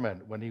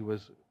government, when he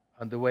was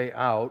on the way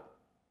out,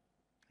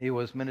 he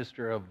was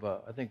Minister of,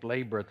 I think,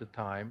 Labor at the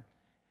time,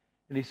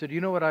 and he said,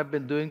 "You know what I've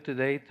been doing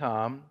today,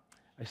 Tom?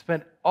 I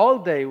spent all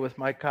day with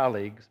my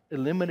colleagues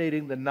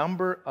eliminating the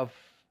number of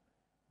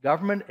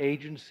government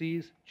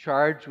agencies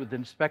charged with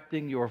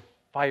inspecting your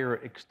fire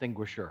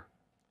extinguisher.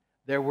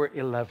 There were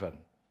 11.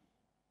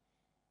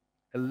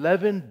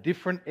 11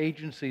 different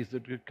agencies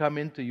that could come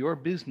into your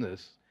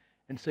business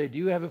and say, do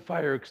you have a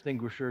fire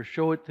extinguisher?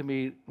 Show it to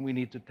me, we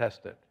need to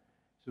test it.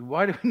 So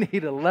why do we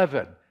need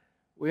 11?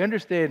 We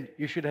understand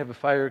you should have a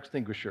fire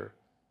extinguisher,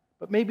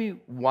 but maybe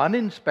one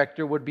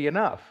inspector would be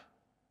enough.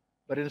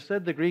 But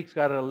instead the Greeks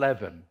got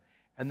 11,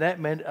 and that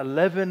meant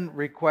 11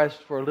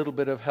 requests for a little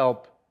bit of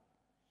help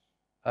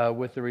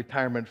with the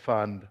retirement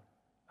fund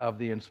of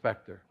the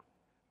inspector.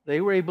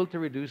 They were able to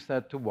reduce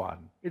that to one.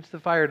 It's the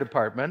fire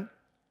department.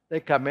 They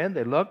come in,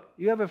 they look,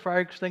 you have a fire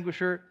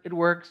extinguisher, it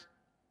works,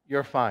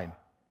 you're fine.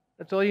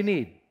 That's all you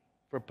need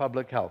for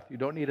public health. You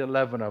don't need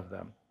 11 of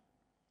them.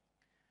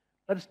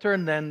 Let's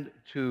turn then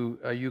to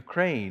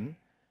Ukraine,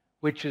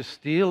 which is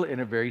still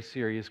in a very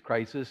serious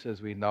crisis,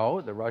 as we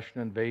know. The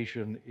Russian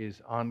invasion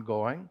is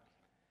ongoing.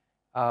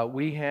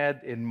 We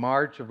had in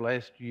March of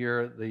last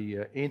year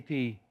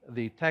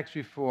the Tax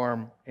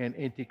Reform and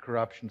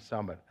Anti-Corruption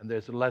Summit, and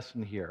there's a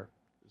lesson here.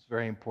 It's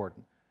very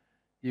important.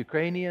 The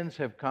Ukrainians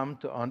have come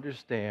to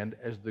understand,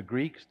 as the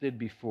Greeks did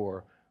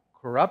before,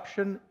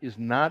 corruption is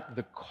not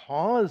the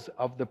cause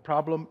of the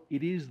problem,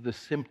 it is the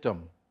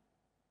symptom.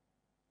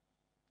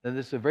 And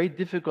this is a very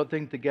difficult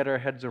thing to get our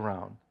heads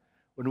around.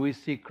 When we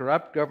see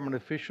corrupt government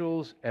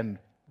officials and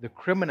the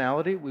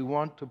criminality, we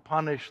want to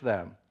punish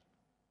them.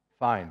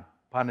 Fine,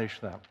 punish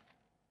them.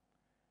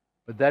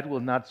 But that will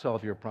not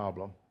solve your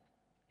problem.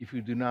 If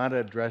you do not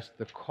address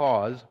the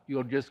cause,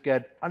 you'll just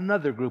get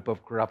another group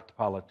of corrupt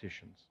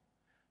politicians.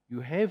 You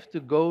have to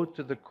go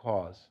to the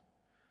cause.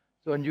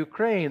 So in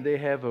Ukraine, they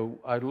have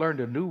I learned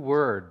a new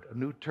word, a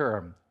new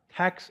term,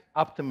 tax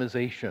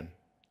optimization.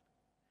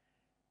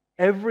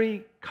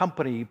 Every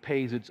company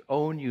pays its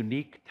own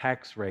unique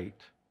tax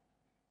rate.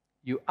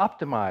 You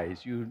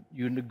optimize,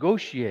 you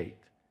negotiate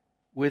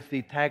with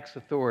the tax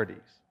authorities.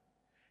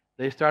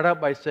 They start out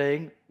by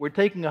saying, we're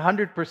taking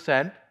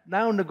 100%,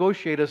 now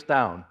negotiate us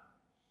down.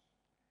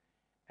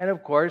 And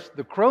of course,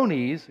 the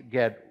cronies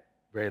get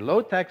very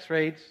low tax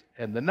rates,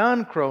 and the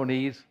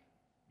non-cronies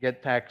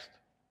get taxed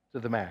to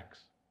the max.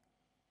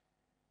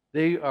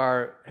 They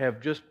have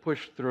just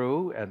pushed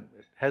through, and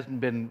it hasn't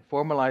been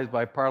formalized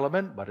by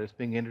Parliament, but it's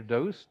being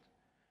introduced,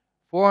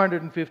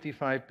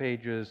 455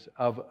 pages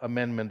of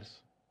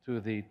amendments to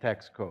the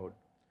tax code.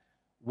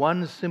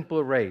 One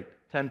simple rate,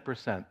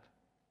 10%.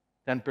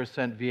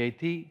 10%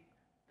 VAT,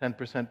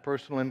 10%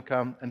 personal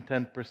income, and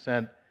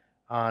 10%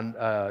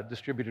 on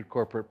distributed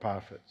corporate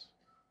profits.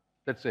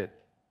 That's it.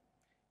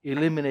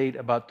 Eliminate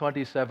about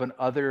 27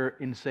 other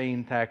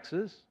insane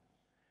taxes,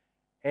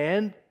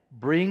 and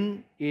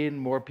bring in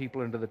more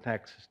people into the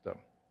tax system.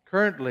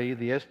 Currently,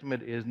 the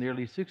estimate is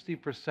nearly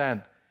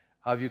 60%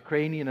 of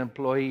Ukrainian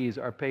employees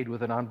are paid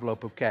with an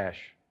envelope of cash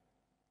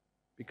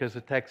because the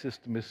tax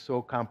system is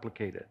so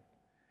complicated.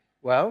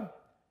 Well,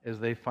 as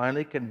they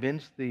finally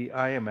convinced the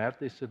IMF,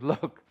 they said,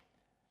 look,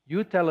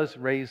 you tell us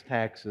raise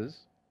taxes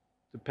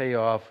to pay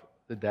off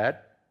the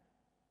debt,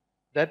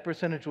 that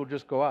percentage will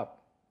just go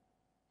up.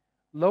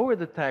 Lower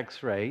the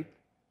tax rate,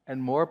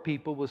 and more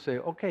people will say,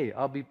 okay,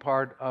 I'll be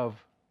part of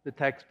the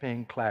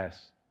tax-paying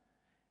class.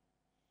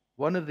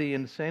 One of the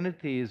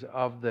insanities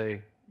of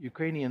the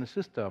Ukrainian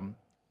system,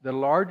 the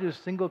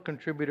largest single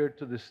contributor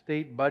to the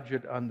state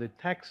budget on the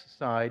tax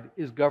side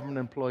is government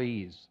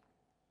employees.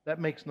 That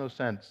makes no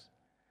sense.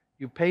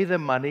 You pay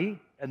them money,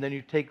 and then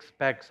you take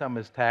back some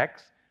as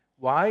tax.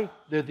 Why?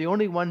 They're the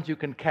only ones you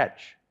can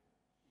catch,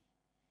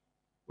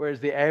 whereas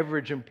the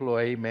average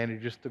employee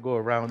manages to go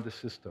around the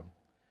system.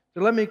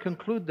 So let me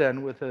conclude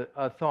then with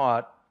a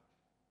thought.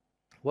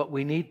 What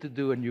we need to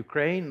do in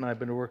Ukraine, and I've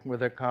been working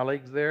with our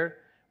colleagues there,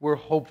 we're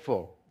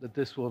hopeful that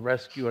this will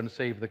rescue and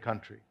save the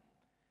country.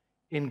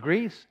 In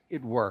Greece,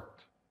 it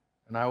worked.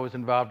 And I was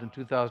involved in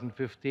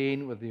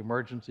 2015 with the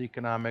Emergency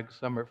Economic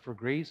Summit for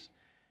Greece.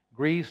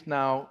 Greece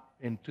now,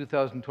 in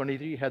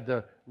 2023, had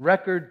the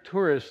record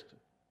tourist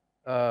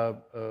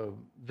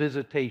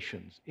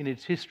visitations in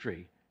its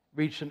history,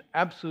 reached an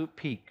absolute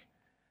peak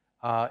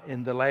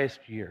in the last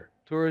year.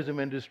 Tourism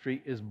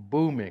industry is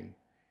booming.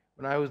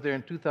 When I was there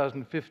in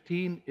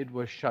 2015, it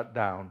was shut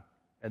down.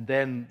 And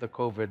then the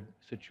COVID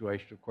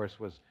situation, of course,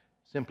 was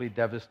simply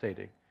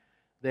devastating.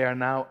 They are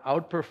now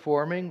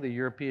outperforming the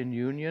European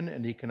Union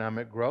in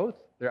economic growth.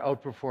 They're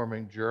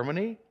outperforming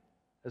Germany,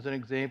 as an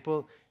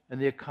example. And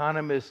The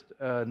Economist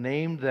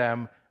named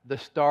them the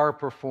star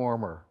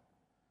performer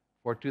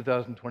for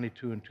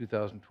 2022 and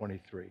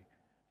 2023.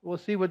 We'll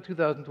see what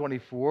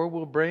 2024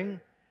 will bring,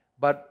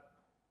 but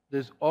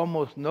there's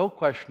almost no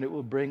question it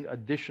will bring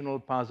additional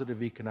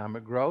positive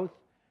economic growth,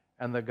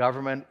 and the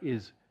government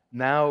is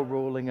now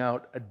rolling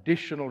out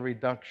additional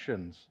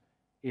reductions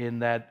in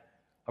that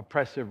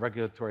oppressive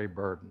regulatory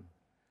burden.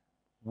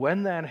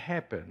 When that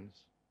happens,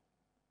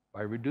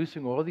 by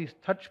reducing all these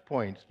touch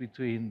points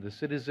between the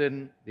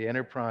citizen, the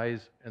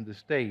enterprise, and the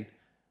state,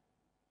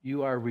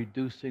 you are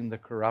reducing the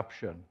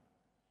corruption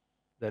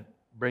that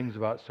brings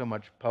about so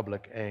much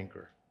public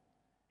anger.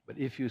 But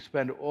if you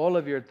spend all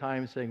of your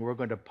time saying we're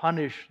going to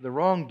punish the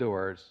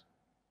wrongdoers,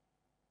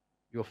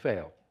 you'll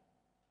fail,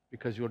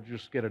 because you'll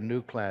just get a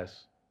new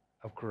class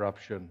of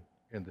corruption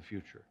in the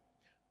future.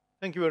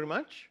 Thank you very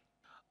much.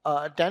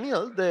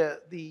 Daniel,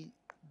 the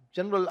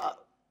general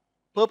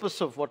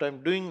purpose of what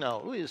I'm doing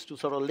now is to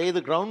sort of lay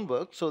the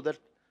groundwork so that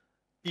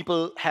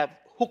people have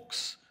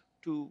hooks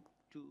to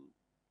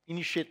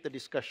initiate the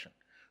discussion.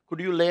 Could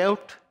you lay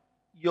out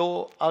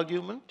your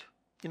argument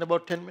in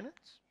about 10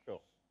 minutes? Sure.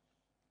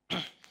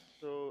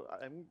 So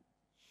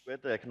we're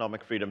at the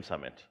Economic Freedom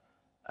Summit,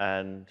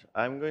 and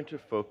I'm going to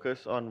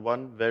focus on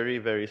one very,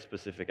 very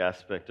specific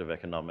aspect of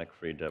economic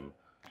freedom,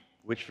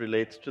 which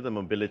relates to the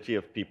mobility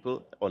of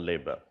people or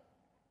labor.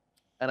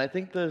 And I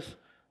think there's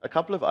a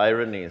couple of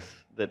ironies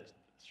that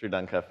Sri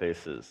Lanka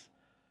faces,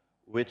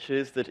 which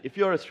is that if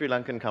you're a Sri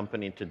Lankan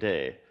company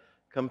today,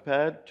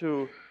 compared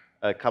to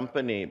a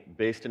company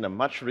based in a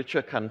much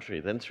richer country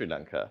than Sri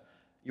Lanka,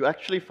 you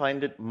actually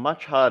find it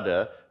much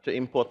harder to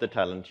import the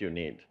talent you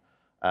need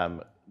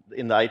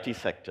in the IT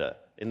sector,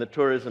 in the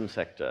tourism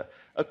sector.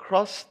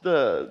 Across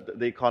the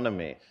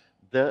economy,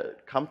 the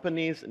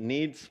companies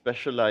need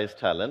specialized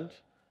talent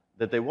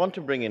that they want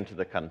to bring into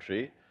the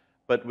country,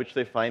 but which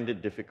they find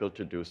it difficult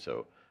to do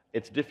so.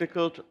 It's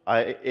difficult,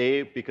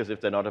 A, because if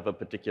they're not of a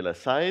particular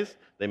size,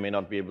 they may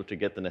not be able to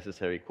get the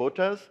necessary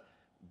quotas.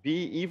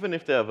 B, even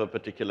if they're of a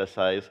particular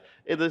size,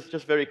 it is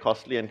just very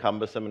costly and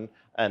cumbersome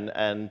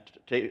and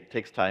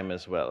takes time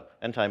as well,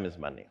 and time is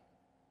money.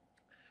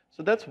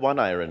 So that's one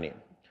irony.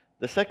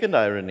 The second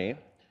irony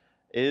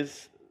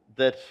is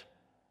that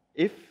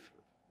if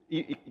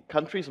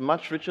countries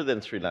much richer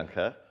than Sri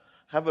Lanka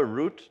have a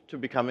route to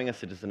becoming a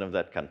citizen of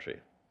that country.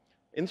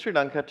 In Sri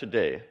Lanka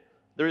today,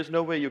 there is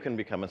no way you can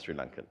become a Sri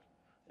Lankan.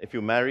 If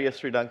you marry a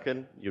Sri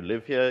Lankan, you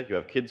live here, you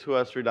have kids who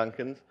are Sri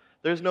Lankans,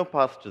 there is no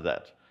path to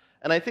that.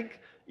 And I think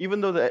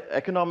even though the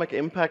economic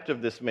impact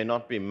of this may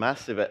not be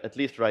massive, at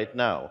least right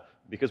now,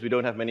 because we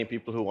don't have many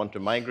people who want to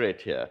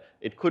migrate here,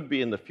 it could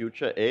be in the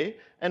future, A,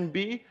 and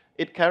B,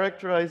 it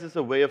characterizes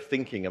a way of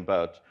thinking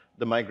about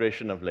the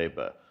migration of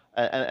labor.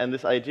 And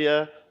this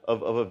idea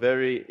of a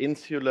very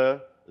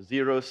insular,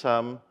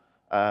 zero-sum,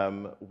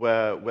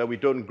 where we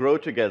don't grow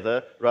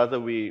together, rather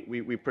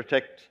we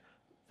protect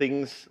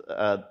things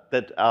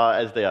that are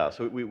as they are.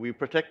 So we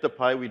protect the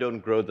pie, we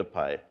don't grow the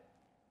pie.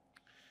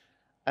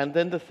 And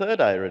then the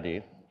third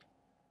irony,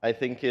 I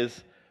think,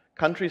 is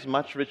countries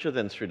much richer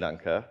than Sri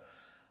Lanka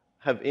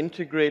have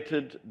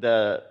integrated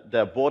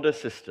their border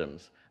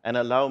systems and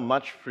allow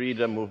much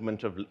freer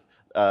movement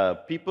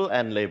of people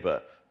and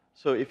labor.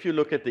 So if you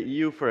look at the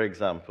EU, for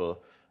example,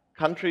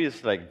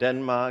 countries like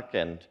Denmark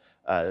and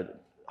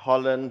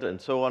Holland and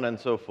so on and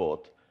so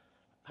forth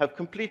have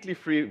completely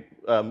free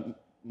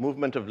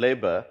movement of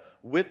labor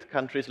with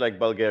countries like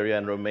Bulgaria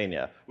and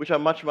Romania, which are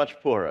much, much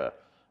poorer.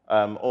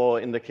 Or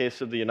in the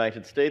case of the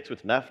United States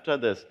with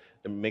NAFTA,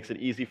 it makes it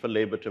easy for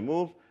labor to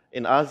move.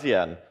 In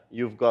ASEAN,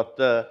 you've got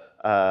the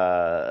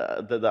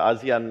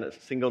ASEAN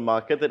single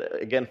market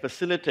that, again,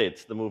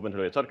 facilitates the movement of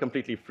labor. It's not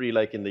completely free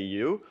like in the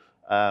EU,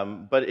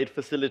 but it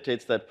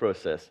facilitates that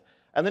process.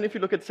 And then if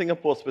you look at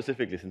Singapore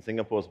specifically, since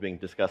Singapore is being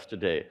discussed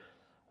today,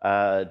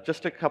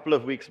 just a couple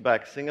of weeks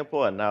back,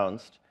 Singapore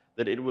announced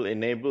that it will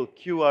enable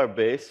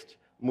QR-based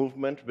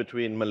movement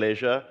between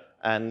Malaysia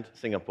and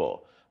Singapore.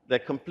 They're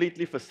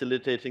completely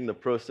facilitating the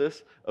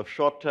process of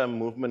short-term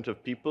movement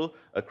of people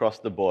across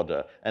the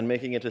border and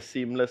making it as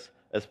seamless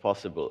as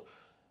possible.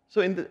 So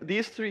in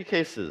these three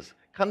cases,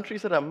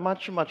 countries that are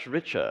much, much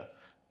richer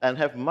and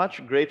have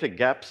much greater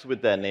gaps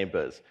with their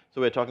neighbors.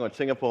 So we're talking about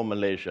Singapore,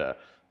 Malaysia,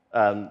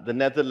 the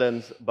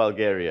Netherlands,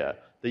 Bulgaria,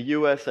 the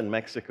US and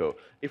Mexico.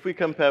 If we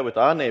compare with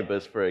our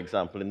neighbors, for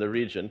example, in the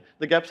region,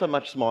 the gaps are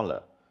much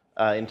smaller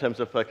in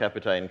terms of per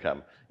capita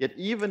income. Yet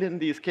even in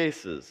these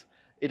cases,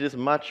 it is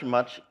much,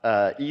 much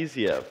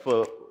easier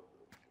for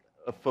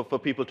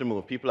people to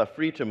move. People are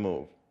free to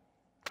move.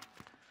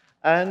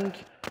 And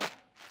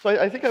so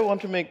I think I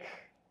want to make,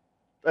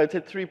 I'd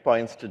say, 3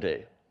 points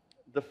today.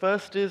 The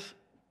first is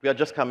we are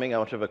just coming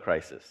out of a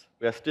crisis.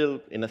 We are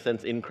still, in a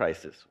sense, in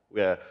crisis.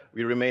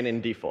 We remain in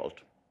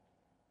default.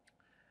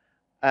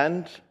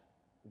 And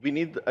we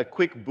need a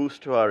quick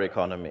boost to our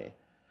economy.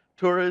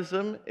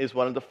 Tourism is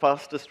one of the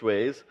fastest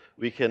ways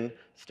we can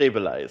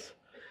stabilize.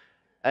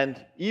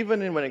 And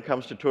even when it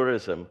comes to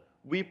tourism,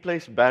 we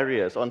place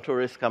barriers on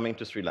tourists coming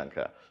to Sri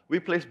Lanka. We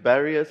place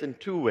barriers in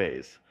 2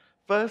 ways.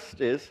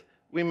 First is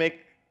we make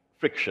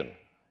friction.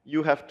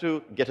 You have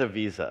to get a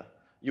visa.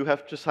 You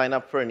have to sign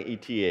up for an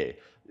ETA.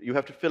 You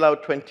have to fill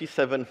out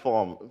 27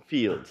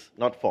 fields,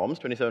 not forms,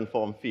 27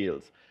 form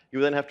fields.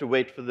 You then have to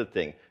wait for the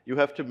thing. You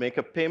have to make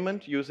a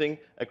payment using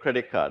a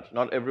credit card.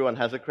 Not everyone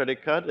has a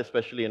credit card,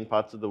 especially in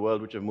parts of the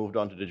world which have moved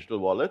on to digital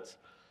wallets.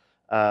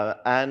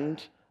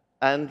 And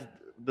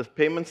the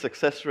payment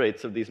success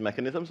rates of these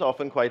mechanisms are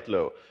often quite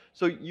low.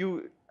 So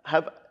you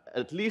have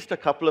at least a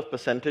couple of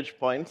percentage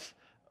points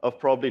of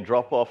probably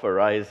drop-off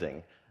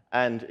arising.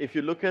 And if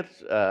you look at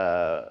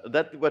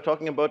that, we're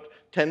talking about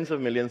tens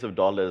of millions of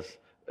dollars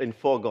in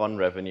foregone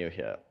revenue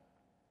here.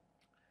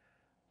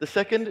 The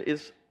second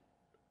is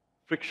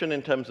friction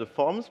in terms of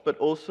forms, but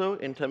also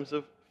in terms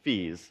of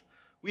fees.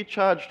 We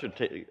charge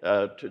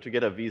to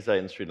get a visa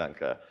in Sri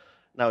Lanka.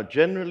 Now,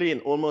 generally, in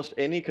almost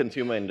any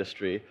consumer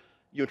industry,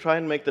 you try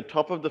and make the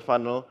top of the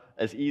funnel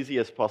as easy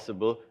as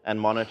possible and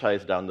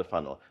monetize down the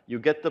funnel. You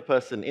get the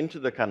person into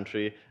the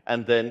country,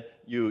 and then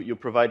you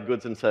provide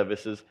goods and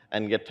services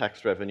and get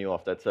tax revenue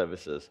off that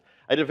services.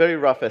 I did a very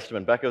rough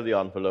estimate, back of the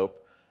envelope.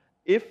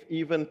 If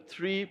even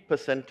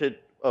 3%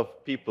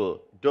 of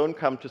people don't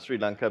come to Sri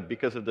Lanka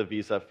because of the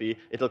visa fee,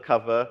 it'll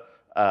cover,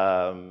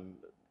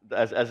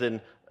 as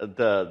in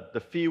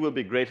the fee will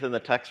be greater than the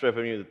tax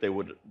revenue that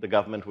the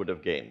government would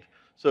have gained.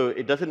 So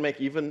it doesn't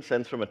make even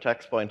sense from a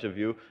tax point of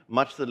view,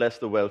 much less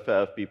the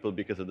welfare of people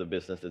because of the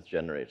business that's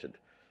generated.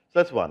 So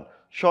that's one.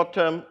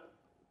 Short-term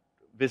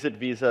visit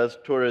visas,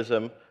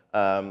 tourism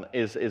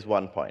is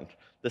one point.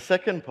 The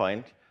second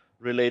point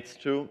relates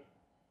to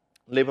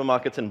labor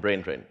markets and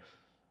brain drain.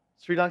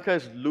 Sri Lanka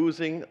is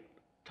losing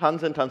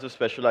tons and tons of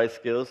specialized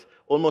skills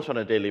almost on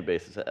a daily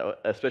basis,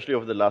 especially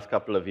over the last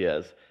couple of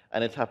years,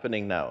 and it's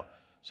happening now.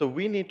 So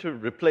we need to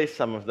replace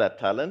some of that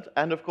talent,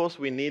 and of course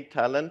we need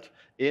talent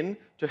in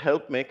to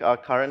help make our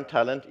current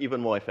talent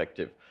even more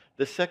effective.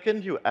 The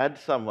second you add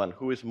someone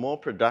who is more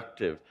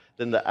productive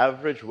than the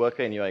average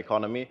worker in your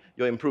economy,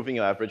 you're improving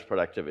your average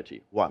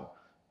productivity, one.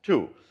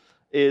 Two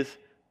is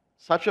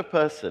such a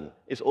person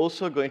is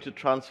also going to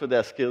transfer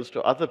their skills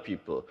to other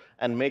people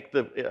and make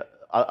the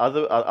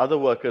other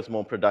workers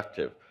more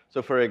productive.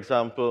 So for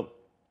example,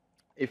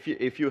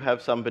 if you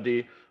have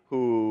somebody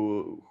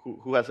who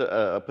has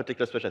a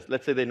particular specialist,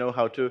 let's say they know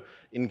how to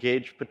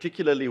engage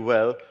particularly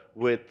well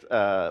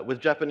with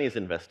Japanese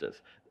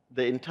investors.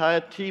 The entire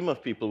team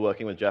of people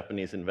working with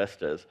Japanese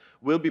investors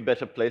will be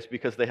better placed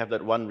because they have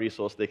that one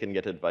resource they can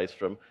get advice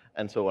from,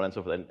 and so on and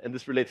so forth. And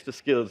this relates to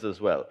skills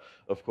as well,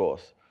 of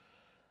course.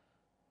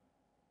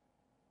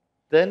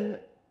 Then,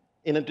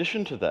 in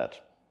addition to that,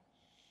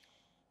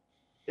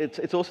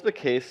 it's also the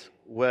case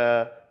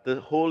where the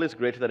whole is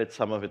greater than its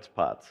sum of its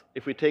parts.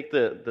 If we take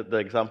the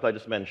example I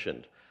just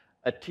mentioned,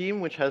 a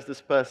team which has this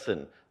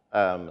person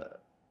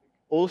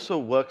also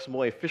works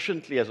more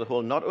efficiently as a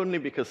whole, not only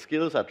because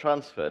skills are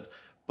transferred,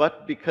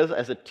 but because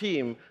as a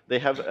team, they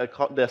have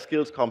their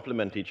skills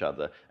complement each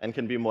other and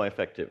can be more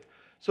effective.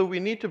 So we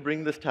need to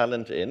bring this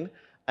talent in,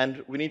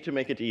 and we need to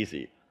make it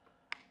easy.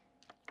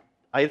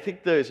 I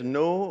think there is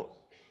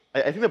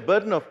I think the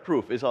burden of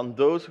proof is on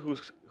those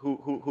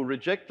who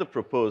reject the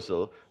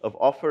proposal of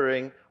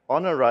offering,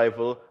 on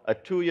arrival, a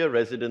 2-year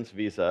residence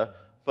visa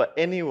for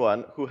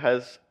anyone who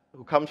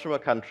comes from a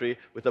country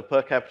with a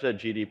per capita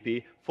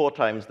GDP 4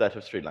 times that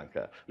of Sri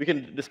Lanka. We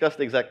can discuss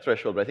the exact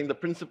threshold, but I think the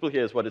principle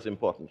here is what is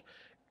important.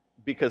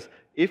 Because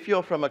if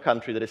you're from a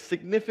country that is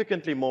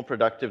significantly more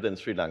productive than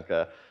Sri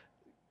Lanka,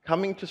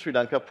 coming to Sri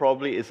Lanka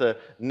probably is a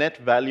net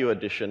value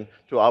addition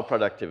to our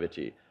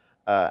productivity.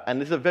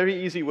 And it's a very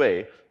easy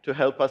way to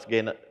help us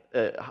gain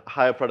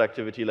higher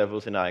productivity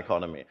levels in our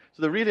economy.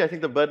 So really, I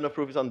think the burden of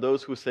proof is on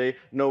those who say,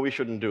 no, we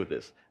shouldn't do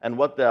this, and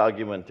what their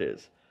argument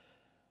is.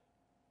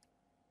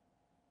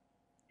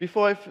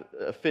 Before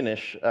I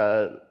finish,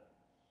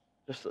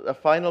 just a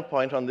final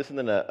point on this, and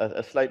then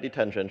a slightly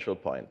tangential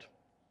point,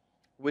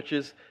 which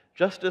is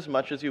just as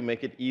much as you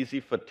make it easy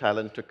for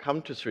talent to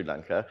come to Sri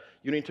Lanka,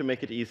 you need to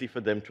make it easy for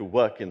them to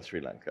work in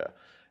Sri Lanka.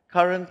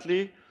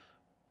 Currently,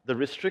 the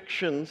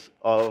restrictions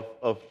of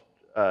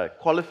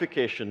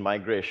qualification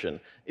migration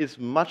is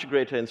much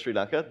greater in Sri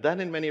Lanka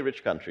than in many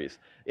rich countries.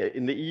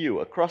 In the EU,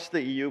 across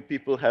the EU,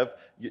 people have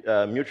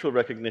mutual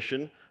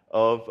recognition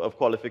of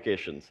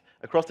qualifications.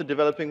 Across the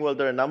developing world,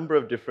 there are a number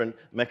of different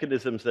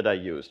mechanisms that are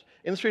used.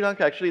 In Sri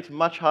Lanka, actually, it's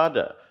much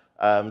harder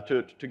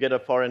to get a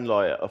foreign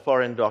lawyer, a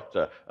foreign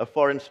doctor, a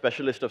foreign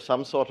specialist of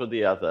some sort or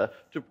the other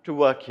to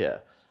work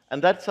here.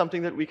 And that's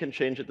something that we can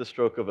change at the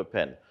stroke of a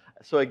pen.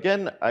 So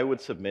again, I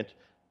would submit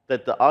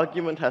that the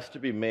argument has to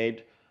be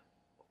made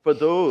for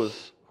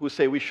those who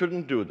say we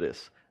shouldn't do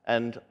this.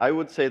 And I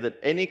would say that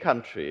any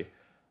country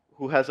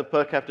who has a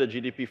per capita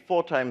GDP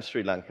 4 times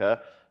Sri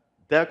Lanka,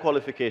 their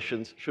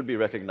qualifications should be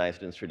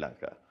recognized in Sri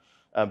Lanka.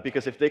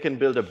 Because if they can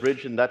build a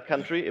bridge in that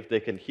country, if they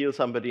can heal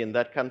somebody in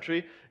that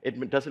country,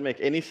 it doesn't make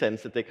any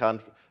sense that they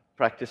can't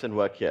practice and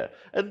work here.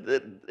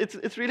 And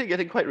it's really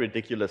getting quite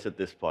ridiculous at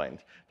this point,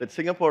 that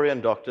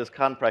Singaporean doctors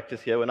can't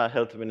practice here when our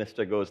health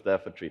minister goes there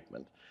for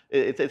treatment.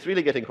 It's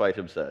really getting quite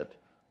absurd.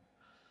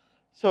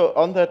 So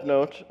on that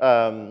note,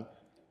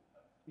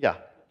 yeah,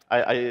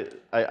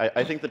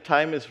 I think the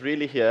time is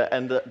really here,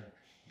 and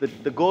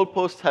the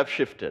goalposts have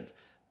shifted.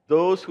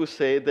 Those who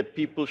say that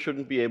people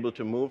shouldn't be able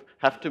to move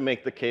have to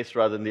make the case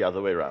rather than the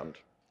other way around.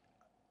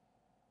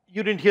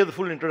 You didn't hear the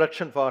full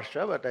introduction for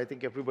Harsha, but I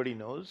think everybody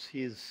knows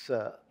he's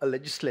a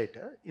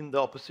legislator in the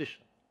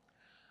opposition.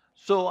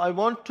 So I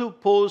want to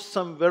pose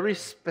some very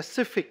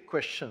specific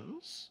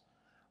questions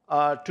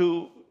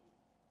to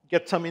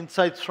get some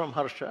insights from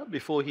Harsha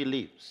before he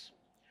leaves.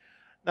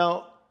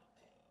 Now,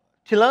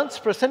 Thilan's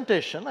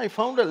presentation, I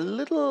found a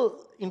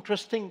little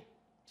interesting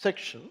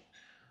section.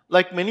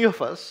 Like many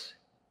of us,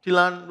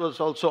 Thilan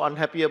was also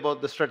unhappy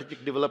about the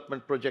strategic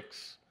development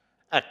projects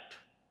Act.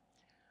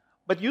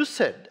 But you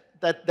said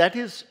that that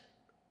is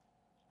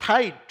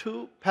tied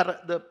to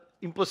the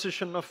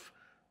imposition of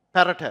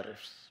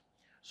para-tariffs.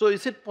 So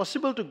is it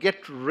possible to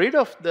get rid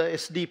of the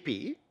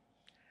SDP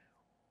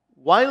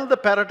while the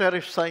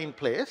para-tariffs are in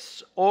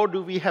place, or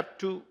do we have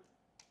to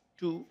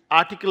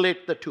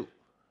articulate the two?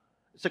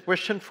 It's a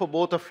question for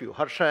both of you,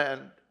 Harsha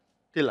and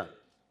Thilan.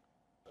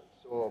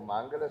 So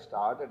Mangala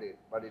started it,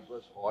 but it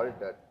was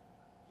halted.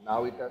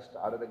 Now it has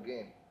started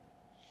again.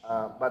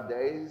 But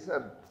there is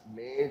a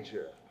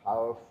major,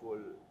 powerful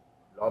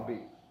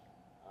lobby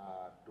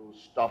to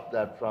stop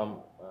that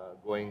from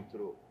going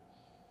through.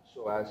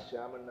 So as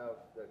chairman of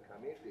the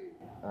committee,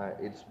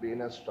 it's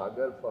been a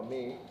struggle for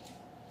me,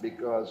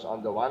 because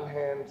on the one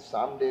hand,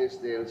 some days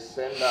they'll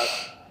send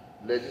us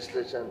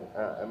legislation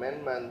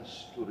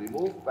amendments to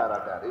remove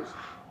para-tariffs.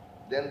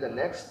 Then the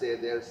next day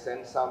they'll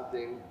send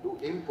something to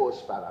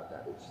impose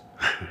para-tariffs.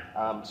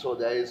 So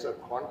there is a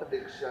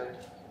contradiction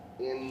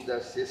in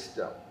the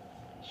system.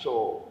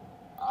 So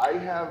I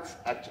have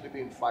actually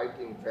been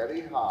fighting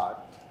very hard,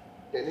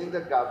 telling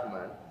the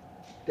government,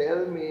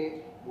 tell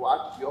me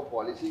what your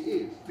policy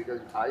is.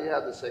 Because I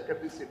have the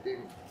secretary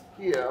sitting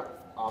here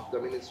of the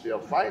Ministry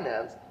of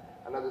Finance,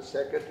 another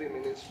secretary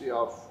Ministry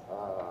of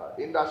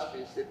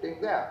Industry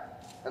sitting there.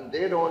 And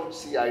they don't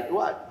see eye to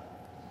eye.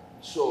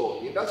 So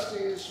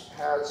industries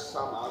has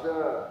some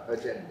other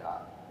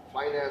agenda,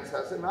 finance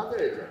has another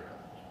agenda.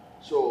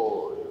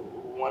 So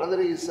one of the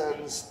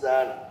reasons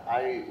that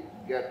I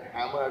get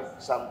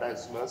hammered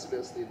sometimes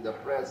mercilessly in the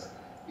press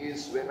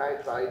is when I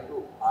try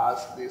to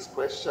ask these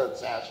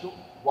questions as to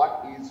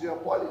what is your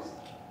policy.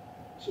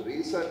 So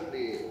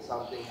recently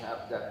something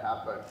that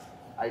happened,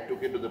 I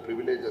took it to the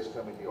Privileges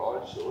Committee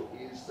also,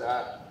 is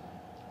that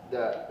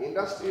the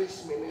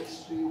Industries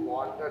Ministry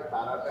wanted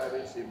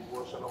para-tariffs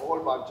imposed on a whole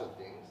bunch of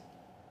things,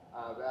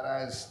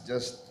 whereas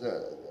just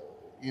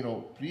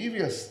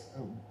previous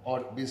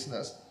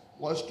business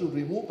was to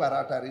remove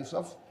para-tariffs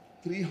of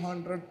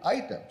 300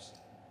 items.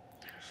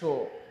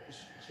 So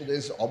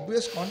there's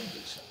obvious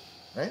contradiction,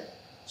 right?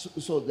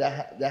 So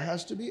there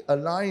has to be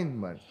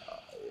alignment.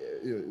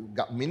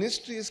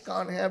 Ministries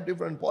can't have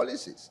different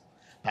policies.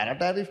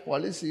 Para-tariff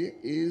policy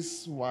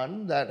is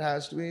one that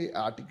has to be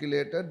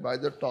articulated by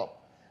the top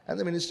and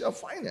the Ministry of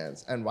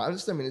Finance. And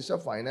once the Ministry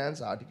of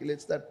Finance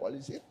articulates that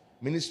policy,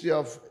 Ministry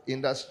of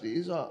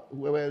Industries or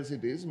whoever else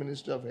it is,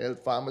 Ministry of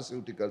Health,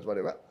 Pharmaceuticals,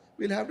 whatever,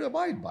 will have to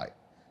abide by,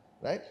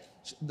 right?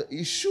 So the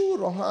issue,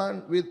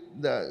 Rohan, with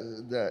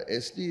the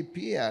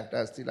SDP Act,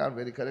 as Thilan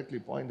very correctly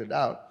pointed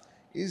out,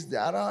 is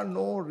there are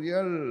no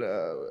real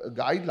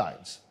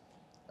guidelines.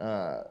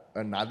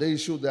 Another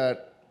issue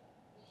that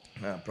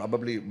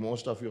probably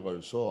most of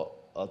you saw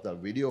of the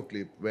video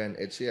clip when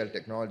HCL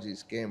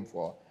Technologies came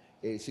for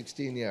a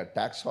 16-year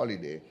tax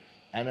holiday,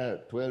 and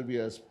 12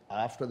 years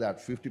after that,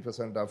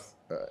 50% of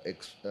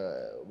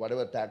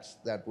whatever tax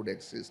that would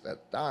exist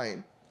at the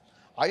time.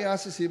 I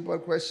asked a simple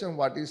question,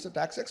 what is the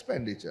tax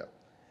expenditure?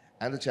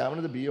 And the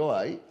chairman of the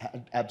BOI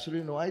had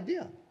absolutely no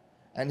idea.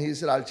 And he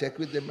said, I'll check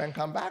with them and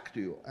come back to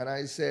you. And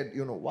I said,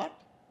 you know what?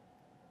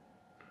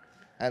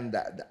 And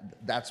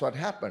that's what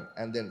happened.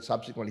 And then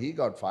subsequently he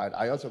got fired.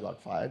 I also got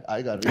fired.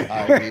 I got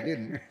rehired. He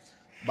didn't.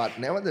 But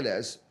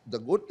nevertheless, the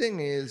good thing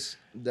is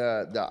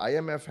the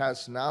IMF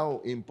has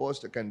now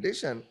imposed a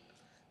condition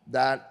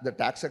that the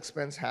tax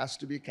expense has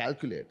to be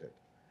calculated,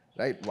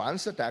 right?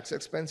 Once the tax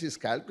expense is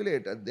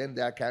calculated, then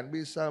there can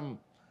be some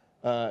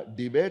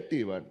debate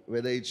even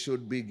whether it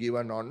should be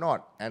given or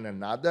not. And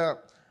another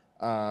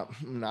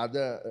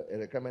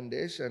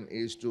recommendation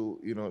is to,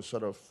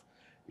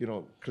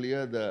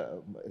 clear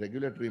the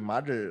regulatory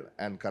muddle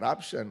and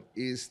corruption,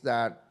 is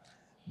that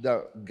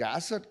the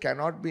gazette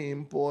cannot be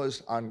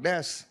imposed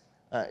unless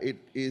it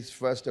is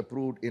first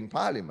approved in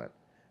Parliament,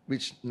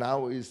 which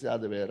now is the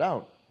other way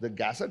around. The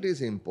gazette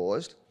is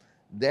imposed,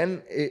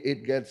 then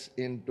it gets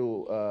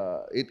into,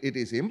 it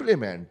is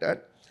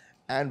implemented,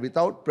 and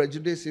without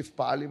prejudice, if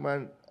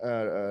Parliament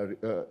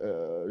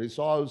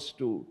resolves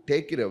to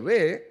take it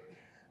away,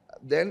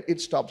 then it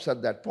stops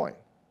at that point.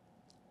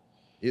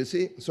 You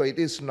see, so it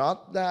is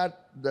not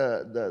that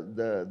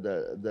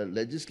the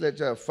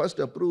legislature first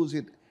approves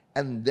it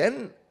and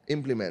then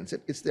implements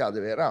it, it's the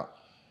other way around,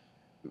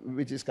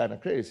 which is kind of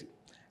crazy.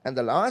 And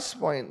the last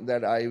point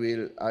that I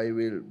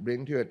will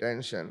bring to your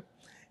attention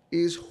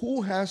is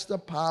who has the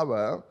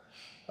power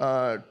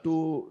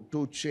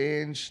to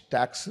change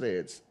tax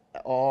rates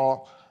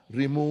or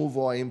remove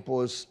or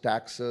impose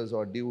taxes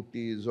or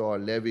duties or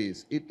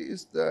levies. It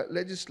is the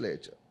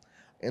legislature.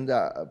 In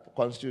the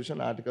Constitution,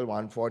 Article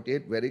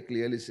 148 very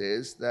clearly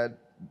says that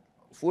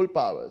full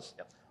powers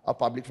of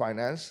public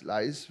finance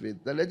lies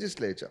with the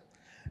legislature.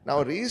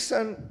 Now,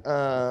 recent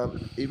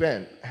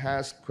event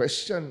has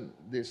questioned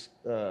this,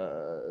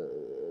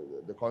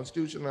 the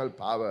constitutional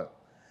power,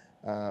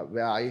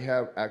 where I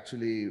have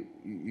actually,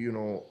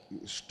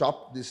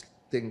 stopped this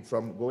thing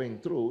from going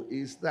through,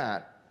 is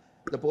that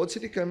the Port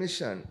City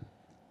Commission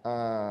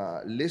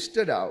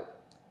listed out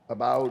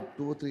about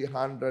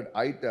 200-300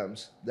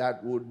 items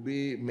that would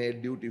be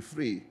made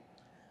duty-free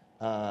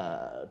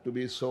to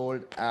be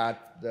sold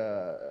at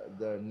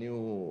the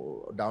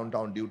new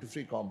downtown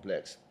duty-free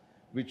complex,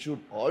 which should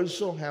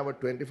also have a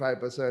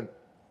 25%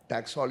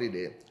 tax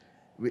holiday,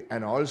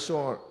 and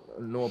also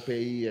no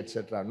payee,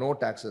 etc., no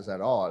taxes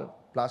at all,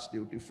 plus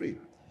duty-free.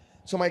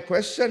 So my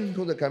question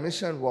to the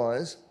commission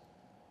was,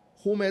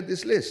 who made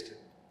this list?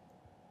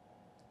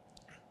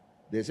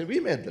 They said, we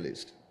made the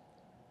list.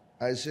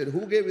 I said,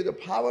 who gave you the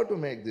power to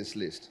make this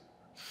list?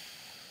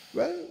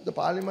 Well, the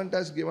parliament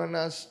has given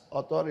us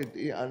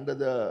authority under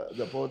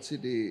the Port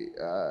City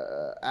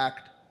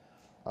Act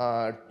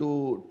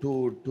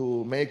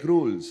to make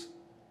rules.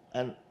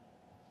 And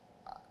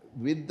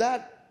with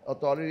that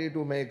authority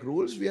to make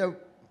rules, we have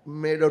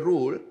made a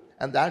rule,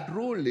 and that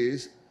rule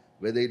is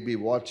whether it be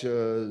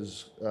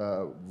watches,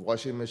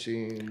 washing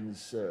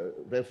machines,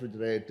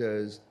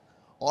 refrigerators,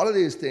 all of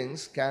these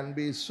things can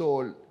be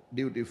sold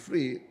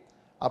duty-free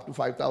up to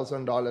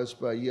 $5,000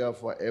 per year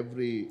for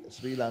every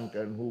Sri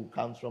Lankan who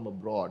comes from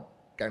abroad,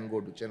 can go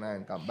to Chennai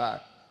and come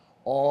back,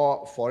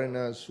 or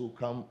foreigners who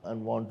come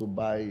and want to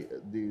buy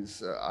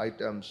these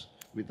items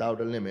without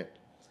a limit,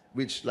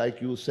 which,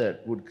 like you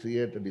said, would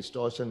create a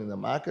distortion in the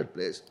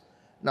marketplace.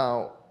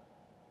 Now,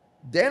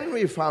 then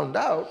we found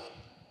out,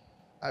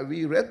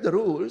 we read the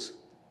rules,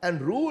 and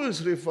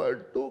rules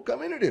referred to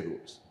community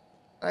rules.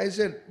 I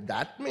said,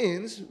 that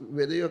means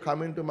whether you're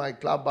coming to my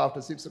club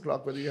after 6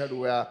 o'clock, whether you have to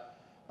wear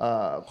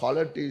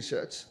collared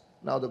T-shirts.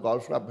 Now the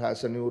golf club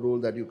has a new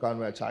rule that you can't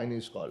wear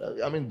Chinese collar.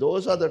 I mean,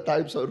 those are the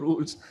types of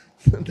rules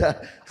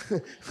that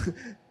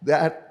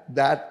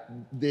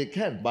they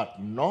can,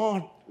 but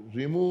not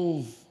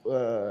remove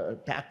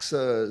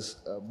taxes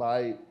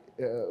by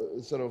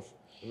sort of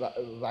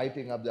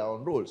writing up their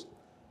own rules,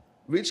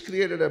 which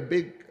created a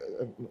big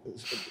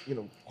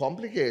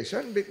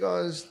complication,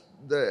 because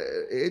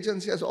the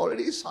agency has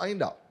already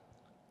signed up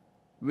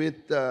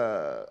with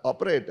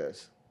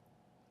operators.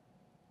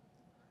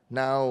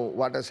 Now,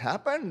 what has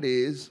happened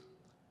is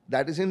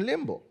that is in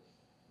limbo.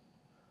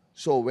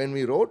 So when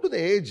we wrote to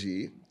the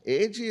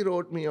AG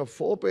wrote me a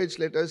 4-page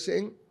letter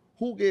saying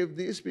who gave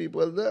these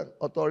people the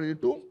authority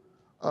to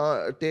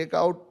take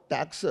out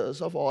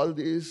taxes of all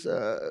these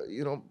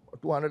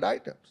 200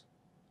 items.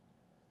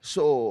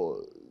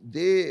 So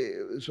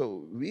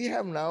we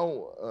have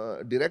now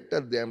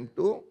directed them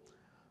to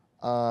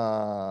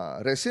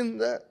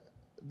rescind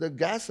the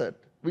gazette,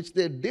 which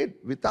they did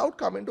without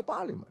coming to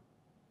Parliament.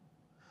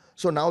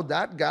 So now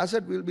that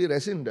gazette will be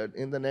rescinded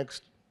in the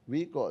next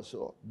week or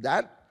so.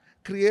 That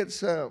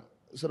creates a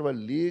sort of a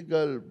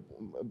legal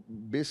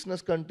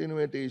business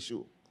continuity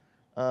issue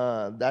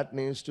that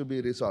needs to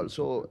be resolved.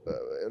 So,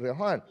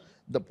 Rehan,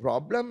 the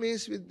problem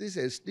is with this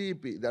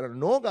SDP, there are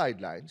no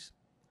guidelines,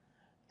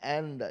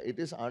 and it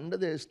is under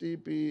the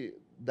SDP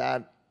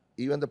that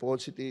even the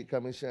Port City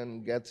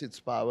Commission gets its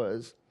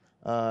powers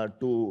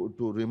to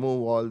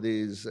remove all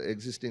these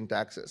existing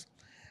taxes.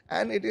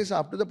 And it is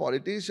up to the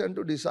politician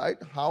to decide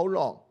how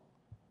long,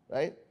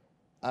 right?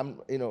 I'm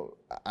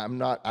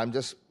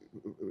just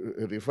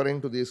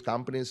referring to these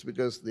companies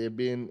because they've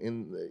been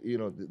in,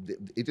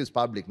 it is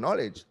public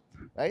knowledge,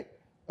 right?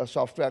 A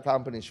software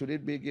company, should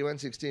it be given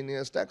 16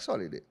 years tax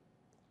holiday,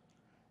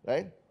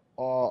 right?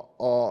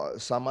 Or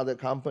some other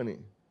company,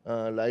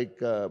 like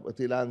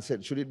Thilan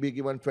said, should it be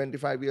given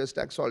 25 years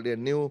tax holiday, a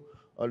new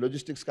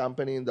logistics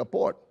company in the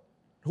port?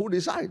 Who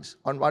decides?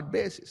 On what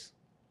basis?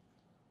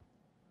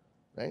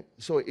 Right?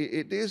 So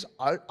it is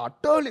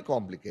utterly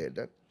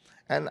complicated,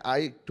 and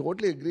I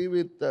totally agree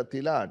with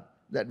Thilan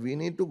that we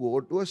need to go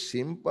to a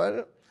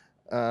simple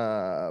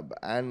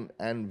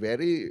and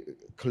very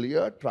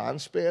clear,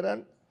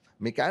 transparent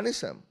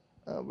mechanism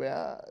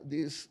where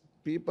these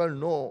people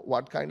know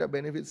what kind of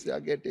benefits they are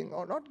getting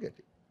or not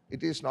getting.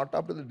 It is not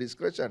up to the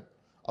discretion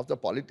of the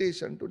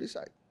politician to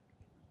decide.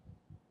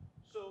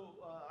 So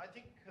I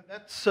think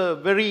that's a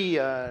very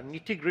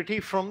nitty-gritty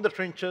from the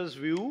trenches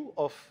view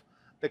of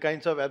the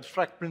kinds of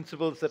abstract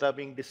principles that are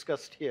being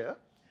discussed here.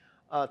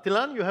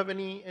 Thilan, you have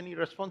any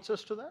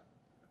responses to that?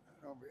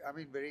 No, I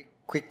mean, very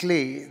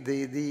quickly,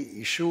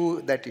 the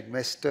issue that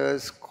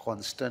investors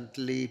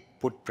constantly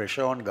put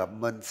pressure on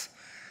governments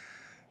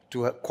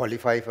to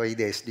qualify for the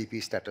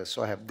SDP status,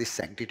 so have this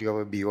sanctity of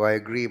a BOI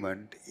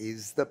agreement,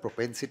 is the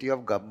propensity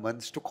of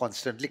governments to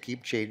constantly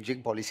keep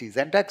changing policies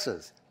and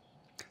taxes.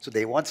 So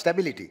they want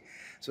stability.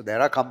 So there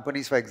are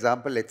companies, for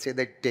example, let's say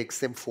that it takes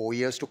them 4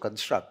 years to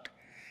construct.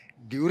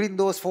 During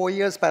those 4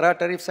 years,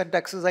 para-tariffs and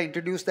taxes are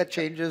introduced that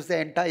changes the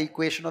entire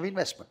equation of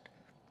investment.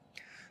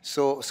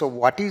 So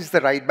what is the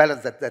right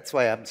balance? That's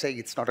why I'm saying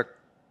it's not a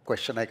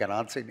question I can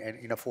answer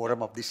in a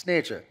forum of this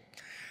nature.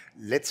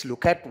 Let's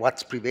look at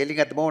what's prevailing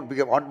at the moment.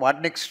 Because on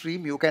one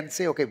extreme, you can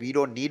say, okay, we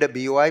don't need a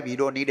BOI, we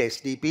don't need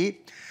SDP.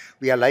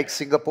 We are like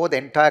Singapore, the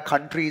entire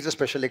country is a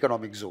special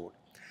economic zone.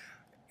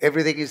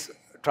 Everything is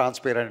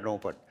transparent and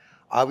open.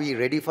 Are we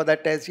ready for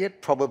that as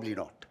yet? Probably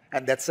not.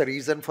 And that's the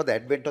reason for the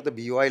advent of the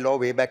BOI law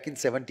way back in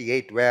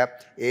 '78, where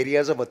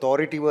areas of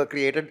authority were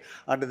created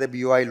under the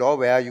BOI law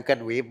where you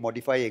can waive,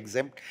 modify,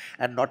 exempt,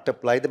 and not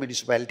apply the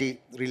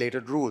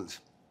municipality-related rules.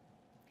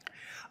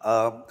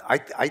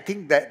 I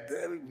think that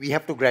we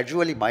have to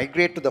gradually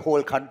migrate to the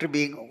whole country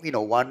being,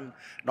 one,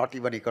 not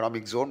even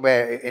economic zone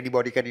where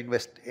anybody can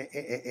invest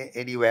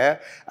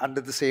anywhere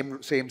under the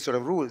same sort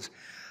of rules.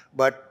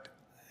 But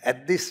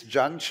at this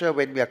juncture,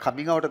 when we are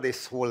coming out of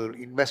this whole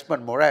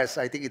investment morass,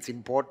 I think it's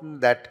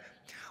important that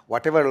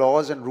whatever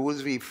laws and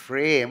rules we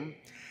frame,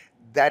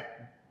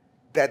 that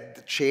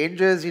the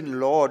changes in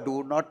law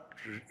do not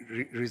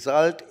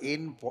result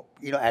in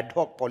ad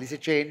hoc policy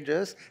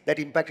changes that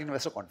impact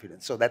investor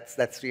confidence. So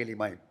that's really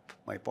my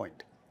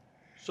point.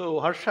 So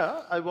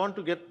Harsha, I want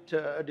to get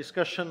a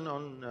discussion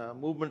on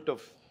movement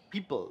of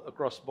people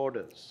across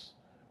borders,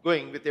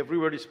 going with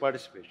everybody's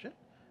participation.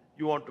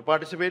 You want to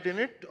participate in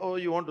it or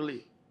you want to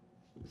leave?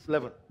 It's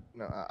 11.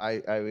 No,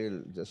 I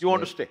will just. You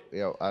want to stay?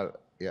 Yeah,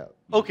 yeah.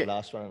 Okay.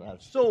 Last one.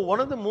 So one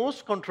of the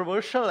most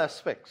controversial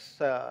aspects,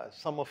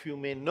 some of you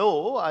may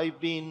know, I've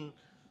been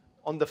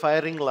on the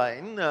firing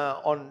line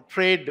on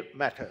trade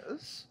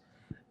matters,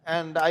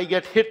 and I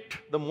get hit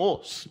the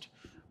most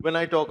when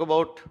I talk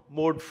about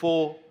Mode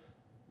 4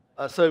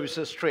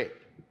 services trade,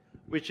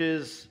 which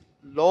is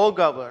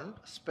law-governed,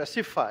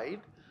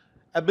 specified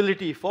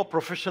ability for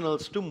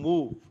professionals to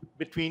move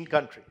between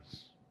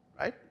countries,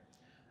 right?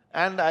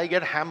 And I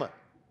get hammered,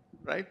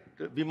 right?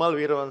 Vimal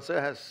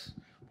Veeravansa has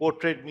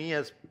portrayed me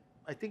as,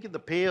 I think in the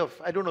pay of,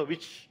 I don't know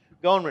which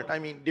government, I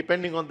mean,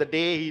 depending on the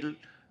day, he'll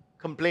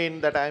complain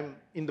that I'm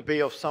in the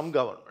pay of some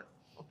government,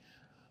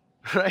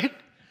 right?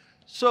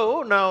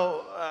 So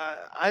now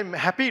I'm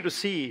happy to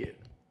see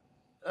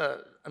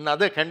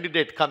another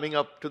candidate coming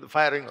up to the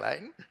firing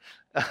line,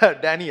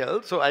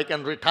 Daniel, so I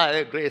can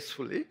retire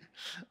gracefully.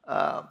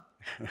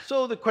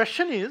 So the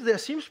question is, there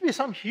seems to be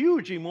some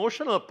huge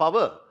emotional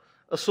power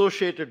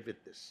associated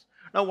with this.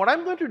 Now what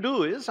I'm going to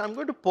do is, I'm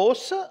going to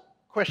pose a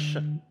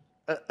question,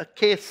 a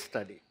case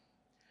study,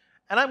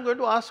 and I'm going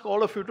to ask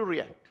all of you to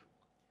react.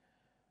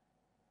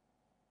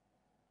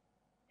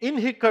 In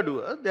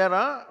Hikkaduwa, there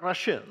are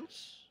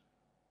Russians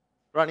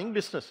running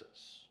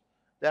businesses.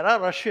 There are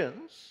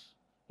Russians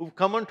who've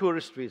come on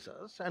tourist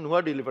visas and who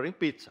are delivering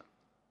pizza.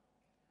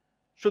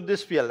 Should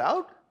this be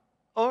allowed,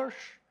 or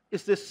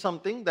is this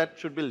something that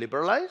should be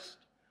liberalized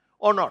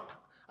or not?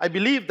 I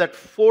believe that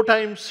 4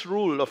 times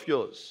rule of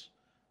yours,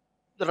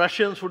 the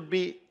Russians would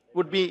be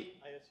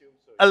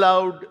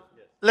allowed. Yes.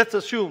 Let's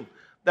assume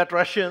that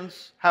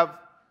Russians have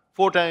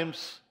 4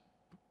 times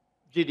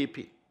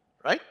GDP,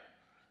 right?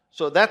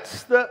 So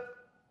that's the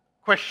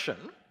question.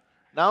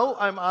 Now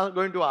I'm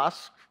going to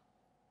ask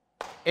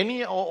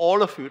any or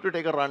all of you to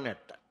take a run at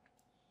that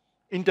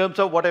in terms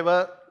of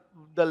whatever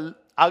the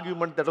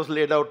argument that was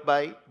laid out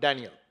by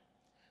Daniel.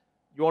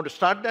 You want to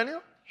start,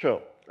 Daniel? Sure.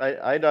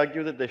 I'd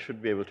argue that they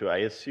should be able to. I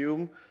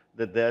assume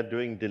that they're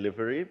doing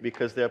delivery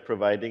because they're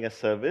providing a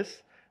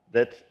service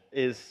that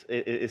is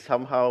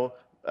somehow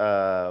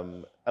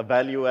a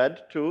value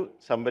add to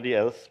somebody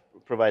else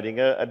providing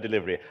a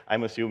delivery.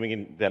 I'm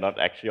assuming they're not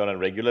actually on a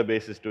regular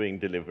basis doing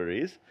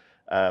deliveries.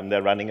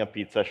 They're running a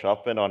pizza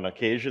shop, and on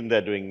occasion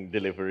they're doing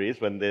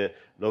deliveries when the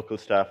local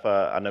staff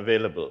are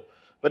unavailable.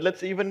 But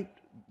let's even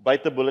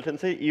bite the bullet and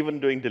say even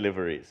doing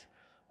deliveries.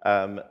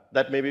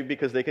 That may be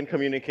because they can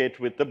communicate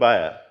with the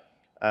buyer.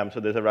 So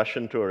there's a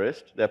Russian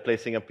tourist, they're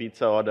placing a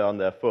pizza order on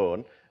their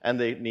phone, and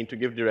they need to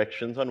give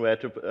directions on where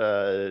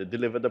to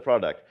deliver the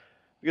product.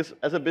 Because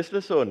as a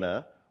business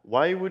owner,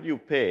 why would you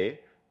pay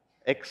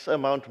X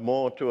amount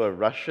more to a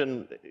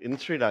Russian in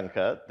Sri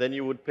Lanka than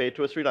you would pay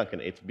to a Sri Lankan?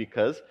 It's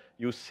because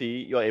you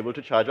see you're able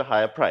to charge a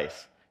higher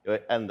price.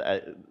 And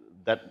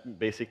that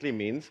basically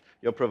means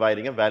you're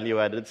providing a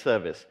value-added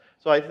service.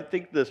 So I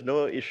think there's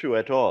no issue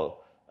at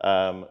all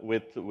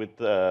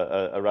with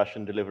a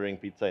Russian delivering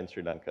pizza in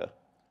Sri Lanka.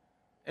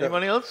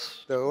 Anyone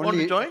else want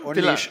to join?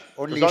 As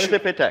long as they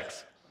pay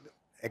tax.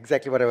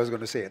 Exactly what I was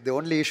going to say. The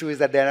only issue is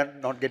that they're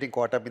not getting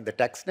caught up in the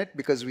tax net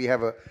because we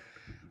have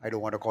I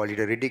don't want to call it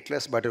a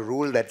ridiculous, but a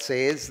rule that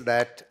says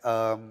that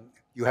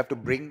you have to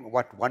bring,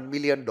 $1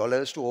 million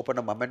to open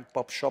a mom and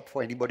pop shop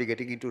for anybody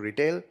getting into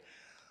retail.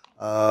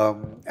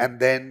 And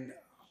then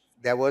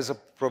there was a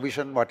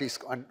provision, what is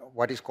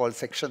called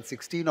Section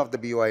 16 of the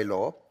BOI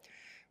law,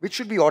 which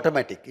should be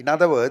automatic. In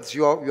other words,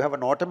 you have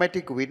an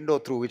automatic window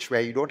through which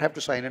where you don't have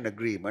to sign an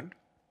agreement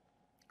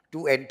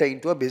to enter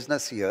into a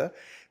business here,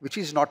 which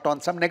is not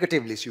on some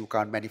negative list. You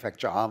can't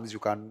manufacture arms, you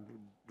can't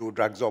do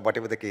drugs or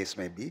whatever the case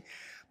may be.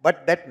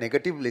 But that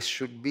negative list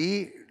should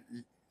be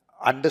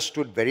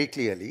understood very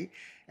clearly.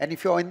 And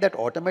if you're in that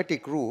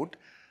automatic route,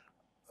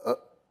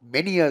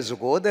 many years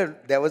ago,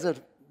 there was a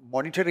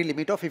monetary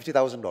limit of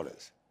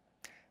 $50,000.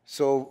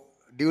 So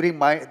during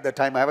the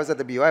time I was at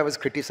the BOI, I was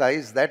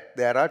criticized that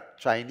there are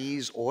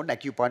Chinese-owned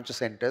acupuncture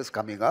centers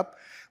coming up,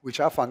 which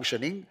are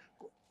functioning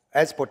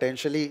as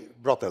potentially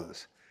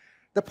brothels.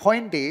 The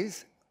point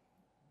is,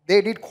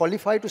 they did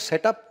qualify to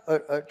set up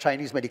a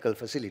Chinese medical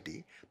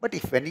facility, but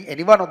if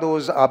any one of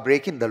those are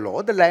breaking the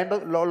law, the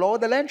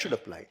land should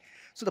apply.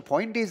 So the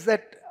point is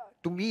that,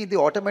 to me, the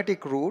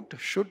automatic route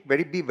should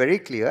be very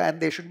clear,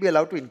 and they should be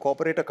allowed to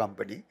incorporate a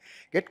company,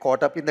 get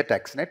caught up in the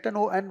tax net,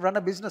 and run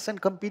a business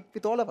and compete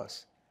with all of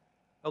us.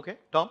 Okay,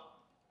 Tom?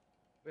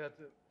 Well,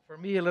 for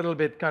me, a little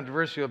bit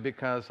controversial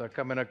because I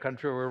come in a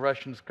country where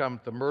Russians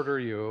come to murder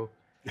you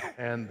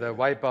and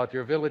wipe out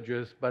your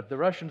villages, but the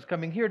Russians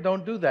coming here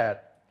don't do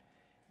that.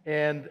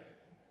 And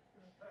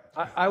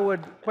I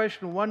would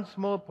question one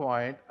small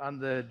point on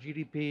the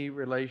GDP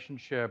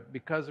relationship,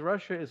 because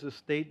Russia is a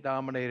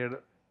state-dominated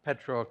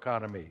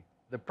petroeconomy.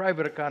 The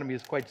private economy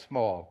is quite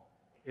small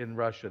in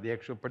Russia, the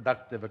actual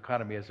productive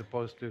economy, as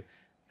opposed to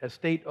a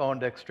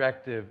state-owned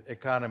extractive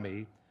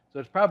economy. So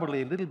it's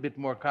probably a little bit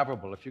more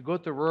comparable. If you go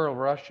to rural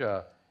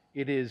Russia,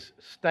 it is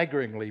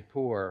staggeringly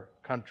poor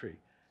country.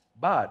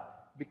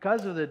 But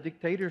because of the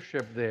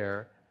dictatorship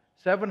there,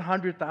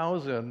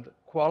 700,000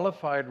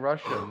 qualified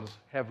Russians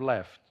have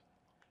left.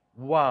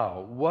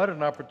 Wow, what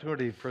an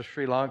opportunity for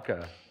Sri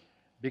Lanka,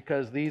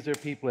 because these are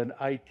people in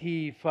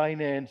IT,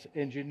 finance,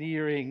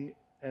 engineering,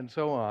 and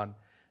so on.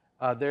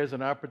 There's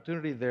an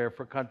opportunity there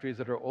for countries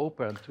that are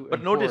open to But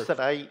import. notice that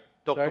I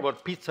talked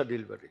about pizza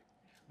delivery.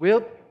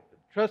 Well,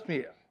 trust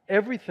me,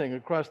 everything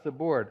across the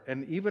board,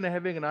 and even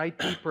having an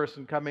IT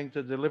person coming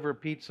to deliver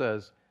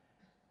pizzas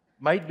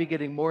might be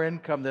getting more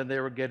income than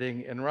they were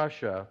getting in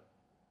Russia,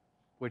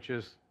 which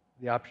is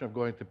the option of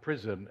going to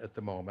prison at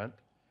the moment.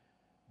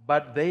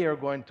 But they are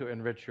going to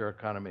enrich your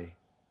economy.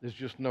 There's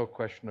just no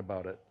question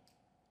about it.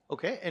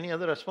 Okay, any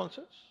other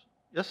responses?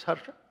 Yes,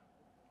 Harsha?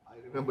 I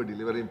remember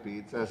delivering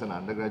pizza as an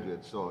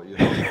undergraduate, so you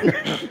know,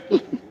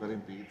 delivering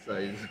pizza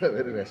is a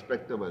very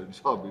respectable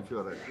job if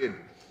you're a kid.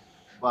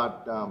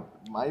 But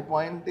my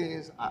point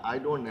is, I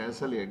don't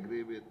necessarily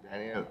agree with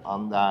Daniel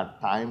on that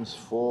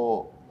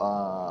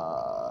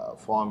 ×4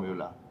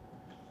 formula.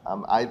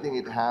 I think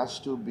it has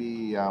to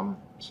be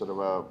sort of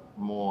a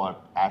more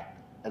at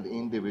an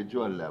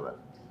individual level.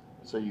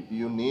 So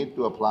you need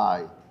to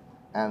apply,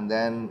 and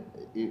then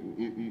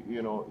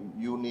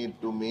you need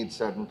to meet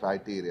certain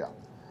criteria.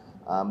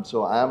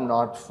 So I am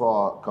not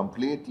for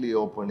completely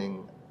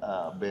opening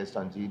based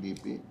on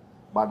GDP,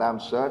 but I'm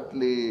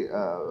certainly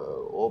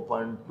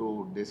open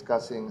to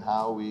discussing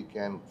how we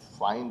can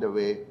find a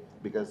way,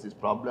 because this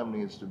problem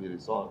needs to be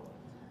resolved.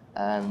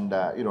 And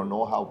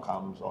know-how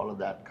comes, all of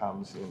that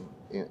comes in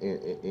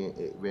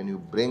when you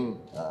bring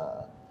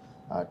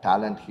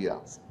talent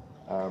here.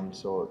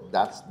 So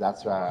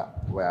that's where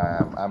I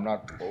am. I'm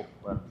not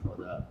open for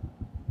the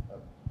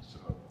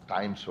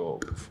times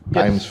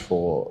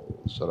for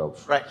sort of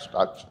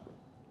structure.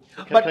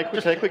 But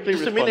Can I quickly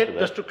just a respond minute, to that?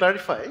 just to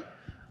clarify,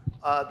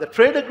 the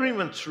trade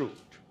agreements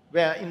route,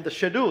 where in the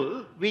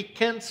schedule we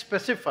can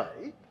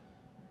specify,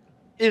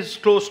 is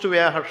close to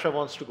where Harsha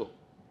wants to go,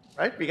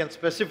 right? We can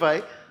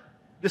specify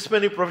this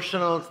many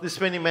professionals, this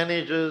many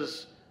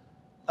managers,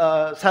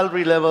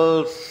 salary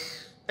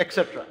levels,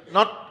 etc.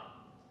 Not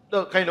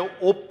the kind of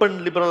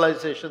open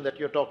liberalization that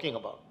you're talking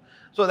about.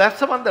 So that's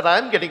the one that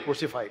I'm getting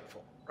crucified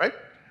for, right?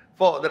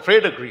 For the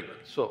trade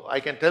agreement. So I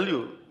can tell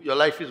you, your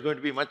life is going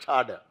to be much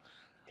harder.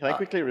 Can I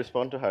quickly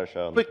respond to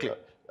Harsha? Quickly.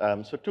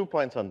 So 2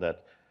 points on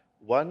that.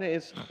 One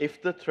is,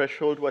 if the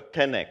threshold were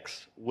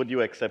 10x, would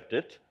you accept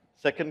it?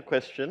 Second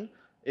question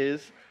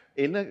is,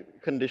 in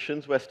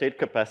conditions where state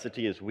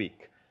capacity is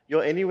weak,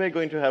 you're anyway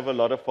going to have a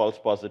lot of false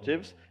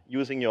positives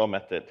using your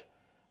method.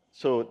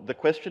 So the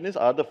question is,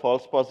 are the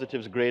false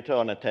positives greater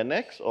on a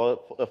 10x, or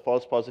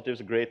false positives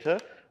greater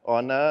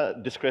on a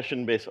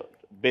discretion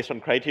based on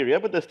criteria,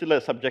 but there's still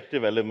a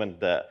subjective element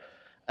there.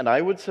 And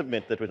I would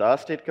submit that with our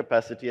state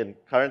capacity and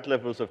current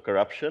levels of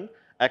corruption,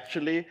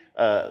 actually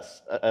a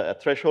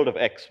threshold of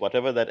X,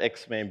 whatever that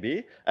X may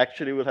be,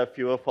 actually will have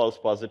fewer false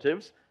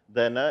positives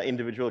than an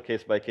individual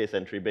case-by-case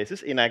entry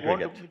basis in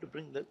aggregate. Want me to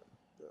bring that?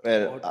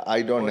 Well,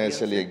 I don't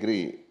necessarily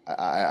agree.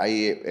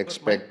 I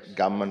expect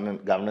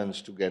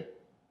governance to get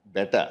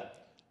better.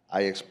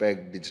 I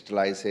expect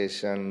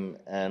digitalization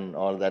and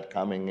all that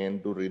coming in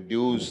to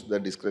reduce the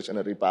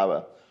discretionary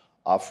power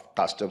of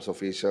customs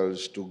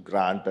officials to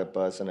grant a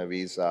person a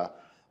visa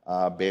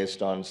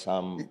based on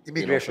some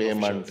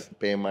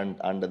payment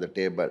under the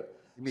table.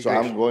 So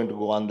I'm going to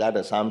go on that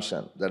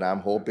assumption that I'm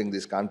hoping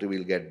this country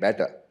will get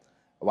better.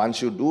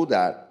 Once you do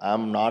that,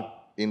 I'm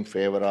not in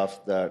favor of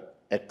the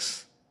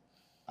X.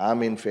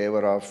 I'm in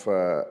favor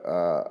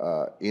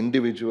of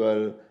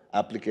individual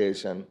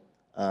application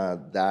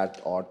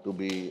that ought to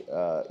be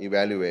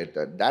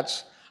evaluated.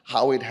 That's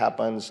how it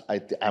happens.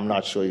 I'm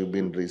not sure you've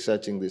been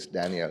researching this,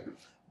 Daniel,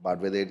 but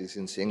whether it is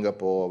in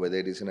Singapore, whether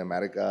it is in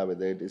America,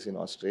 whether it is in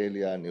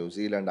Australia, New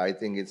Zealand, I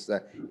think it's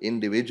the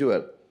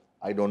individual.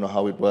 I don't know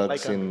how it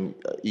works in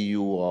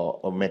EU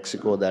or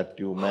Mexico that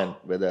you meant,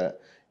 whether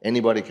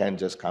anybody can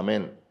just come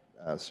in.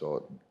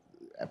 So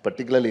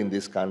particularly in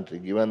this country,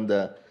 given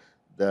the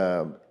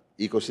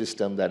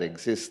ecosystem that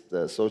exists,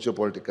 the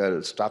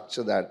socio-political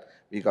structure that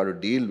we got to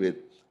deal with,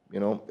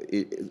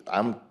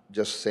 I'm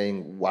just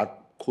saying what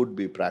could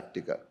be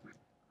practical.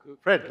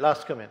 Fred,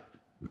 last comment.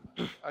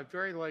 I'd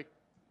very like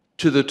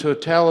to the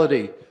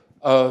totality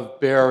of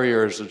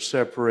barriers that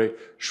separate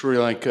Sri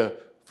Lanka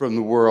from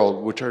the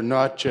world, which are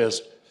not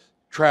just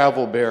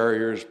travel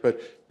barriers,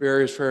 but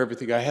barriers for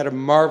everything. I had a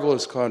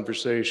marvelous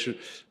conversation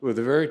with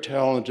a very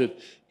talented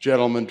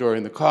gentleman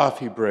during the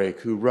coffee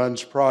break who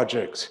runs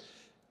projects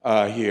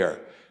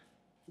here.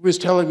 was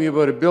telling me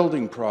about a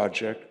building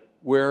project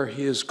where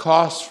his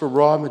costs for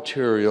raw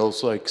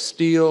materials like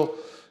steel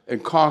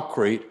and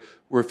concrete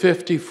were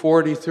 50,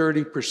 40,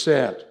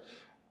 30%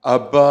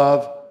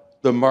 above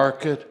the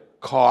market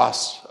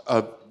cost,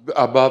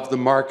 above the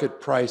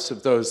market price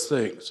of those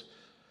things.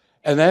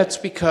 And that's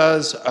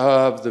because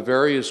of the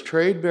various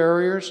trade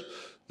barriers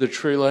that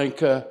Sri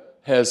Lanka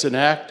has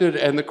enacted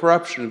and the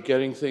corruption of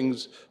getting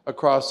things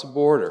across the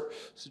border.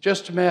 So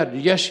just imagine,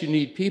 yes, you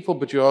need people,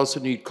 but you also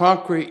need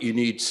concrete, you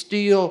need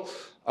steel,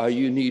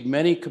 you need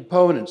many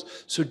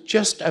components. So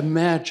just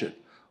imagine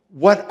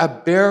what a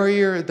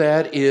barrier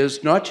that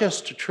is, not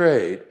just to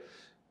trade,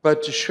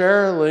 but to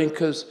Sri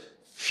Lanka's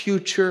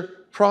future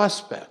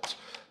prospects.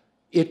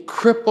 It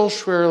cripples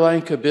Sri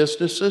Lanka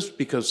businesses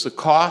because the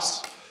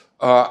costs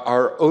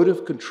are out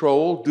of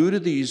control due to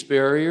these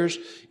barriers.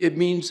 It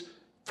means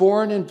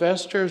foreign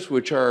investors,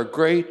 which are a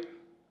great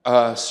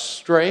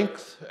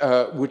strength,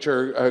 which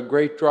are a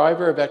great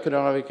driver of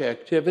economic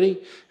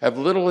activity, have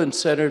little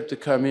incentive to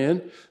come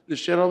in.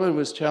 This gentleman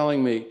was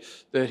telling me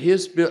that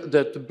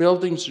that the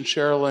buildings in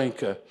Sri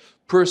Lanka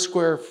per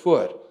square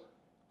foot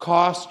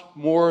cost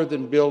more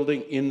than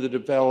building in the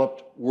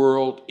developed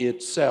world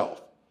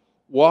itself.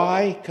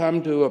 Why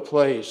come to a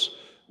place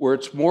where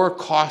it's more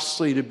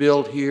costly to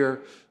build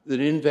here than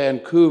in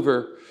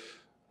Vancouver,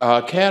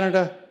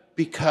 Canada?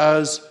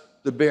 Because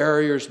the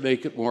barriers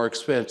make it more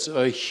expensive.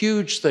 A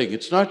huge thing.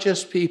 It's not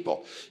just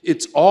people.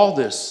 It's all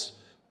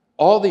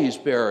these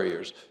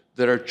barriers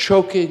that are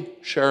choking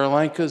Sri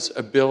Lanka's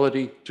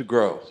ability to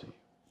grow.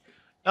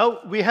 Now,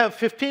 we have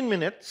 15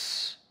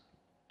 minutes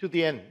to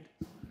the end.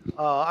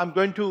 I'm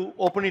going to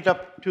open it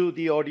up to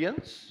the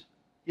audience.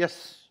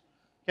 Yes.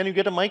 Can you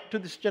get a mic to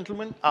this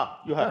gentleman? Ah,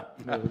 you have.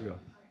 There we go.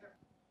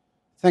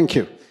 Thank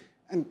you.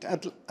 And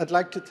I'd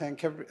like to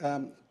thank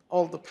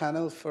all the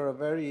panel for a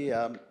very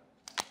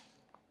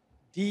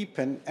deep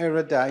and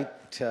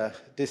erudite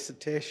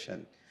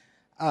dissertation.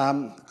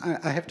 I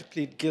have to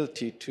plead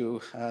guilty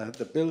to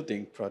the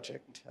building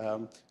project.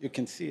 You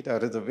can see it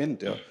out of the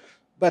window.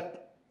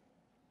 But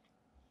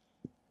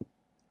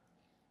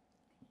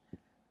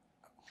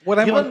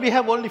given we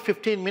have only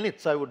 15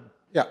 minutes, I would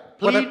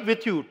plead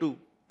with you to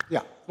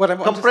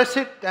compress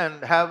it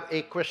and have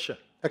a question.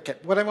 Okay,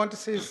 what I want to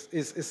say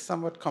is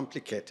somewhat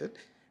complicated.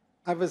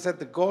 I was at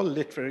the Gaul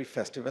Literary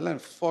Festival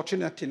and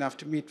fortunate enough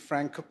to meet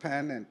Frank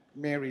Copan and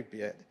Mary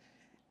Beard.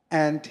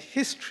 And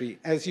history,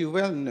 as you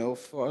well know,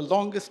 for the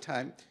longest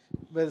time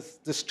was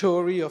the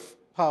story of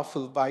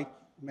powerful white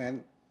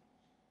men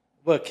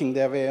working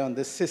their way on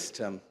the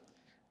system.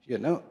 You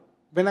know,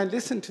 when I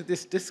listen to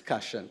this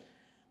discussion,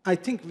 I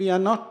think we are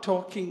not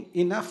talking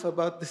enough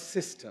about the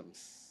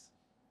systems.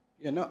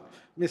 You know,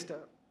 Mr.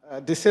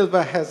 De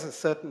Silva has a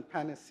certain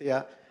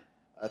panacea.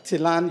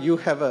 Thilan, you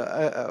have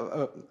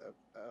a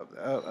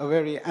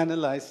very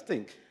analyzed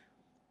thing.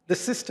 The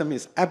system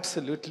is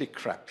absolutely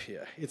crap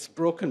here. It's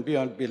broken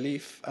beyond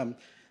belief.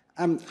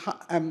 I'm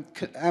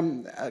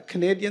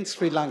Canadian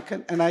Sri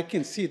Lankan, and I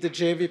can see the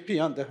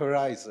JVP on the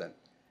horizon.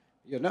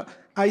 You know,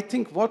 I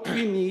think what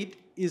we need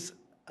is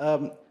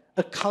a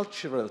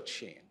cultural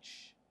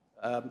change.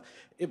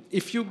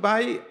 If you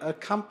buy a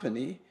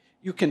company,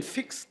 you can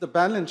fix the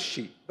balance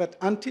sheet, but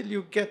until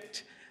you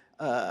get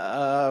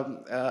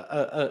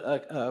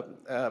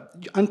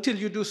until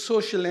you do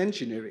social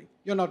engineering,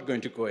 you're not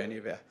going to go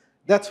anywhere.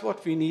 That's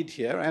what we need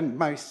here, and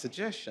my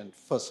suggestion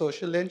for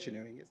social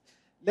engineering is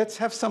let's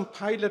have some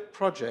pilot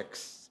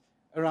projects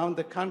around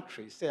the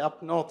country, say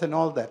up north and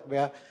all that,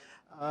 where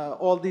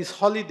all these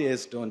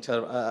holidays don't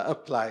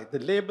apply, the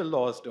labor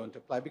laws don't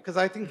apply, because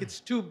I think it's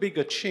too big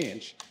a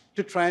change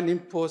to try and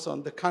impose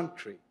on the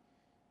country.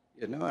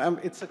 You know,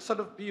 it's a sort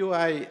of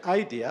BOI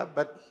idea,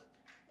 but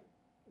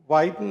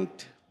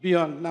widened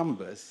beyond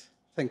numbers.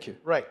 Thank you.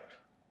 Right.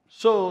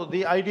 So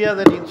the idea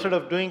that instead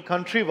of doing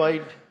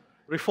countrywide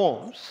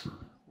reforms,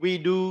 we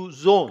do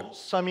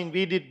zones. I mean,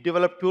 we did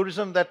develop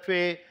tourism that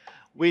way.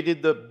 We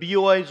did the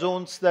BOI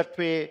zones that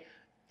way.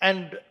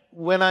 And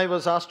when I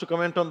was asked to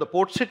comment on the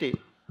port city,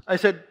 I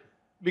said,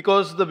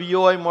 because the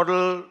BOI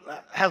model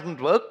hasn't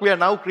worked, we are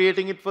now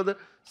creating it for the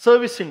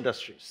service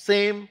industry.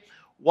 Same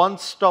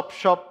one-stop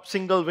shop,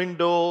 single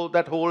window,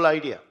 that whole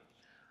idea.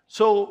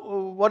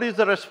 So what is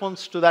the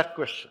response to that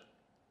question?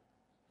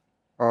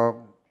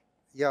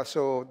 Yeah,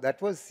 so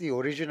that was the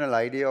original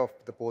idea of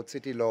the port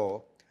city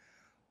law,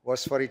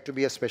 was for it to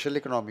be a special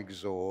economic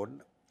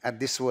zone. And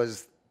this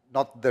was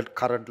not the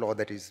current law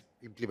that is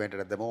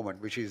implemented at the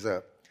moment, which is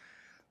an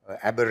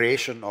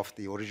aberration of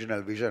the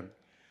original vision,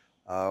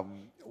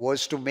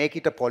 was to make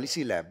it a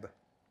policy lab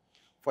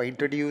for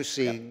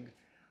introducing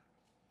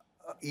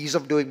ease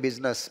of doing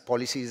business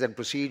policies and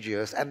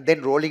procedures, and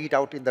then rolling it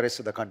out in the rest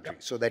of the country,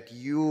 so that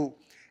you,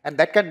 and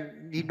that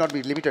need not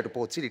be limited to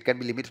Port City, it can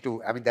be limited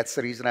to, I mean, that's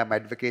the reason I'm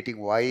advocating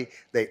why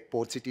the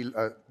Port City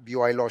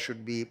BOI law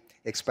should be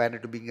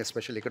expanded to being a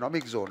special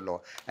economic zone law,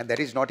 and that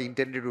is not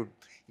intended to,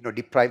 you know,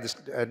 deprive this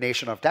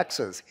nation of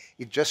taxes.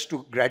 It's just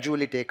to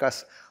gradually take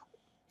us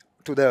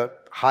to the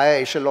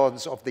higher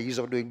echelons of the ease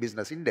of doing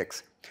business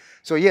index.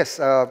 So yes,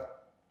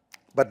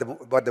 But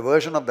the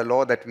version of the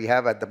law that we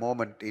have at the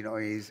moment,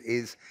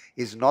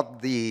 is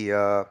not the,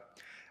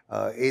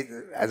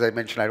 as I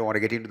mentioned, I don't want to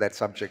get into that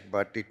subject,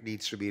 but it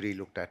needs to be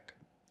relooked at.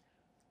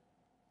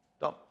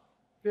 Tom?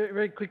 Very,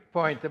 very quick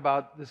point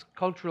about this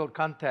cultural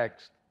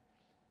context.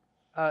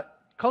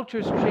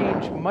 Cultures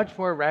change much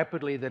more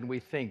rapidly than we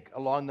think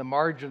along the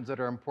margins that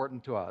are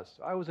important to us.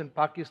 I was in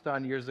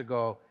Pakistan years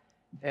ago,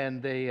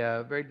 and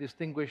a very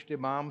distinguished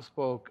imam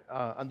spoke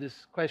on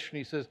this question.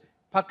 He says,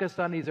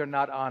 Pakistanis are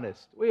not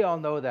honest. We all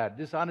know that.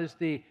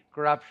 Dishonesty,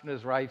 corruption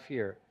is rife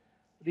here.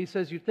 But he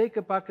says, you take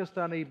a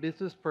Pakistani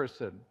business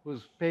person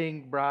who's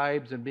paying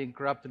bribes and being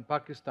corrupt in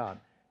Pakistan,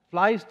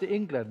 flies to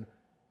England,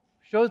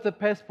 shows the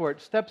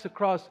passport, steps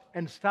across,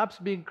 and stops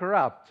being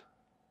corrupt.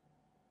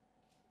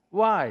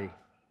 Why?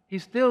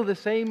 He's still the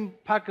same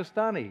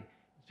Pakistani.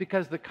 It's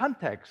because the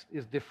context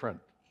is different.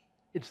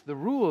 It's the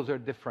rules are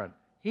different.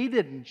 He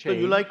didn't change.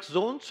 So you like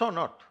zones or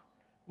not?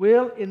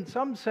 Well, in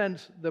some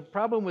sense, the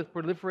problem with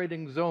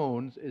proliferating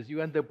zones is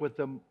you end up with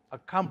a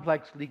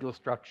complex legal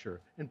structure,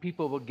 and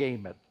people will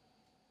game it.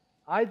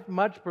 I'd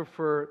much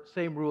prefer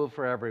same rule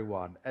for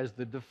everyone as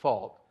the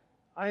default.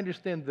 I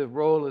understand the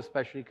role of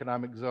special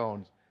economic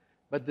zones,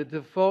 but the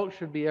default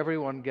should be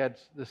everyone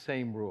gets the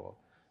same rule.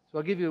 So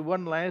I'll give you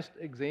one last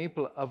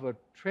example of a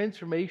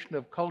transformation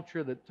of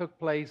culture that took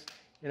place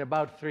in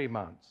about 3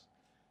 months.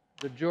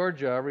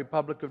 The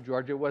Republic of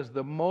Georgia, was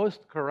the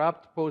most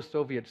corrupt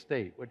post-Soviet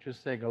state, which is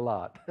saying a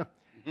lot.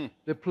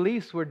 The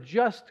police were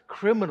just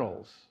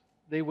criminals.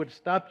 They would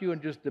stop you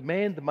and just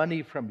demand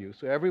money from you.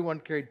 So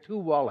everyone carried 2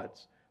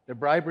 wallets, the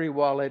bribery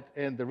wallet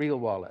and the real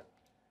wallet.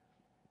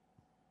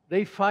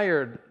 They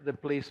fired the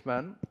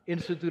policeman,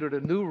 instituted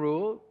a new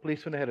rule.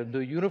 Policemen had a new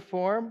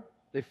uniform.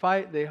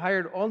 They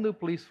hired all new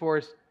police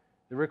force.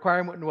 The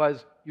requirement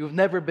was, you've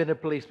never been a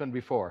policeman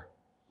before.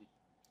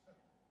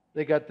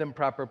 They got them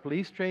proper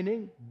police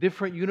training,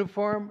 different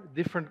uniform,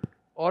 different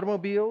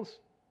automobiles,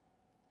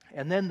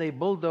 and then they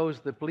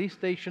bulldozed the police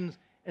stations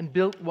and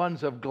built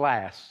ones of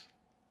glass.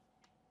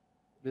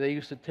 They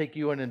used to take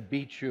you in and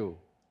beat you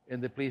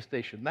in the police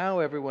station. Now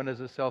everyone has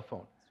a cell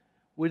phone.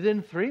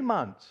 Within 3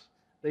 months,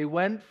 they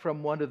went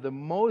from one of the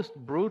most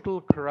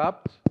brutal,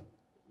 corrupt,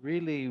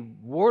 really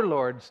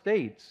warlord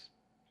states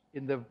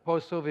in the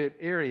post-Soviet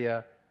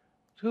area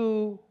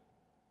to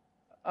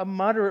a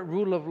moderate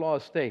rule of law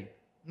state.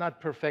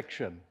 Not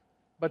perfection,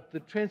 but the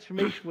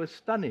transformation was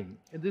stunning.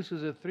 And this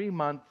was a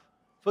 3-month.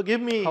 Forgive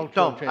me,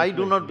 Tom, I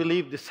do not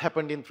believe this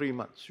happened in 3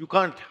 months. You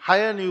can't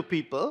hire new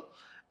people,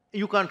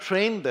 you can't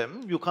train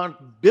them, you can't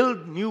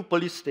build new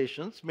police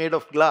stations made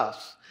of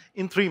glass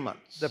in 3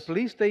 months. The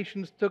police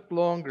stations took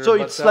longer. So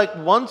it's like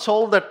once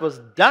all that was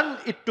done,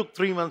 it took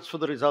 3 months for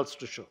the results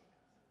to show.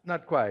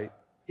 Not quite.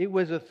 It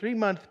was a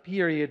 3-month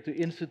period to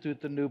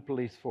institute the new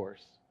police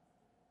force.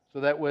 So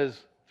that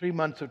was 3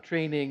 months of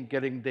training,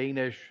 getting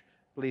Danish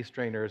police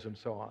trainers and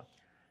so on.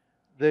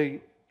 The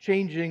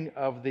changing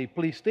of the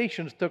police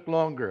stations took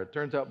longer. It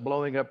turns out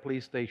blowing up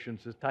police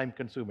stations is time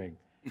consuming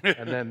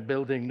and then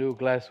building new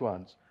glass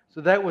ones.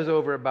 So that was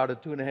over about a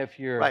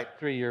 2.5-year,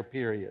 3-year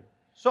period.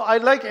 So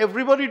I'd like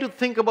everybody to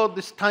think about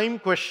this time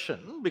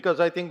question, because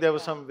I think there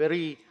were some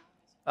very,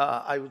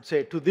 I would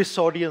say to this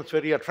audience,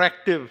 very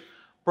attractive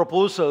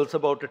proposals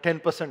about a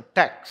 10%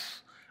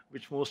 tax,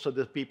 which most of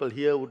the people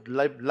here would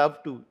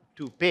love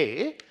to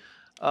pay.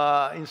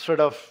 Instead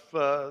of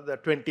the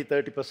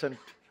 20–30%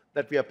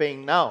 that we are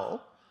paying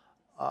now.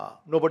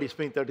 Nobody's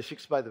paying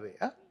 36, by the way.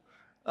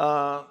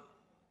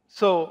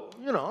 So,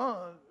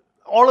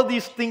 all of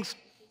these things,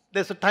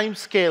 there's a time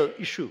scale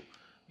issue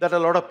that a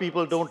lot of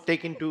people don't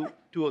take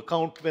into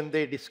account when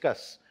they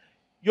discuss.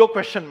 Your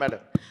question,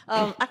 madam.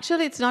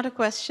 Actually, it's not a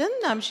question.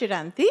 I'm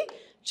Shiranti.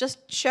 Just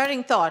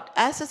sharing thought.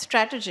 As a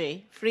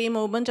strategy, free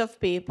movement of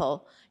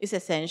people is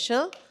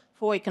essential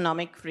for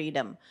economic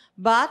freedom.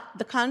 But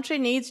the country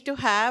needs to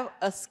have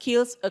a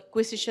skills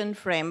acquisition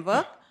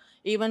framework.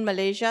 Even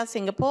Malaysia,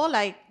 Singapore,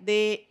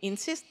 they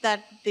insist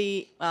that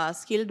the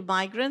skilled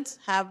migrants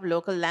have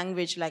local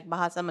language like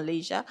Bahasa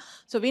Malaysia.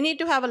 So we need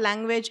to have a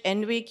language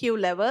NVQ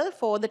level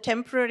for the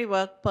temporary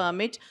work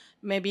permit.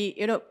 Maybe,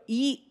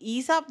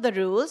 ease up the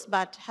rules,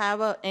 but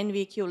have a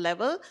NVQ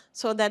level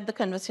so that the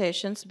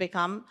conversations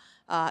become,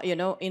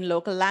 in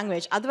local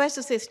language. Otherwise,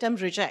 the system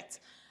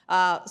rejects.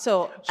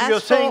 So you're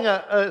saying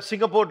a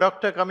Singapore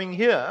doctor coming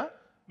here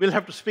will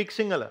have to speak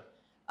Sinhala?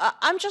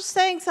 I'm just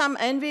saying some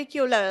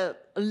NVQ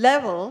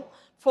level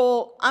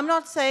for, I'm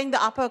not saying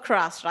the upper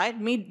class, right?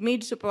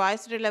 Mid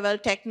supervisory level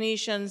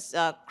technicians,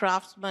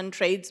 craftsmen,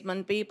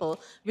 tradesmen, people,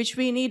 which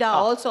we need are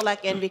also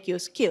like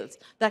NVQ skills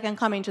that can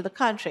come into the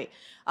country.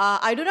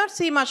 I do not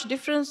see much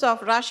difference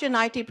of Russian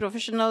IT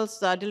professionals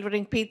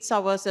delivering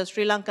pizza versus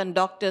Sri Lankan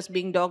doctors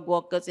being dog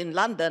walkers in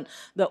London.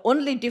 The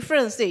only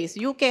difference is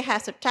UK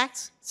has a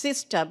tax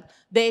system.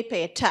 They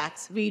pay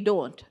tax, we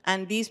don't.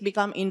 And these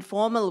become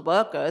informal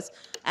workers.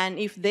 And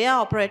if they are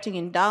operating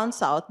in down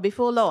south,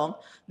 before long,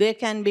 they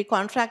can be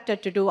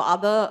contracted to do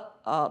other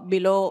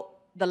below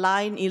the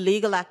line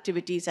illegal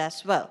activities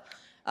as well.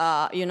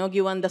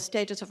 given the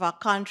status of our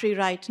country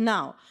right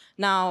now.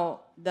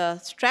 Now, the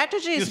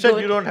strategy is You said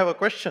good. you don't have a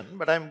question,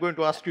 but I'm going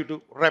to ask you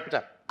to wrap it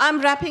up.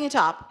 I'm wrapping it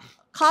up.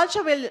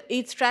 Culture will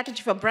eat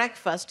strategy for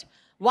breakfast.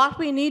 What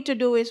we need to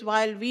do is,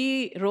 while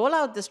we roll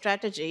out the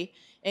strategy,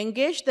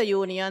 engage the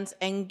unions,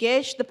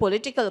 engage the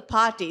political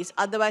parties,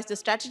 otherwise the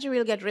strategy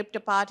will get ripped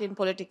apart in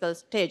political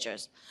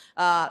stages.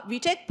 We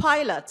take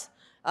pilots.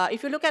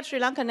 If you look at Sri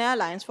Lankan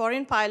Airlines,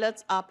 foreign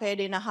pilots are paid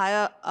in a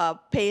higher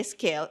pay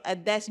scale,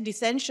 and there's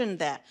dissension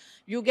there.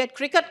 You get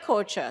cricket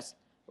coaches.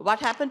 What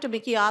happened to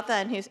Mickey Arthur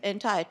and his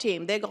entire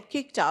team? They got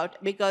kicked out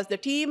because the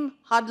team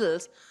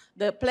huddles,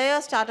 the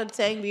players started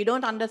saying, we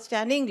don't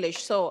understand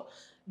English. So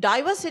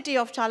diversity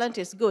of talent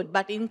is good,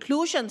 but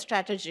inclusion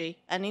strategy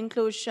and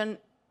inclusion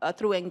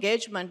through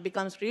engagement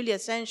becomes really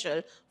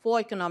essential for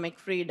economic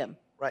freedom.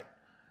 Right.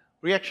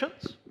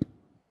 Reactions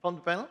from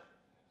the panel?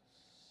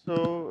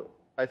 So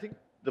I think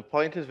the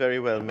point is very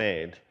well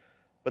made,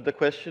 but the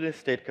question is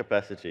state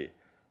capacity.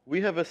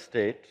 We have a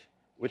state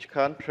which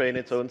can't train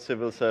its own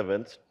civil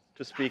servants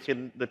to speak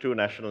in the two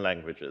national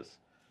languages.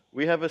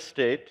 We have a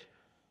state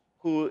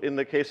who, in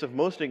the case of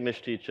most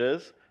English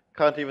teachers,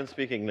 can't even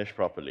speak English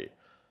properly.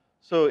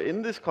 So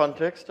in this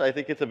context, I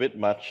think it's a bit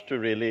much to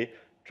really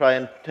try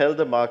and tell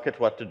the market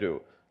what to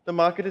do. The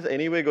market is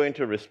anyway going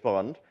to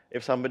respond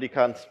if somebody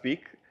can't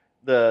speak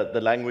the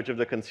language of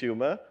the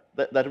consumer.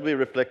 That will be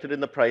reflected in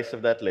the price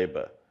of that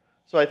labor.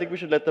 So I think we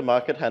should let the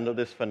market handle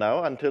this for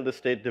now until the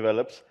state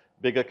develops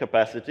bigger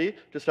capacity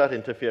to start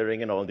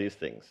interfering in all these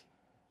things.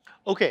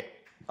 Okay.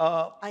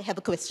 I have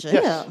a question.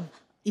 Yes.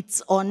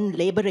 It's on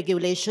labor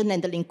regulation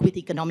and the link with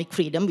economic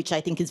freedom, which I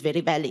think is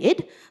very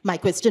valid. My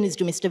question is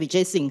to Mr.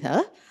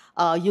 Wijesinghe.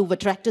 You've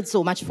attracted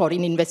so much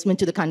foreign investment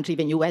to the country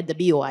when you were at the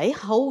BOI.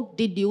 How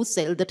did you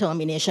sell the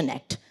Termination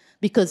Act?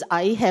 Because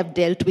I have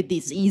dealt with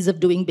this ease of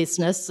doing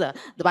business.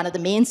 One of the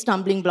main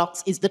stumbling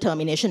blocks is the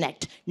Termination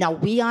Act. Now,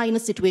 we are in a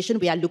situation,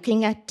 we are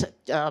looking at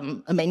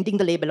amending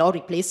the labor law,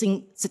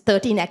 replacing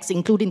 13 acts,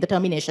 including the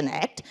Termination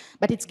Act,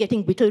 but it's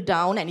getting whittled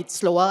down and it's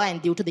slower,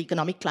 and due to the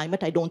economic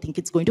climate, I don't think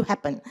it's going to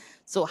happen.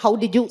 So how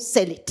did you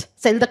sell it?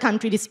 Sell the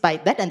country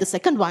despite that? And the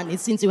second one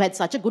is, since you had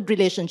such a good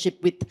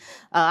relationship with,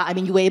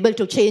 you were able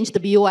to change the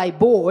BOI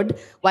board,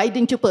 why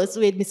didn't you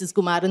persuade Mrs.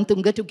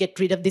 Kumarantunga to get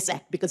rid of this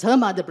act? Because her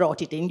mother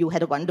brought it in, you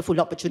had a wonderful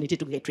opportunity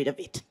to get rid of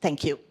it.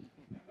 Thank you.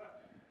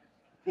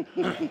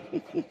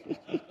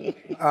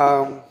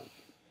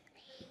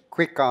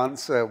 Quick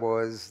answer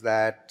was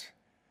that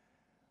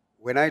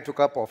when I took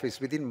up office,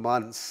 within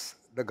months,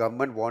 the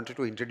government wanted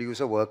to introduce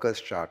a workers'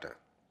 charter.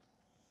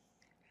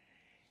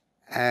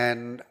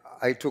 And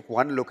I took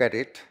one look at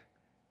it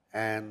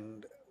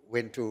and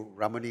went to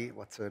Ramani,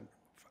 what's her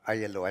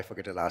ILO, I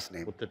forget her last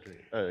name.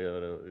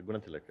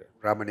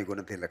 Ramani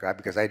Gunathilaka,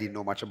 because I didn't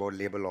know much about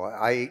labor law.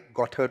 I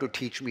got her to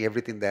teach me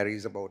everything there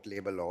is about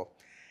labor law.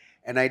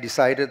 And I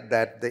decided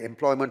that the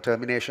Employment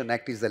Termination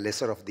Act is the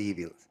lesser of the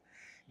evils.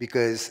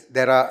 Because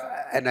there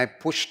are, and I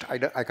pushed, I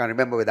can't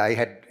remember whether I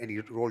had any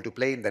role to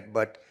play in that,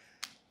 but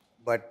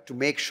to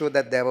make sure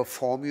that there were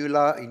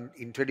formula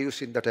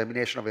introduced in the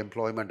Termination of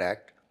Employment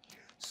Act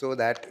so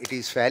that it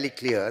is fairly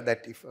clear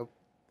that if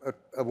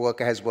a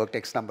worker has worked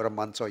X number of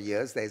months or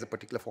years, there is a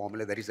particular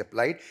formula that is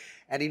applied.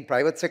 And in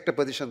private sector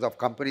positions of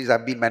companies,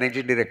 I've been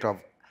managing director of,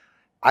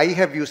 I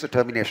have used the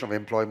Termination of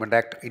Employment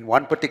Act in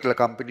one particular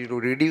company to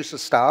reduce the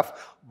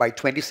staff by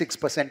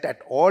 26%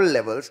 at all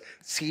levels,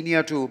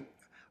 senior to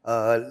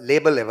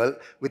labor level,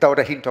 without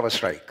a hint of a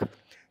strike.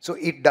 So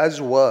it does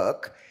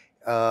work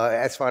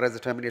as far as the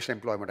Termination of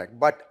Employment Act.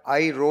 But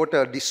I wrote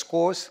a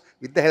discourse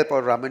with the help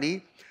of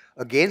Ramani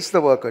against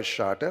the Workers'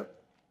 Charter,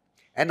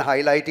 and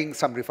highlighting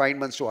some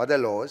refinements to other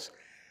laws,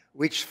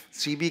 which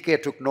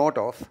CBK took note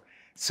of,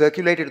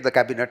 circulated to the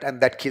cabinet,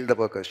 and that killed the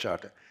Workers'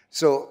 Charter.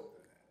 So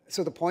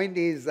the point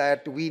is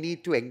that we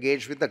need to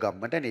engage with the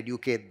government and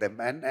educate them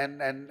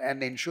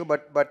and ensure,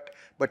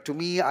 but to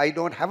me, I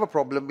don't have a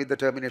problem with the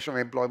Termination of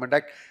Employment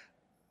Act.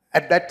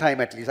 At that time,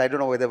 at least, I don't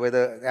know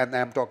whether and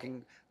I'm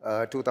talking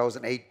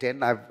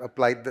 2008-10, I've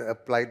applied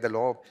the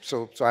law,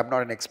 so I'm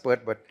not an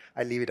expert, but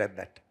I leave it at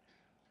that.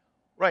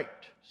 Right.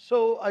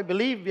 So I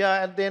believe we are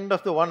at the end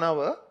of the 1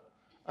 hour.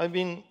 I've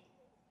been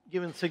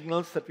given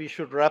signals that we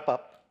should wrap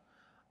up.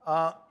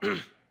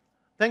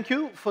 Thank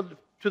you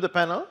to the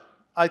panel.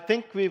 I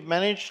think we've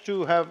managed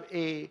to have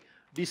a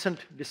decent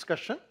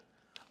discussion.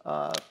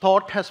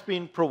 Thought has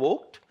been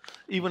provoked,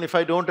 even if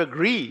I don't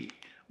agree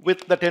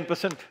with the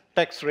 10%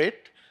 tax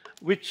rate,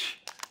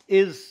 which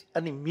is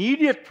an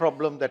immediate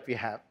problem that we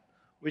have,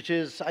 which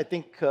is, I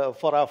think,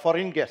 for our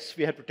foreign guests,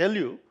 we have to tell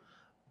you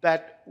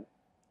that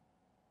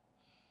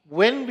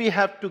when we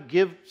have to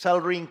give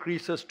salary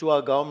increases to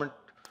our government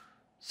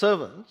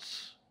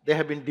servants, they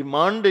have been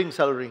demanding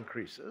salary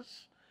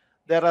increases.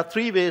 There are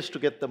 3 ways to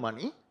get the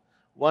money.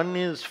 One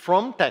is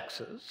from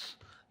taxes.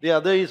 The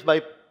other is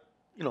by,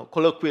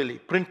 colloquially,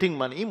 printing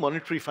money,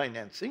 monetary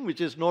financing, which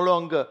is no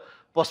longer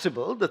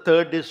possible. The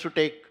third is to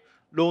take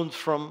loans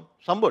from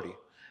somebody.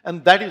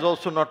 And that is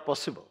also not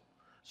possible.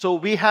 So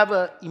we have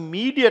an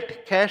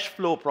immediate cash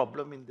flow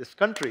problem in this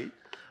country,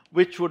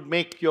 which would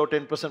make your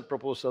 10%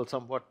 proposal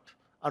somewhat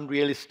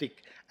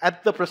unrealistic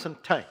at the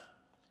present time.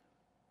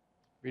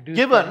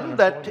 Given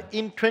that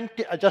in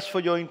just for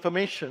your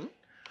information,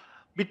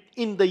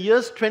 in the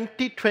years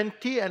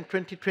 2020 and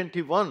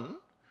 2021,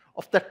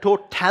 of the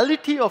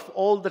totality of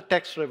all the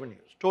tax revenues,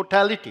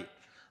 totality,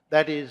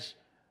 that is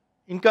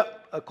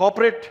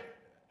corporate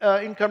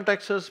income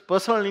taxes,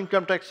 personal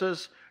income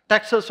taxes,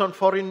 taxes on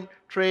foreign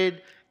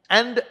trade,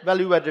 and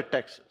value-added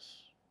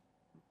taxes,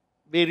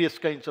 various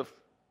kinds of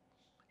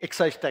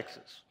excise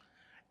taxes,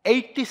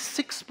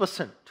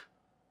 86%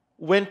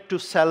 went to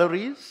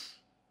salaries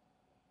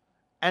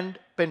and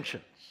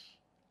pensions.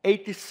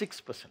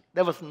 86%.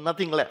 There was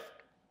nothing left.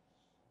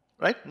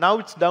 Right? Now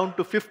it's down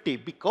to 50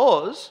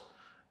 because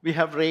we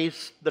have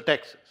raised the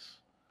taxes.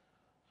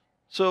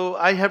 So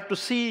I have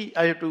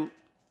to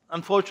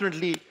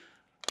unfortunately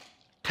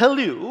tell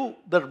you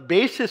the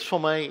basis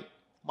for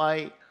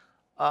my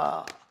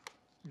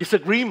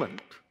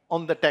disagreement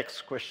on the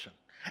tax question.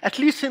 At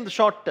least in the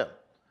short term,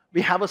 we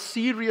have a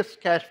serious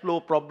cash flow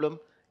problem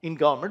in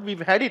government.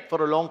 We've had it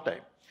for a long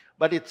time,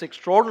 but it's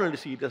extraordinarily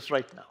serious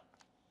right now.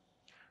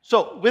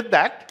 So with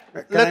that,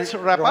 let's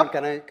wrap up.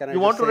 Can I you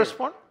want to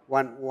respond?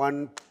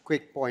 One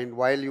quick point.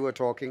 While you were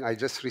talking, I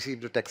just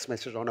received a text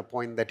message on a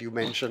point that you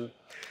mentioned,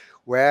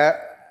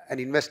 where an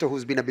investor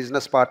who's been a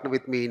business partner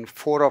with me in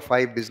 4 or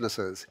 5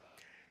 businesses,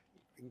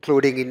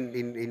 including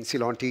in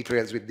Ceylon Tea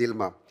Trails with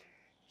Dilma,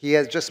 he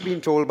has just been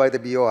told by the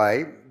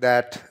BOI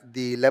that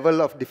the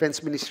level of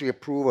Defense Ministry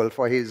approval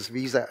for his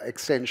visa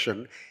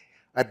extension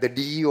at the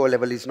DEO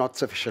level is not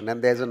sufficient,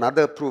 and there's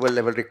another approval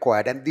level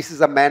required. And this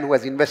is a man who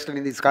has invested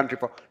in this country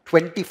for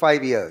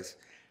 25 years.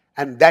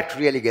 And that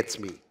really gets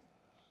me.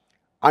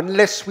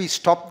 Unless we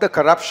stop the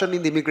corruption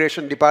in the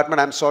immigration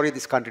department, I'm sorry,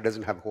 this country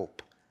doesn't have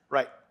hope.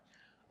 Right.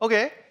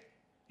 Okay.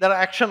 There are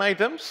action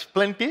items,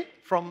 plenty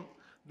from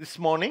this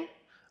morning.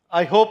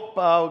 I hope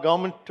our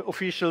government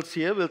officials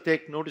here will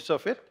take notice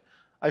of it.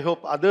 I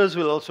hope others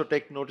will also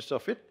take notice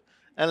of it.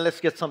 And let's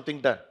get something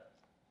done.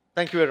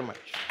 Thank you very much.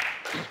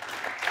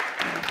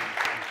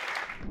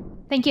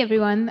 Thank you,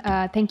 everyone.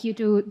 Thank you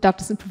to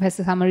Dr. and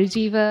Professor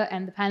Samarajiva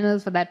and the panel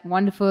for that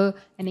wonderful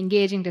and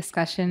engaging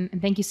discussion.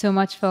 And thank you so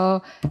much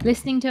for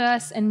listening to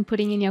us and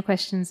putting in your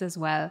questions as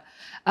well.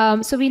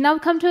 So we now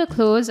come to a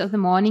close of the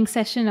morning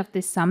session of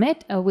this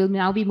summit. We'll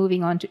now be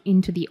moving on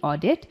into the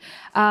audit.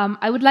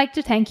 I would like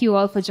to thank you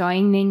all for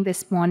joining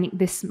this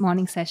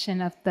morning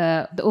session of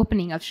the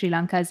opening of Sri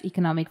Lanka's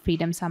Economic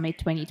Freedom Summit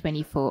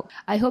 2024.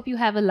 I hope you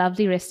have a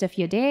lovely rest of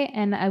your day,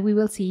 and we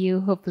will see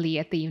you hopefully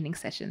at the evening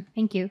session.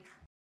 Thank you.